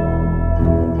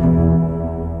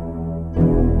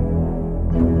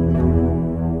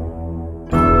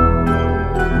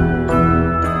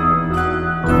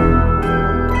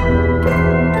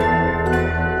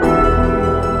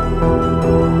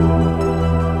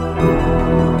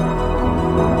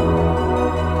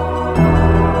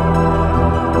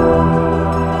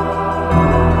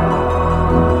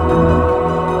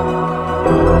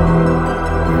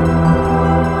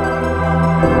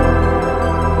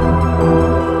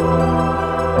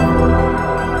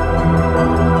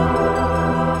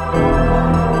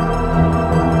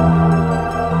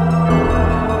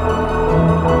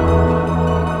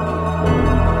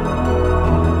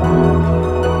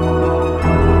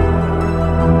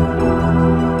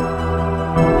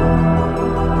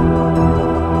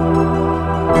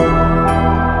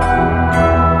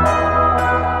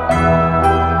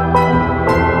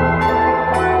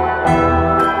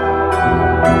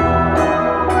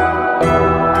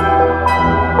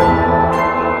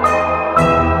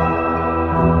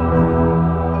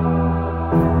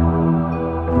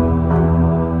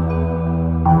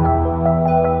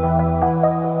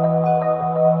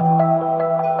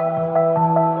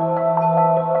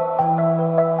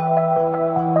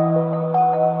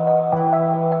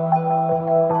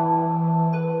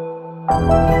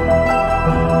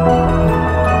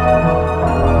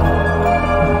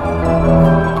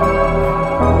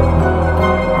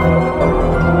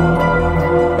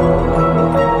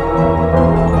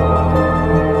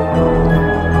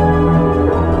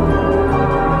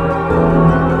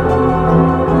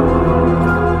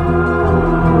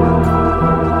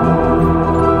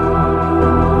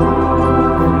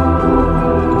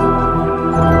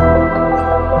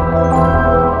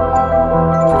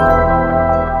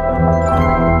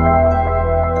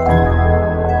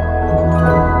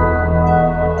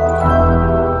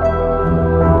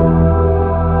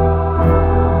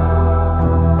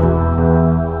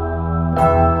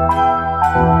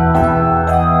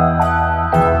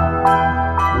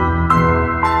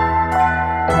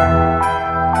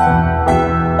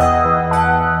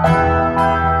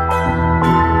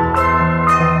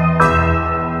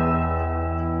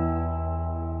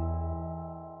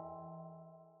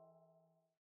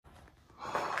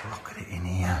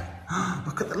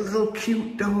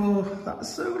 Cute door,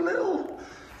 that's so little.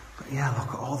 But yeah,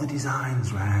 look at all the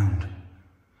designs round.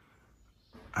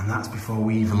 And that's before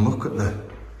we even look at the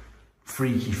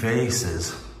freaky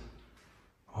faces.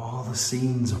 All the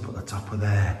scenes up at the top of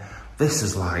there. This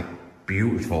is like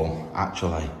beautiful,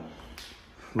 actually.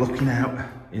 Looking out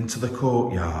into the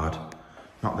courtyard.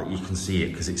 Not that you can see it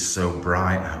because it's so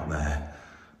bright out there.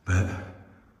 But,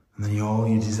 and then all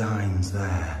your designs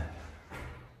there.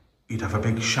 You'd have a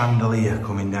big chandelier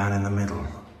coming down in the middle.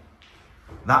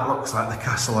 That looks like the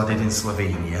castle I did in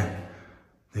Slovenia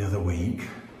the other week.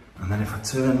 And then if I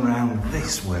turn around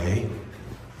this way,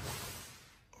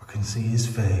 I can see his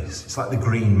face. It's like the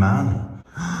Green Man.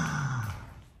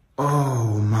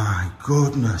 Oh my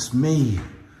goodness me.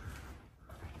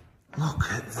 Look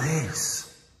at this.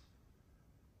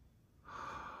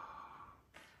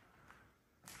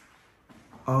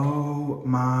 Oh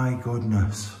my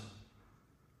goodness.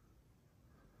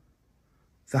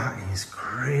 That is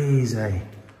crazy.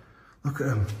 Look at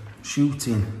them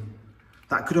shooting.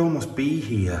 That could almost be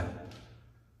here,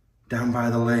 down by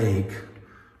the lake,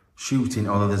 shooting,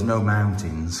 although there's no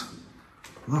mountains.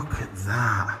 Look at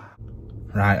that.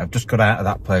 Right, I've just got out of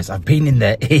that place. I've been in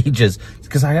there ages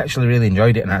because I actually really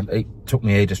enjoyed it, and it took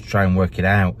me ages to try and work it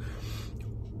out.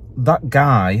 That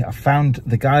guy, I found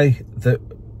the guy that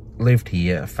lived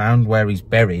here, I found where he's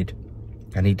buried,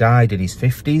 and he died in his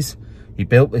 50s. He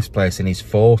built this place in his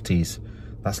 40s.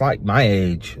 That's like my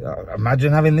age.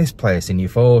 Imagine having this place in your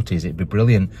 40s. It'd be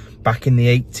brilliant. Back in the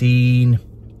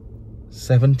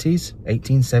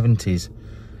 1870s.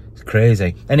 It's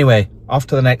crazy. Anyway, off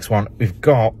to the next one. We've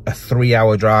got a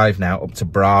 3-hour drive now up to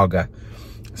Braga.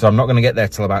 So I'm not going to get there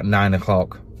till about 9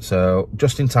 o'clock. So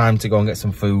just in time to go and get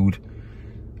some food.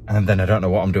 And then I don't know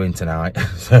what I'm doing tonight.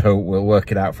 So we'll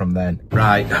work it out from then.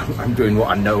 Right, I'm doing what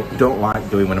I don't like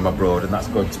doing when I'm abroad, and that's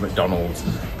going to McDonald's.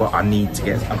 But I need to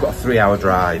get, I've got a 3-hour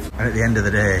drive. And at the end of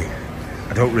the day,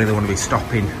 I don't really want to be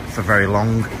stopping for very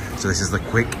long. So this is the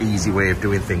quick, easy way of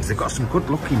doing things. They've got some good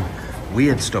looking,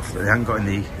 weird stuff that they haven't got in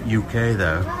the UK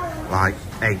though. Like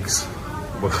eggs,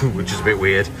 which is a bit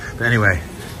weird. But anyway,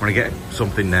 I want to get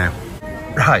something now.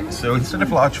 Right, so instead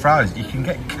of large fries, you can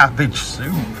get cabbage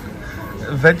soup.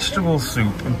 Vegetable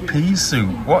soup and pea soup.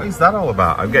 What is that all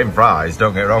about? I'm getting fries,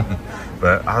 don't get wrong,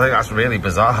 but I think that's really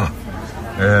bizarre.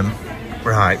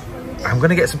 Right, I'm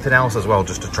going to get something else as well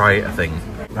just to try it, I think.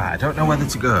 Right, I don't know whether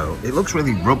to go. It looks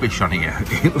really rubbish on here.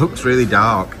 It looks really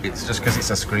dark. It's just because it's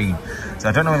a screen. So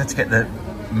I don't know whether to get the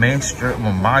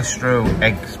Maestro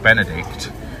Eggs Benedict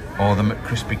or the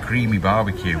McCrispy Creamy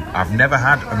Barbecue. I've never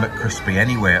had a McCrispy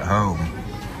anyway at home.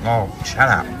 Oh, shut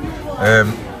up.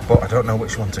 But I don't know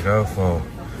which one to go for.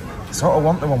 I sort of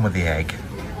want the one with the egg.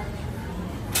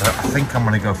 But I think I'm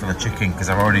going to go for the chicken because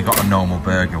I've already got a normal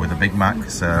burger with a Big Mac.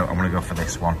 So I'm going to go for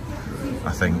this one,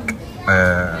 I think.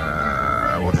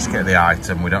 We'll just get the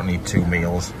item. We don't need 2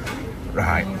 meals.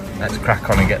 Right, let's crack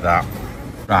on and get that.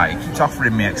 Right, it keeps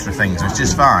offering me extra things, which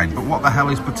is fine. But what the hell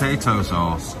is potato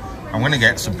sauce? I'm going to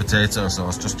get some potato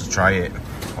sauce just to try it.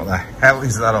 What the hell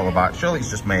is that all about? Surely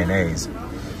it's just mayonnaise.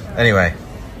 Anyway.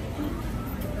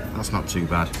 That's not too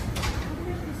bad.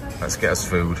 Let's get us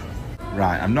food.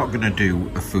 Right, I'm not going to do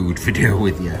a food video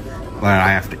with you where I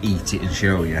have to eat it and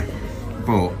show you,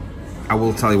 but I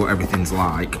will tell you what everything's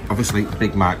like. Obviously,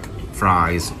 Big Mac,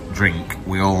 fries, drink,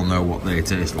 we all know what they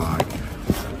taste like.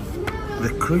 The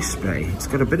crispy, it's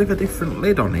got a bit of a different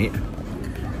lid on it,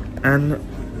 and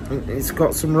it's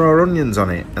got some raw onions on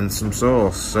it and some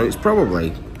sauce, so it's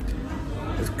going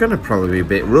to probably be a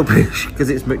bit rubbish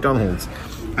because it's McDonald's.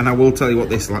 And I will tell you what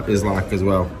this is like as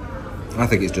well. I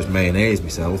think it's just mayonnaise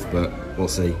myself, but we'll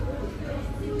see.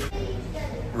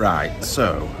 Right,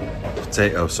 so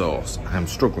potato sauce. I'm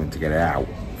struggling to get it out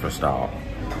for a start.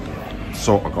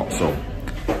 Sort of got some.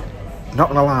 Not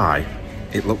gonna lie,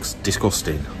 it looks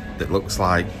disgusting. It looks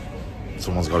like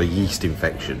someone's got a yeast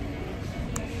infection.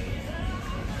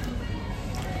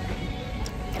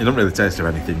 It doesn't really taste of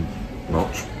anything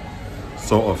much.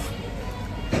 Sort of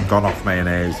gone off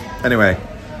mayonnaise. Anyway.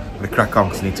 The crack on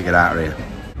because I need to get out of here.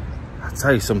 I'll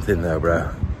tell you something though,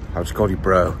 bro. I'll just call you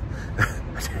bro.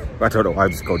 I don't know why I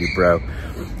just called you bro.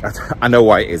 I know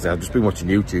why it is. I've just been watching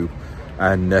YouTube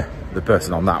and the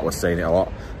person on that was saying it a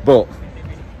lot. But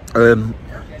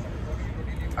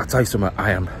I'll tell you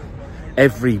something.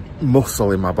 Every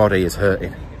muscle in my body is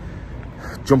hurting.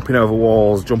 Jumping over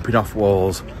walls, jumping off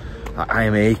walls. I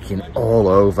am aching all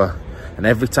over. And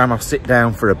every time I sit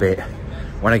down for a bit,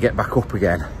 when I get back up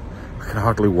again, I can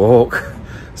hardly walk.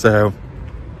 So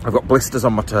I've got blisters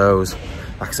on my toes.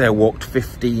 Like I say, I walked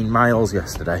 15 miles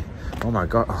yesterday. Oh my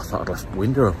God, I thought I'd left the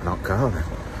window open, not car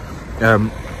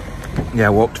then. Yeah, I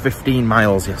walked 15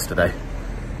 miles yesterday.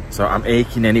 So I'm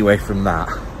aching anyway from that.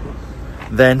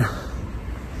 Then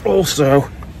also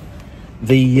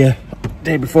the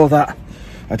day before that,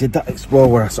 I did that explore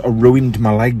where I sort of ruined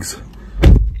my legs.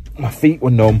 My feet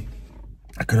were numb.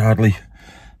 I could hardly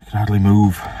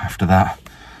move after that.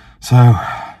 So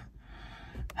I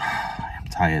am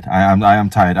tired. I am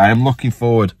tired. I am looking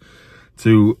forward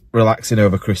to relaxing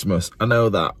over Christmas. I know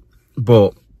that,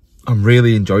 but I'm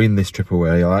really enjoying this trip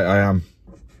away. I am.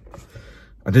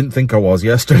 I didn't think I was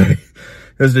yesterday.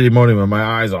 Thursday morning when my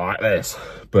eyes are like this.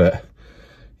 But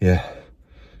yeah,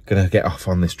 gonna get off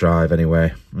on this drive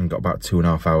anyway. I've got about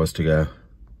 2.5 hours to go.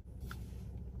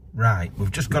 Right,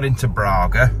 we've just got into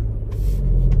Braga.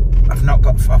 I've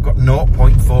got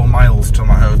 0.4 miles to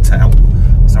my hotel,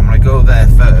 so I'm gonna go there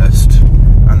first,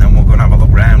 and then we're gonna have a look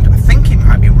round. I think it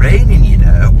might be raining, you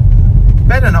know.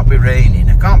 Better not be raining.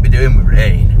 I can't be doing with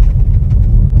rain.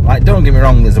 Like, don't get me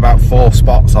wrong, there's about 4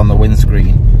 spots on the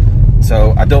windscreen,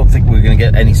 so I don't think we're gonna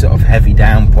get any sort of heavy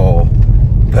downpour,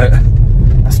 but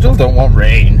I still don't want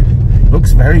rain. It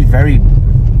looks very, very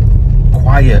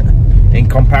quiet in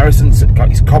comparison to,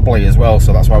 like, it's cobbly as well,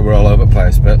 so that's why we're all over the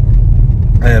place, but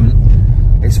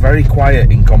it's very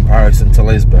quiet in comparison to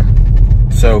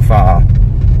Lisbon so far.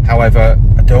 However,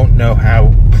 I don't know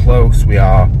how close we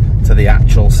are to the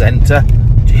actual centre.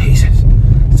 Jesus.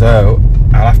 So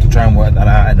I'll have to try and work that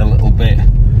out in a little bit.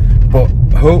 But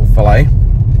hopefully,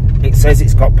 it says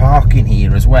it's got parking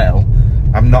here as well.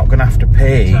 I'm not going to have to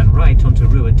pay turn right onto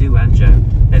Rua do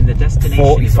Anjo, then the destination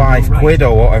 45 is on quid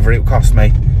or whatever it cost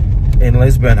me in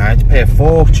Lisbon. I had to pay a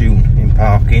fortune in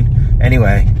parking.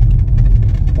 Anyway,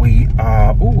 we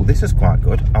are... Oh, this is quite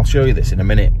good. I'll show you this in a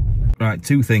minute. Right,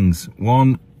 2 things.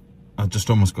 One, I just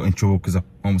almost got in trouble because I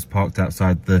almost parked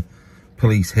outside the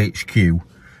police HQ.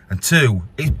 And 2,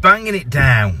 it's banging it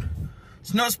down.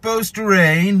 It's not supposed to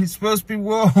rain. It's supposed to be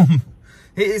warm.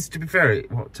 It is, to be fair.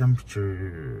 What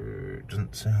temperature? It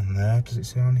doesn't say on there. Does it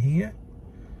say on here?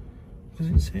 Does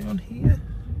it say on here?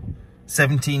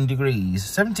 17 degrees.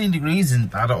 17 degrees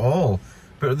isn't bad at all.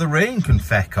 But the rain can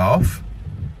feck off.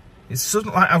 It's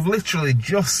suddenly like I've literally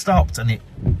just stopped and it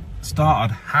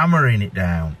started hammering it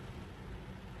down.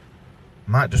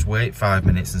 Might just wait 5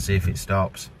 minutes and see if it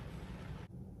stops.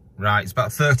 Right, it's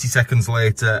about 30 seconds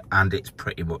later and it's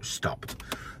pretty much stopped.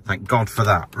 Thank God for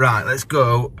that. Right, let's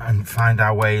go and find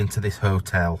our way into this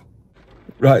hotel.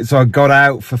 Right, so I got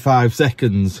out for 5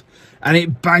 seconds and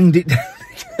it banged it down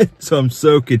again. So I'm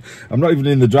soaking. I'm not even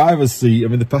in the driver's seat,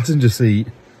 I'm in the passenger seat.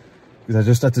 Because I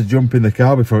just had to jump in the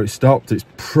car before it stopped. It's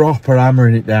proper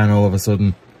hammering it down all of a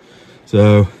sudden.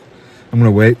 So I'm going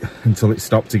to wait until it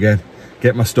stopped again.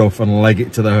 Get my stuff and leg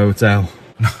it to the hotel.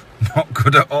 Not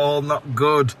good at all, not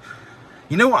good.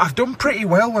 You know what, I've done pretty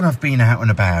well when I've been out and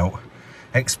about,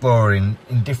 exploring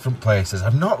in different places.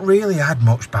 I've not really had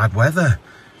much bad weather.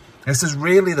 This is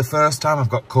really the first time I've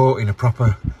got caught in a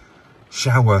proper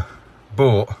shower.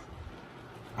 But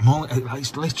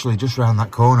it's literally just around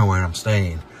that corner where I'm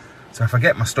staying. So if I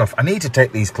get my stuff, I need to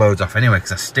take these clothes off anyway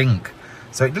because I stink.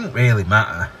 So it doesn't really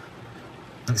matter.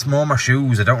 It's more my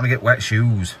shoes. I don't want to get wet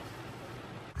shoes.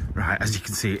 Right, as you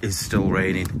can see, it is still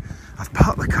raining. I've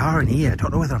parked the car in here. I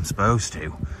don't know whether I'm supposed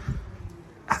to.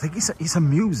 I think it's a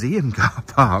museum car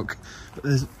park. But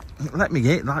let me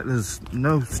get, like, there's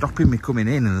no stopping me coming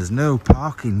in, and there's no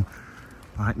parking,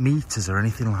 like, meters or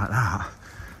anything like that.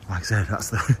 Like I said, that's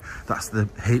the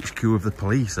HQ of the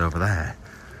police over there.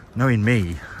 Knowing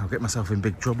me, I'll get myself in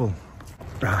big trouble.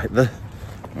 Right, oh,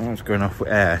 it's going off with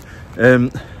air. The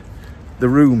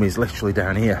room is literally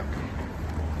down here.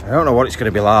 I don't know what it's going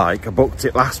to be like. I booked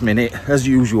it last minute, as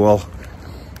usual.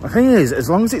 The thing is, as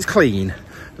long as it's clean,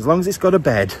 as long as it's got a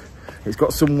bed, it's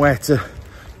got somewhere to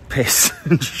piss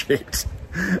and shit,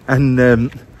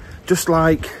 and just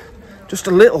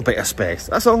a little bit of space.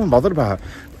 That's all I'm bothered about.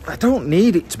 I don't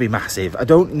need it to be massive. I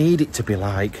don't need it to be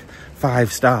like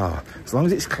 5-star. As long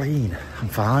as it's clean, I'm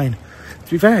fine.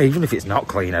 To be fair, even if it's not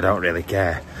clean, I don't really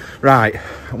care. Right,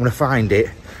 I'm going to find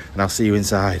it and I'll see you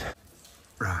inside.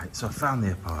 Right, so I found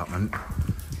the apartment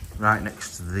right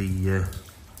next to the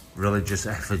religious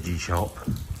effigy shop.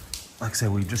 Like I said,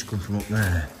 we've just come from up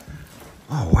there.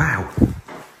 Oh, wow.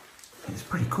 It's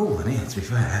pretty cool in here, to be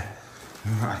fair.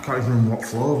 I can't even remember what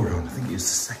floor we're on. I think it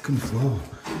was the 2nd floor.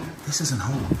 This is an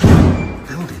old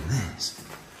building, this.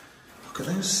 Look at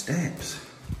those steps.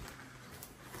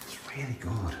 It's really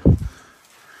good.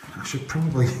 I should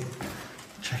probably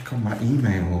check on my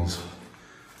emails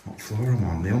what floor I'm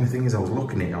on. The only thing is I was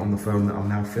looking at it on the phone that I'm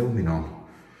now filming on.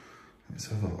 Let's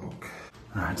have a look.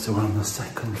 Right, so we're on the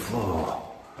 2nd floor.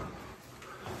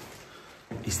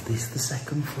 Is this the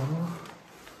 2nd floor?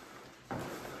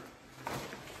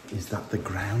 Is that the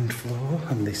ground floor?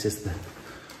 And this is the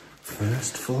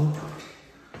 1st floor?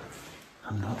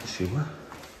 I'm not sure.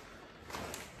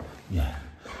 Yeah,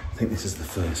 I think this is the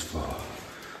 1st floor.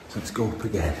 So let's go up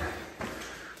again,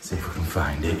 see if we can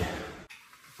find it.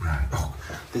 Right, oh,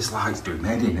 this light's doing my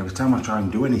head in. Every time I try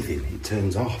and do anything, it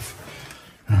turns off.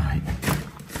 Right,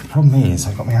 the problem is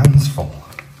I've got my hands full.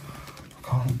 I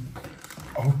can't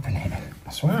open it.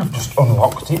 I swear I've just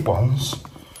unlocked it once.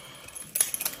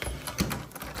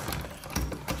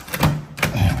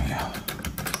 There we go.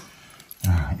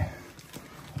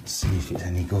 if it's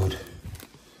any good.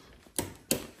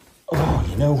 Oh,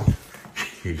 you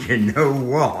know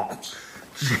what?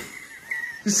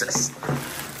 Jesus.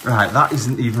 Right, that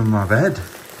isn't even my bed.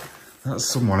 That's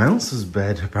someone else's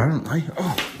bed, apparently.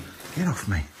 Oh, get off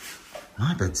me.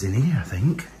 My bed's in here, I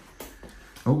think.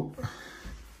 Oh.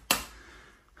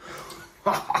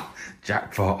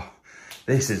 Jackpot.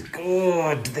 This is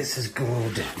good. This is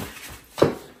good.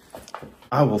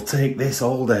 I will take this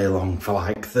all day long for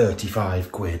like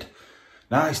 35 quid.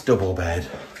 Nice double bed.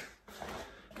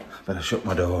 Better shut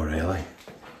my door, really.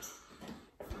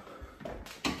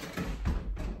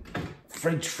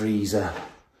 Fridge, freezer.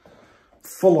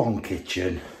 Full-on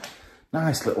kitchen.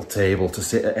 Nice little table to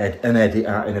sit at and edit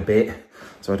at in a bit,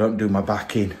 so I don't do my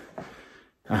back in.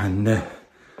 And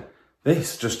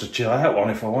this, just to chill out on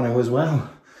if I want to as well.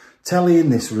 Telly in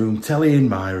this room, telly in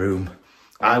my room.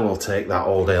 I will take that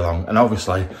all day long. And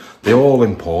obviously, the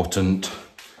all-important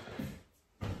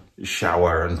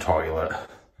shower and toilet.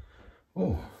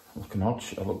 Oh,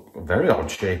 I look very odd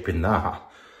shape in that.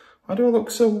 Why do I look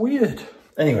so weird?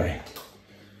 Anyway,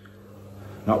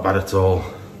 not bad at all.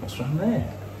 What's wrong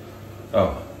there?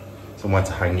 Oh, somewhere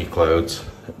to hang your clothes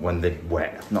when they're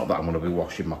wet. Not that I'm going to be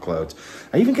washing my clothes.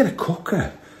 I even get a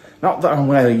cooker. Not that I'm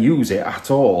going to use it at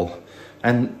all.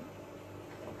 And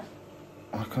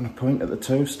I kind of point at the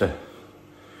toaster.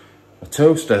 A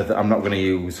toaster that I'm not going to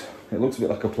use. It looks a bit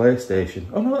like a PlayStation.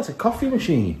 Oh no, that's a coffee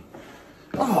machine.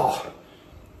 Oh,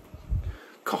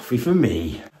 coffee for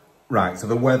me. Right, so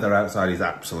the weather outside is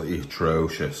absolutely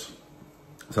atrocious.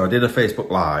 So I did a Facebook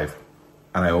Live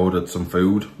and I ordered some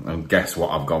food, and guess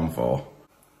what I've gone for?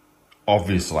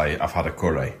 Obviously, I've had a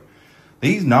curry.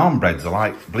 These naan breads are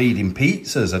like bleeding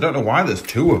pizzas. I don't know why there's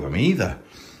two of them either.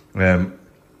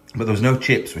 But there was no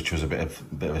chips, which was a bit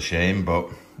of a shame, but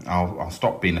I'll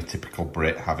stop being a typical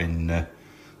Brit having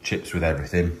chips with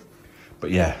everything.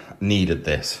 But yeah, needed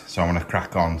this. So I'm gonna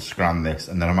crack on, scran this,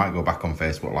 and then I might go back on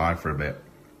Facebook Live for a bit.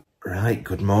 Right,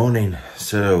 good morning.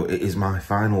 So it is my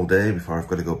final day before I've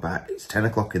got to go back. It's 10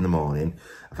 o'clock in the morning.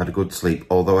 I've had a good sleep,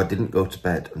 although I didn't go to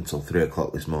bed until 3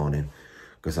 o'clock this morning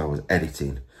because I was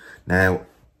editing. Now,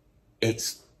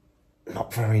 it's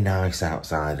not very nice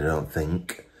outside, I don't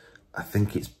think. I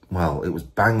think it's, well, it was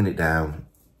banging it down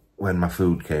when my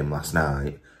food came last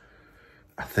night.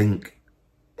 I think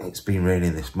it's been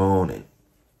raining this morning.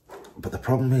 But the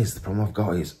problem I've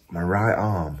got is my right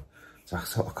arm. So I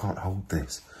sort of can't hold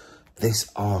this.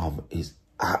 This arm is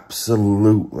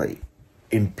absolutely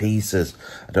in pieces.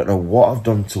 I don't know what I've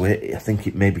done to it. I think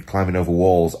it may be climbing over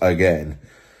walls again.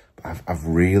 But I've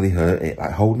really hurt it.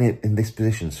 Like holding it in this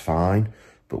position's fine.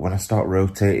 But when I start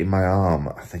rotating my arm,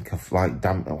 I think I've like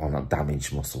not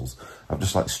damaged muscles. I've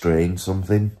just like strained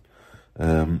something.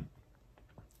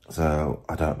 So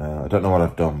I don't know. I don't know what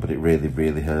I've done, but it really,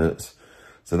 really hurts.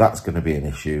 So that's going to be an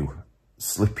issue.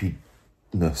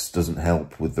 Slippiness doesn't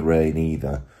help with the rain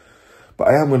either. But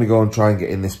I am going to go and try and get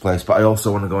in this place. But I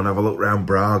also want to go and have a look around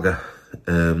Braga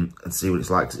and see what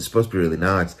it's like. 'Cause it's supposed to be really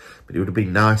nice. But it would have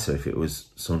been nicer if it was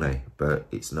sunny. But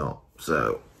it's not.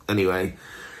 So, anyway.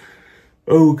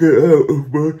 I'll get out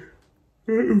of bed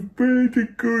and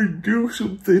go and do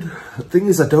something. The thing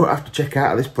is, I don't have to check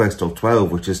out of this place till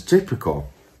 12, which is typical.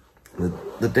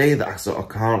 The day that I sort of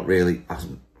can't really...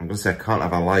 I'm going to say I can't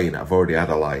have a lie-in. I've already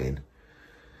had a lie-in.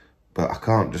 But I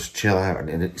can't just chill out.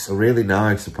 And it's a really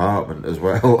nice apartment as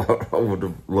well. I would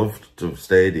have loved to have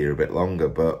stayed here a bit longer,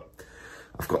 but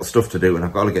I've got stuff to do and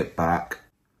I've got to get back.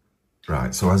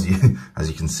 Right, so as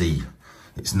you can see,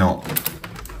 it's not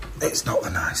the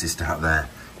nicest out there.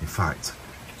 In fact,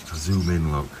 if I zoom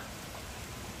in, look.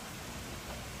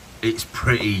 It's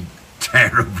pretty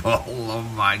terrible. Oh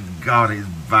my God, it's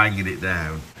banging it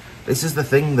down. This is the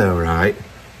thing though, right?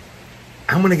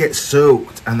 I'm going to get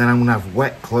soaked and then I'm going to have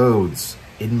wet clothes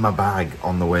in my bag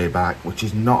on the way back, which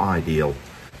is not ideal.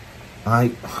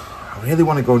 I really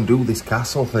want to go and do this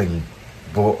castle thing,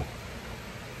 but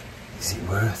is it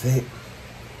worth it?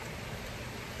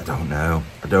 I don't know.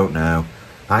 I don't know.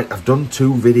 I've done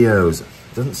 2 videos.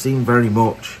 Doesn't seem very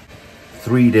much.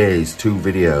 3 days, 2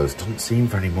 videos. Doesn't seem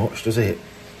very much, does it?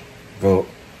 But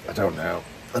I don't know.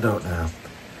 I don't know.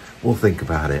 We'll think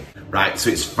about it. Right,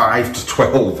 so it's 5 to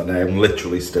 12 and I am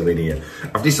literally still in here.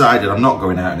 I've decided I'm not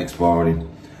going out and exploring.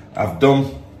 I've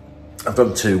done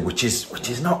 2, which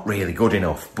is not really good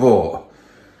enough, but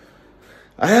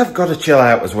I have got to chill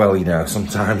out as well, you know.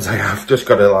 Sometimes I have just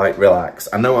got to like relax.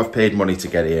 I know I've paid money to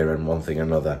get here and one thing or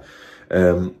another.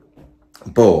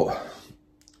 But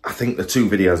I think the 2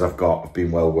 videos I've got have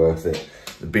been well worth it.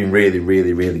 They've been really,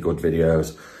 really, really good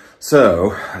videos.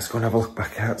 So let's go and have a look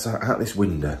back out this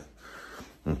window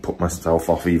and put myself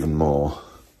off even more.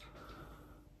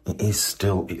 it's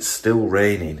still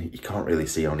raining. You can't really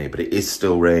see on here, but it is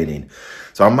still raining.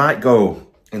 So I might go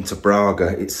into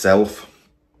Braga itself,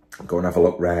 go and have a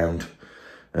look round.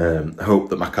 Hope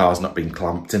that my car's not been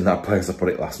clamped in that place I put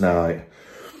it last night.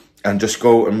 And just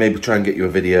go and maybe try and get you a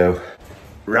video.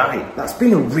 Right, that's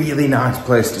been a really nice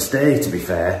place to stay, to be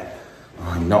fair. Oh,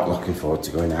 I'm not looking forward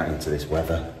to going out into this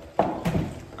weather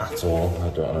at all. I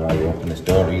don't know how you open this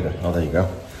door either. Oh, there you go.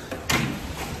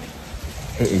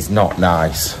 It is not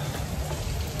nice.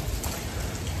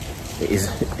 It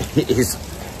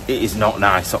is not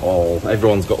nice at all.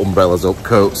 Everyone's got umbrellas up,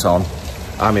 coats on.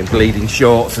 I'm in bleeding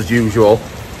shorts as usual.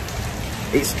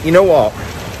 It's, you know what?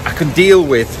 I can deal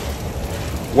with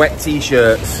wet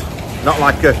t-shirts, not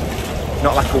like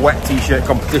a wet t-shirt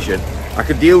competition. I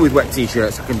can deal with wet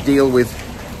t-shirts. I can deal with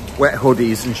wet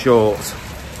hoodies and shorts.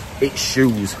 It's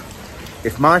shoes.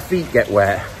 If my feet get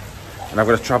wet and I've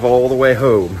got to travel all the way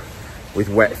home with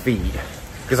wet feet,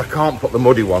 because I can't put the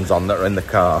muddy ones on that are in the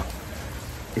car.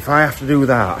 If I have to do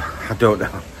that, I don't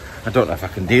know if I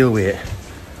can deal with it.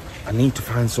 I need to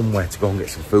find somewhere to go and get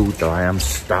some food though. I am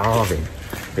starving.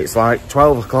 It's like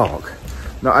 12 o'clock.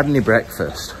 Not had any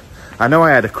breakfast. I know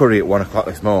I had a curry at 1 o'clock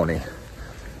this morning.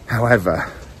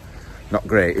 However, not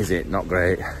great, is it? Not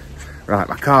great. Right,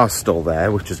 my car's still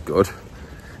there, which is good.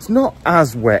 It's not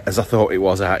as wet as I thought it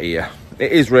was out here.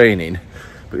 It is raining,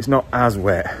 but it's not as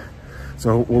wet.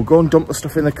 So we'll go and dump the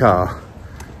stuff in the car,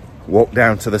 walk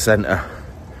down to the centre,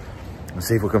 and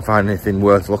see if we can find anything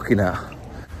worth looking at.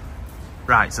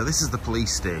 Right, so this is the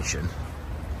police station.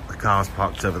 The car's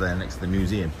parked over there next to the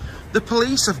museum. The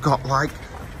police have got like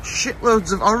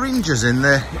shitloads of oranges in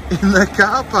their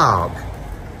car park.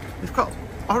 They've got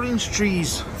orange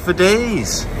trees for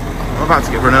days. I'm about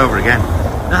to get run over again.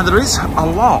 Now there is a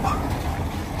lot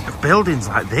of buildings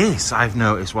like this I've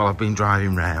noticed while I've been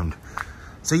driving round.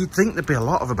 So you'd think there'd be a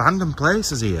lot of abandoned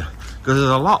places here, because there's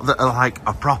a lot that are like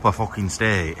a proper fucking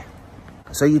state.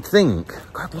 So you'd think,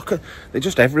 God, look at, they're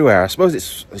just everywhere. I suppose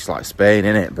it's like Spain,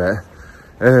 innit? But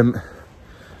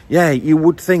yeah, you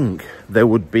would think there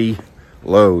would be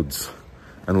loads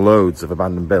and loads of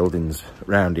abandoned buildings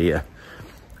around here.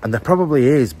 And there probably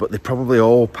is, but they're probably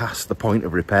all past the point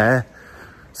of repair.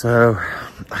 So,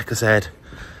 like I said,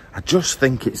 I just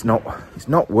think it's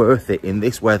not worth it in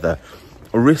this weather,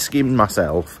 risking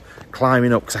myself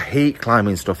climbing up, because I hate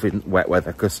climbing stuff in wet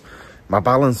weather, because my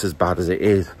balance is bad as it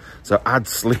is. So add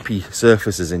slippy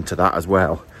surfaces into that as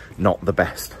well. Not the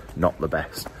best, not the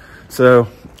best. So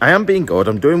I am being good.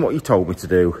 I'm doing what you told me to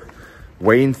do,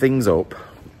 weighing things up.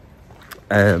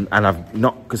 And I've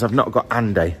not got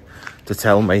Andy to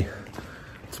tell me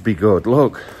to be good.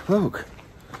 Look,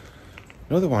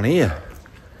 another one here.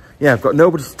 Yeah, I've got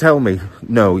nobody to tell me,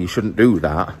 no, you shouldn't do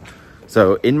that.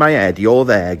 So in my head, you're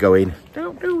there going,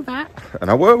 don't do that.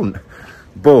 And I won't.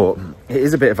 But it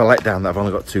is a bit of a letdown that I've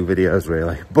only got 2 videos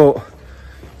really. But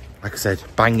like I said,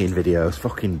 banging videos,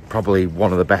 fucking probably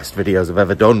one of the best videos I've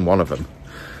ever done, one of them.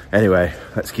 Anyway,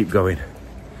 let's keep going.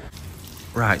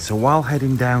 Right, so while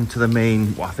heading down to the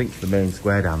main, well, I think the main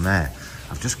square down there,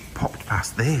 I've just popped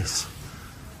past this.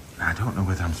 Now, I don't know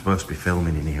whether I'm supposed to be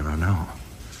filming in here or not.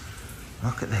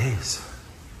 Look at this.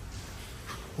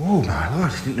 Oh my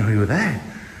lord, I didn't know you were there.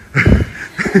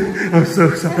 I'm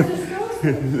so sorry.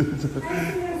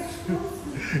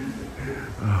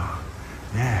 Oh,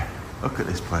 yeah, look at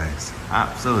this place.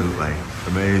 Absolutely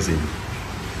amazing.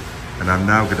 And I'm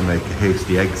now going to make a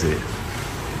hasty exit.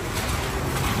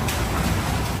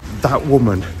 That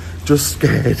woman just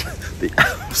scared the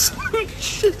absolute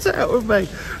shit out of me.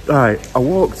 Right, I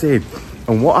walked in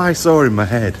and what I saw in my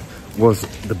head was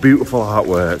the beautiful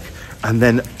artwork and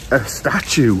then a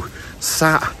statue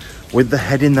sat with the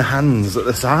head in the hands at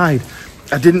the side.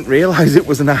 I didn't realise it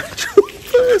was an actual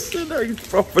person. I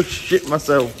proper shit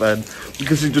myself then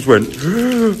because he just went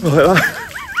like that.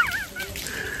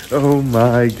 Oh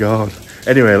my god.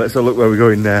 Anyway, let's have a look where we're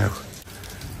going now.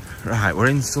 Right, we're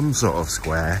in some sort of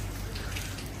square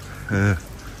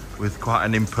with quite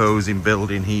an imposing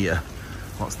building here.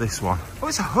 What's this one? Oh,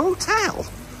 it's a hotel.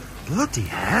 Bloody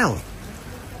hell.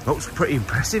 Looks pretty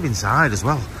impressive inside as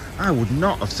well. I would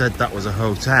not have said that was a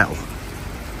hotel.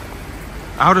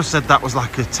 I would have said that was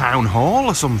like a town hall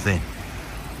or something.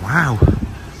 Wow.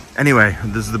 Anyway,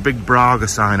 there's the big Braga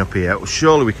sign up here.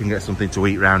 Surely we can get something to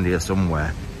eat round here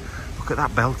somewhere. Look at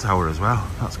that bell tower as well.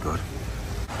 That's good.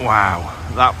 Wow,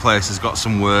 that place has got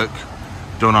some work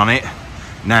done on it.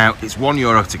 Now, it's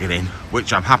 €1 to get in,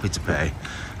 which I'm happy to pay.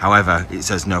 However, it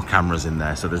says no cameras in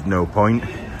there, so there's no point.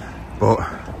 But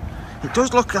it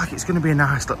does look like it's going to be a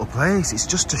nice little place. It's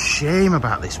just a shame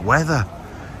about this weather.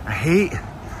 I hate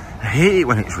it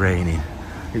when it's raining.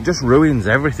 It just ruins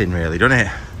everything really, doesn't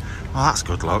it? Oh, that's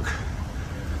good luck.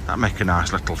 That'd make a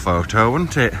nice little photo,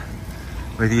 wouldn't it?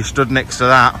 With you stood next to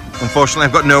that. Unfortunately,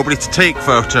 I've got nobody to take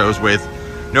photos with.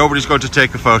 Nobody's going to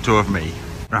take a photo of me.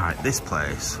 Right, this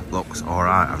place looks all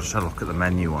right. I've just had a look at the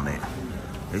menu on it.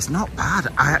 It's not bad.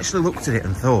 I actually looked at it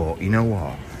and thought, you know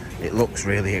what? It looks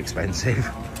really expensive.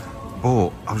 But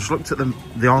I just looked at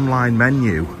the online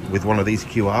menu with one of these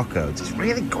QR codes. It's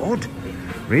really good.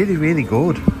 Really, really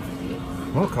good.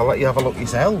 Look, I'll let you have a look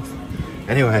yourself.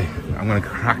 Anyway, I'm going to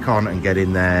crack on and get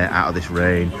in there out of this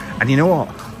rain. And you know what?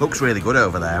 Looks really good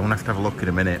over there. I'm going to have a look in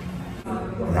a minute.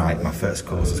 Right, my first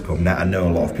course has come. Now, I know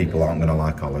a lot of people aren't going to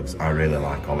like olives. I really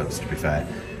like olives, to be fair.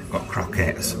 Got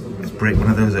croquettes. Let's break one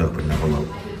of those open and have a look.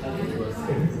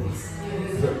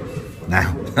 Now,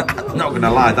 I'm not going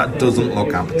to lie, that doesn't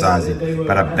look appetising,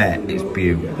 but I bet it's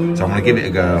beautiful. So I'm going to give it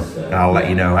a go, and I'll let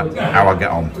you know how I get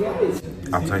on.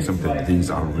 I'll tell you something, these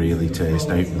are really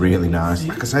tasty, really nice.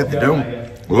 Like I said, they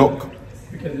don't look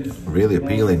really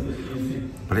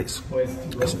appealing, but it's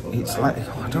like,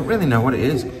 I don't really know what it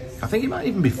is. I think it might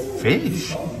even be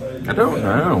fish. I don't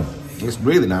know. It's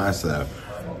really nice though.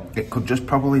 It could just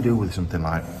probably do with something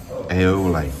like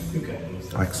aioli,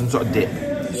 like some sort of dip,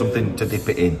 something to dip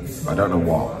it in. I don't know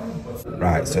what.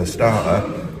 Right, so starter,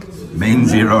 main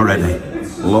zero ready.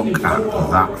 Look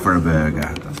at that for a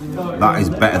burger. That is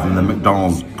better than the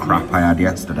McDonald's crap I had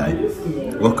yesterday.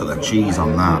 Look at the cheese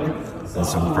on that and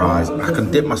some fries. I can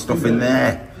dip my stuff in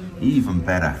there, even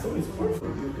better.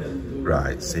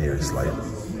 Right, seriously,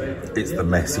 it's the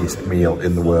messiest meal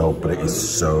in the world, but it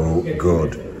is so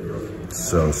good.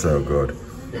 So good.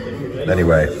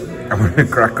 Anyway, I'm going to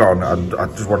crack on. I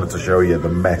just wanted to show you the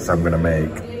mess I'm going to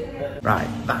make. Right,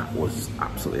 that was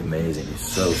absolutely amazing. It's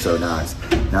so nice.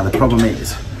 Now the problem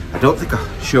is, I don't think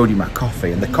I showed you my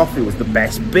coffee, and the coffee was the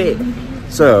best bit.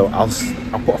 So I'll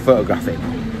put a photograph in,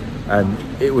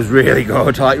 and it was really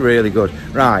good, like really good.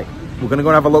 Right, we're going to go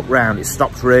and have a look round. It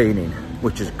stopped raining,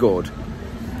 which is good.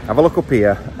 Have a look up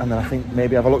here, and then I think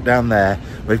maybe have a look down there.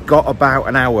 We've got about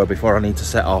an hour before I need to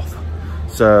set off,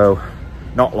 so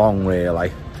not long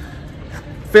really.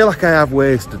 Feel like I have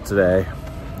wasted today,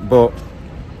 but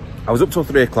I was up till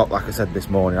 3 o'clock, like I said this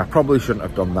morning. I probably shouldn't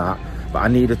have done that, but I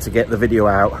needed to get the video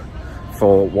out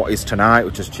for what is tonight,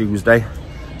 which is Tuesday,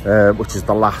 which is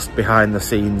the last behind the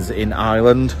scenes in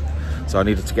Ireland. So I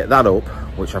needed to get that up,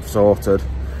 which I've sorted,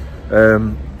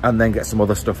 and then get some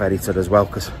other stuff edited as well,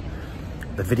 because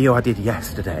the video I did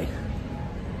yesterday,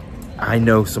 I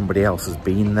know somebody else has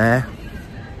been there,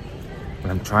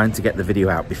 and I'm trying to get the video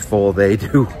out before they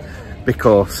do,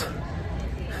 because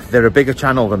they're a bigger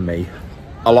channel than me.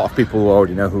 A lot of people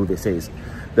already know who this is.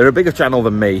 They're a bigger channel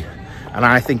than me, and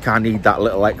I think I need that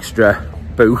little extra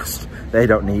boost. They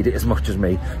don't need it as much as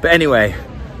me. But anyway,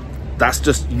 that's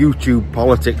just YouTube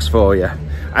politics for you.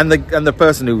 And the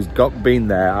person who's been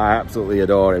there, I absolutely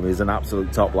adore him. He's an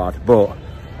absolute top lad. But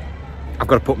I've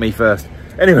got to put me first.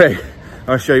 Anyway,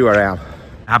 I'll show you where I am.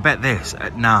 I bet this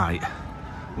at night,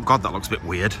 oh God, that looks a bit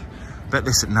weird. I bet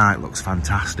this at night looks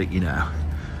fantastic, you know.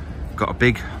 Got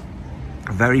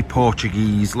a very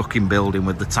Portuguese looking building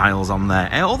with the tiles on there.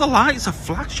 And all the lights are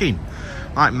flashing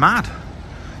like mad.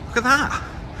 Look at that.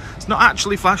 It's not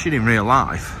actually flashing in real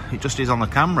life. It just is on the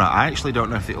camera. I actually don't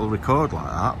know if it'll record like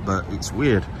that, but it's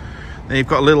weird. Then you've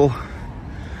got a little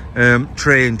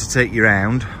train to take you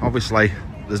around. Obviously,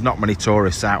 there's not many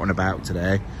tourists out and about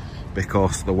today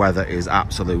because the weather is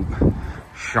absolute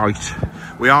shite.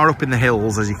 We are up in the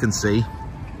hills, as you can see.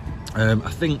 I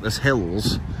think there's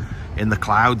hills in the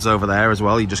clouds over there as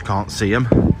well. You just can't see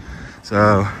them.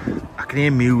 So I can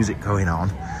hear music going on.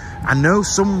 I know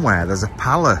somewhere there's a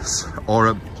palace or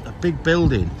a big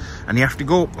building, and you have to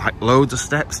go up like loads of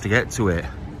steps to get to it.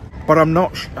 But I'm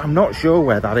not sure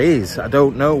where that is. I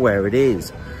don't know where it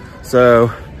is.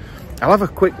 So I'll have a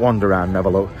quick wander around and have a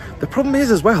look. The problem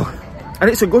is as well, and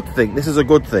it's a good thing, this is a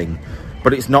good thing,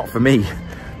 but it's not for me.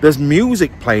 There's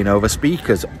music playing over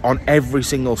speakers on every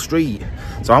single street.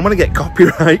 So I'm gonna get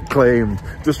copyright claimed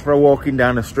just for walking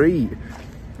down a street.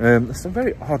 There's some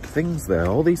very odd things there.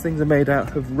 All these things are made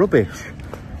out of rubbish.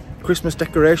 Christmas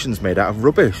decorations made out of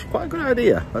rubbish. Quite a good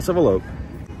idea. Let's have a look.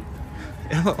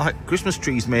 They look like Christmas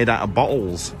trees made out of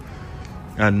bottles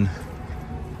and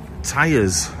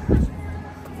tyres.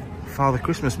 Father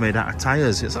Christmas made out of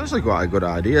tyres. It's actually quite a good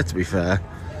idea, to be fair.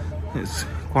 It's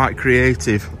quite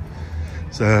creative.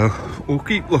 So we'll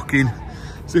keep looking,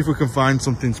 see if we can find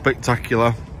something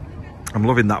spectacular. I'm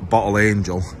loving that bottle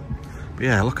angel. But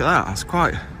yeah, look at that. It's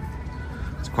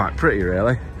quite pretty,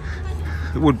 really.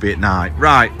 It would be at night.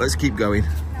 Right, let's keep going.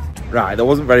 Right, there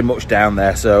wasn't very much down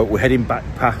there, so we're heading back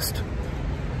past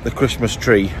the Christmas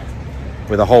tree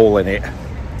with a hole in it.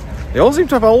 They all seem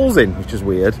to have holes in, which is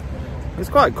weird. It's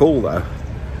quite cool though.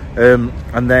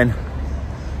 And then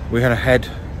we're gonna head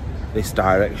this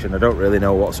direction. I don't really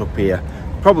know what's up here.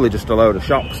 Probably just a load of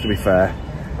shops, to be fair.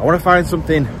 I want to find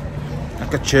something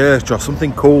like a church or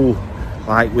something cool,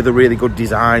 like with a really good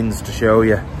designs to show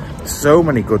you. There's so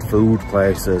many good food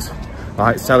places,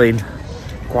 like selling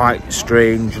quite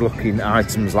strange looking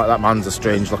items. Like that man's a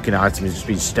strange looking item, he's just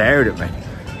been staring at me.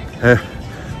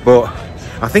 But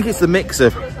I think it's the mix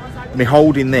of me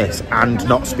holding this and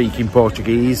not speaking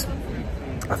Portuguese.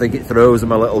 I think it throws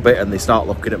them a little bit and they start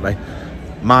looking at me.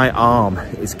 My arm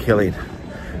is killing.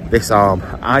 This arm,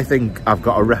 I think I've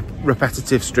got a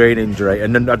repetitive strain injury,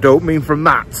 and I don't mean from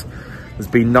that. There's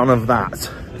been none of that.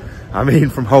 I mean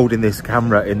from holding this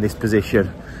camera in this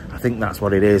position. I think that's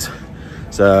what it is.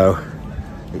 So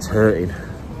it's hurting.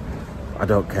 I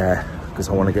don't care, because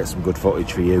I want to get some good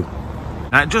footage for you.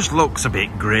 Now it just looks a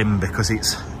bit grim because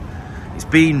it's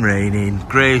been raining,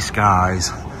 grey skies.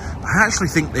 I actually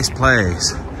think this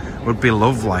place would be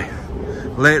lovely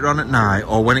later on at night,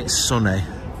 or when it's sunny.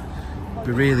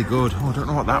 Be really good. Oh, I don't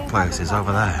know what that place is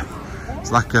over there.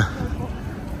 It's like a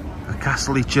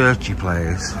castle-y, churchy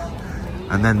place.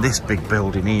 And then this big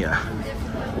building here.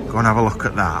 Go and have a look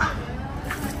at that.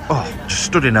 Oh, just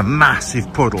stood in a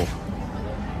massive puddle.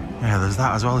 Yeah, there's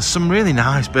that as well. There's some really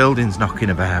nice buildings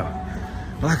knocking about.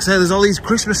 But like I say, there's all these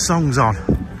Christmas songs on.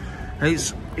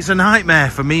 It's a nightmare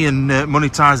for me and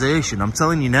monetisation, I'm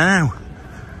telling you now.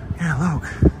 Yeah, look.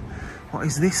 What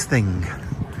is this thing?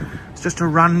 It's just a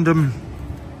random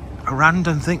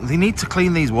thing. They need to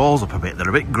clean these walls up a bit. They're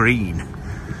a bit green.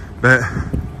 But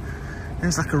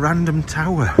there's like a random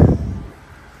tower.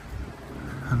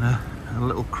 And a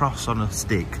little cross on a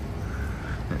stick.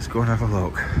 Let's go and have a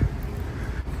look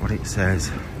what it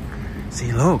says.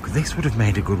 See, look, this would have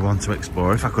made a good one to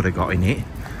explore if I could have got in it.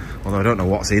 Although I don't know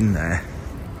what's in there.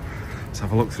 Let's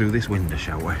have a look through this window,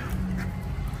 shall we?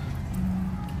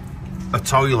 A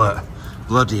toilet.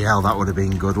 Bloody hell, that would have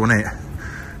been good, wouldn't it?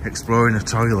 Exploring a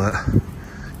toilet.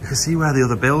 You can see where the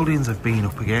other buildings have been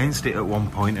up against it at one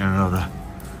point or another.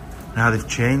 Now they've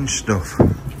changed stuff.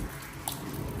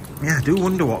 Yeah, I do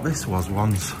wonder what this was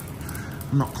once.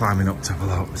 I'm not climbing up to have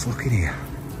a look. Let's look in here.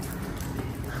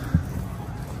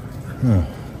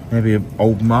 Maybe an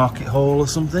old market hall or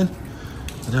something.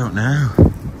 I don't know.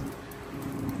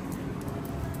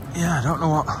 Yeah, I don't know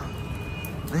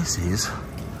what this is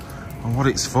or what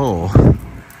it's for.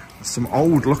 There's some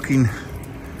old looking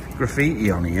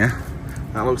graffiti on here.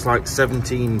 That looks like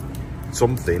 17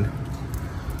 something.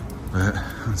 But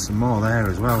there's some more there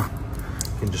as well.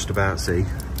 You can just about see.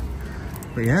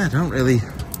 But yeah, I don't really...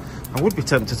 I would be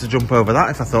tempted to jump over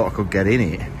that if I thought I could get in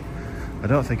it. I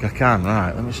don't think I can.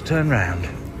 Right, let me just turn round.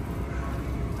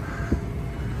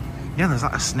 Yeah, there's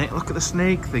like a snake. Look at the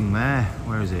snake thing there.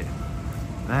 Where is it?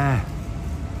 There.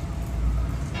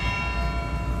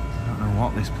 I don't know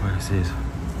what this place is.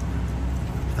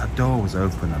 If that door was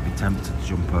open, I'd be tempted to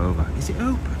jump over. Is it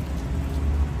open?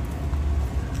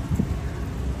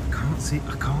 I can't see.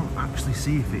 I can't actually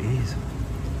see if it is.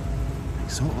 It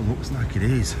sort of looks like it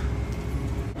is.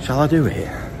 Shall I do it?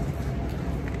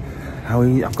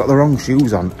 I've got the wrong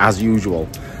shoes on, as usual,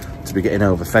 to be getting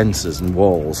over fences and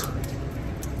walls.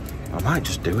 I might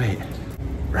just do it.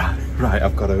 Right,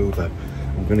 I've got over.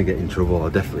 I'm going to get in trouble.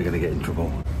 I'm definitely going to get in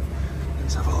trouble.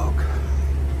 Let's have a look.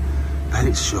 I bet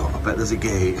it's shut. I bet there's a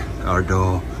gate or a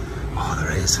door. Oh,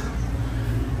 there is.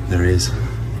 There is.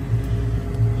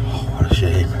 Oh, what a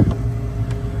shame.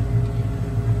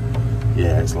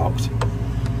 Yeah, it's locked.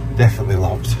 Definitely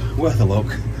locked. Worth a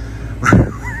look.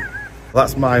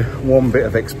 That's my one bit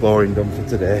of exploring done for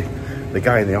today. The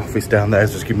guy in the office down there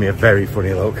has just given me a very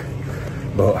funny look.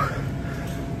 But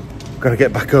I've got to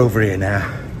get back over here now.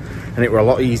 And it were a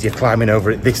lot easier climbing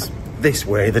over it this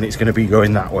way than it's going to be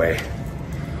going that way.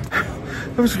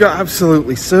 I just got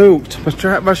absolutely soaked.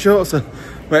 My shorts are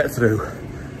wet through.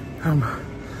 That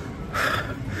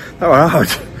were hard.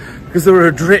 Because there were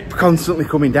a drip constantly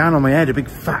coming down on my head. A big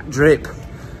fat drip.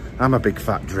 I'm a big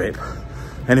fat drip.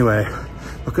 Anyway.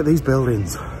 Look at these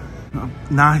buildings.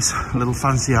 Nice little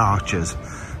fancy arches.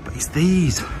 But it's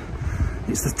these.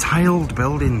 It's the tiled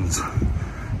buildings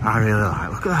I really like.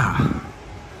 Look at that.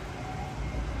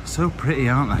 So pretty,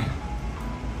 aren't they?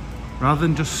 Rather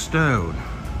than just stone.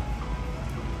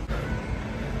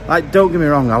 Like, don't get me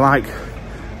wrong, I like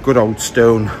good old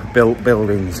stone built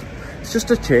buildings. It's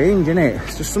just a change, isn't it?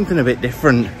 It's just something a bit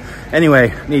different.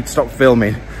 Anyway, need to stop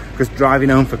filming. Because driving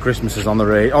home for Christmas is on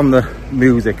the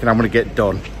music and I'm going to get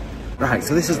done. Right,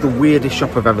 so this is the weirdest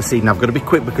shop I've ever seen. I've got to be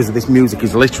quick because of this music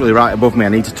is literally right above me. I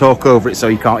need to talk over it so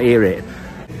you can't hear it.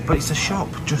 but it's a shop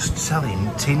just selling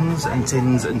tins and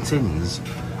tins and tins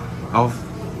of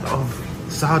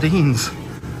sardines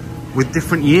with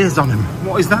different years on them.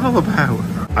 What is that all about?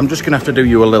 I'm just gonna have to do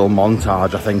you a little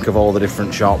montage, I think, of all the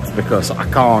different shops because I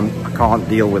can't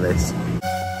deal with this.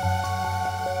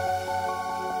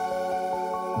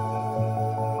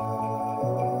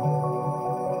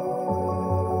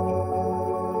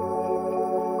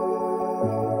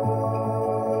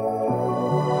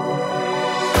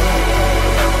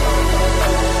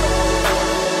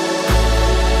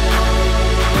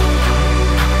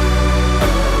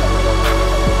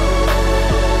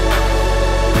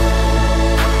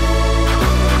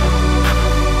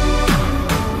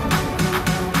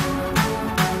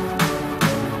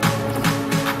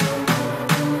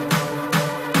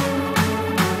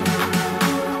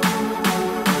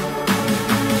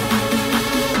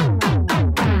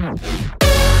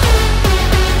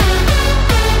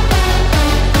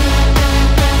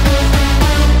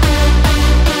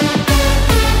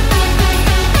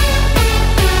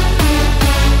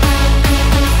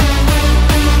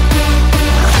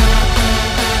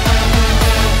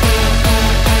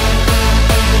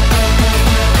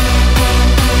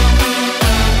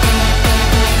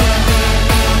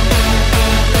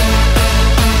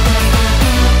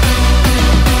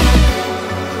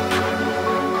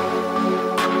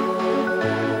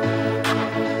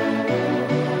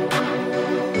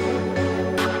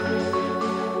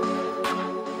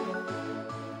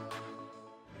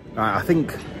 I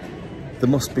think there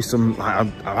must be some, like,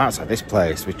 I'm outside this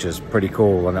place, which is pretty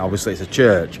cool, and obviously it's a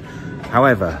church.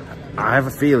 However, I have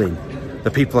a feeling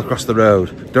the people across the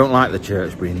road don't like the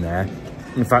church being there.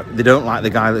 In fact, they don't like the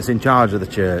guy that's in charge of the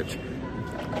church.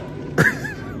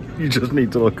 You just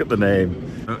need to look at the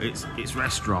name. It's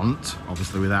restaurant,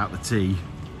 obviously without the T.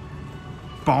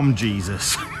 Bomb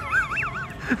Jesus.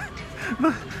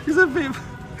 He's a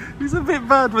bit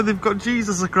bad when they've got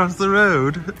Jesus across the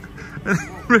road.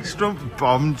 Restaurant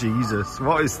Bomb Jesus.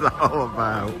 What is that all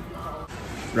about?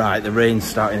 Right, the rain's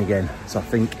starting again, so I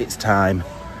think it's time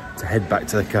to head back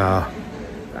to the car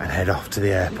and head off to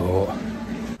the airport.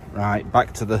 Right,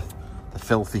 back to the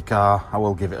filthy car. I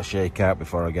will give it a shake out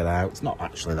before I get out. It's not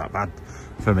actually that bad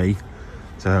for me.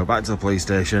 So back to the police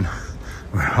station.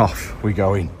 We're off, we're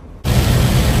going.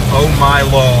 Oh my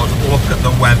lord, look at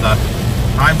the weather.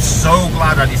 I'm so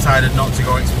glad I decided not to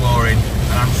go exploring,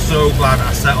 and I'm so glad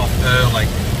I set off early,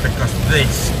 because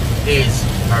this is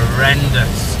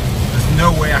horrendous. There's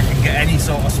no way I can get any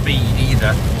sort of speed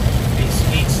either.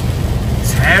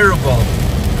 It's terrible.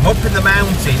 I'm up in the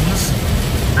mountains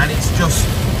and it's just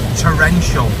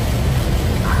torrential.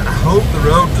 I hope the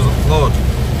road doesn't flood.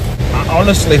 I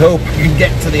honestly hope I can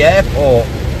get to the airport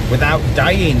without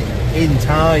dying in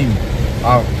time.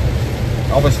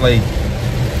 Obviously,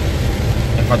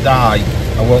 if I die,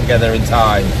 I won't get there in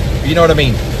time. But you know what I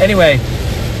mean? Anyway,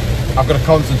 I've got to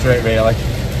concentrate really.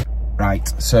 Right,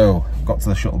 so got to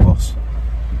the shuttle bus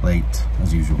late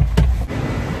as usual.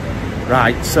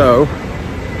 Right, so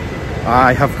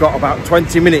I have got about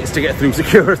 20 minutes to get through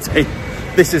security.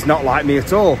 This is not like me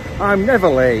at all. I'm never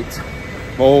late.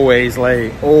 Always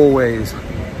late, always.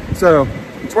 So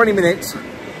 20 minutes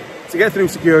to get through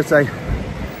security.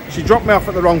 She dropped me off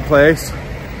at the wrong place,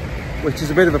 which is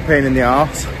a bit of a pain in the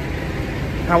arse.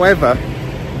 However,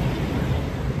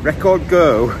 Record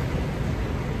Go,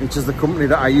 which is the company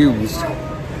that I used,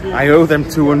 I owe them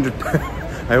 £200.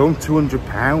 I owe them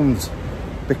 £200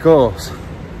 because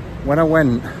when I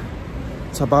went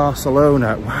to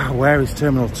Barcelona, wow, where is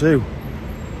Terminal 2?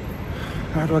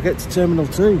 How do I get to Terminal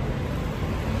 2?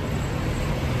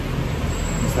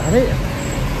 Is that it?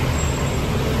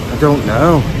 I don't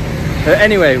know.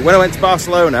 Anyway, when I went to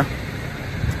Barcelona,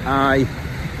 I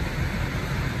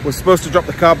was supposed to drop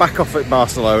the car back off at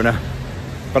Barcelona,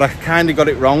 but I kind of got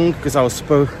it wrong because I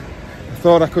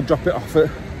thought I could drop it off at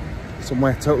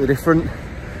somewhere totally different,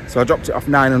 so I dropped it off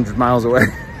 900 miles away.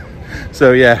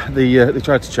 So yeah, they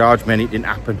tried to charge me and it didn't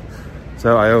happen,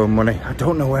 so I owe them money. I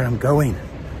don't know where I'm going.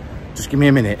 Just give me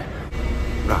a minute.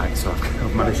 Right, so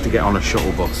I've managed to get on a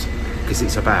shuttle bus because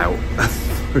it's about a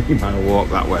 3-mile walk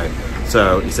that way.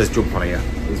 So it says jump on here.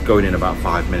 It's going in about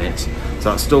 5 minutes,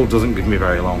 so that still doesn't give me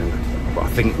very long, but I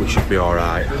think we should be all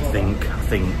right. I think.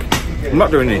 I'm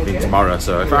not doing anything tomorrow,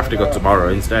 so if I have to go tomorrow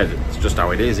instead, it's just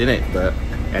how it is, isn't it? But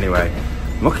anyway,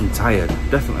 I'm looking tired,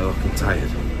 definitely looking tired.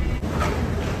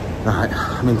 Right,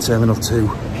 I'm in Terminal 2.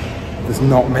 There's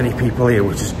not many people here,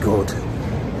 which is good,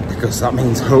 because that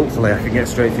means hopefully I can get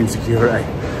straight through security.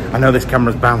 I know this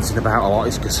camera's bouncing about a lot,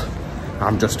 it's because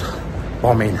I'm just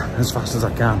bombing as fast as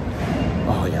I can.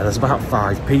 Oh yeah, there's about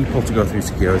 5 people to go through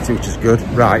security, which is good.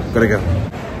 Right, gotta go.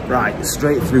 Right,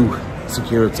 straight through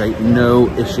security, no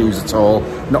issues at all.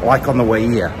 Not like on the way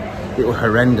here. It was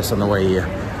horrendous on the way here.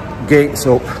 Gate's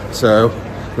up, so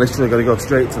literally got to go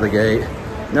straight to the gate.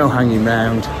 No hanging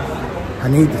round. I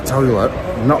need the toilet.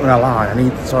 I'm not gonna lie, I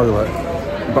need the toilet.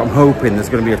 But I'm hoping there's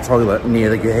gonna be a toilet near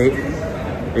the gate.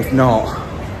 If not,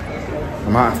 I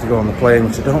might have to go on the plane,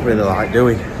 which I don't really like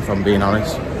doing, if I'm being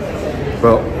honest.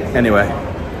 But anyway,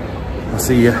 I'll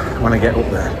see you when I get up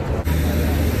there.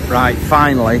 Right,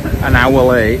 finally, an hour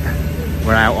late,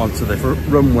 we're out onto the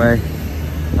runway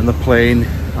and the plane.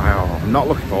 Oh, I'm not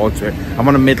looking forward to it. I'm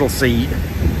on a middle seat.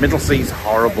 Middle seat's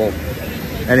horrible.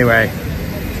 Anyway,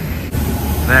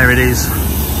 there it is.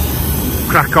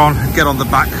 Crack on, get on the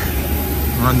back.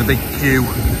 I'm on the big queue.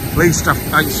 At least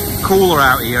it's cooler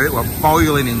out here. It was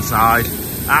boiling inside.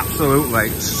 Absolutely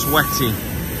sweating.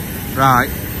 Right,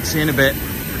 see you in a bit.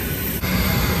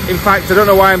 In fact, I don't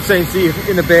know why I'm saying see you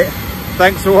in a bit.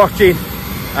 Thanks for watching,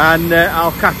 and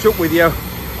I'll catch up with you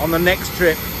on the next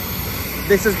trip.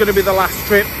 This is going to be the last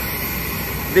trip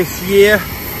this year,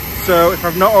 so if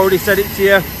I've not already said it to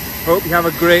you, hope you have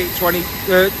a great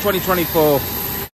 2024.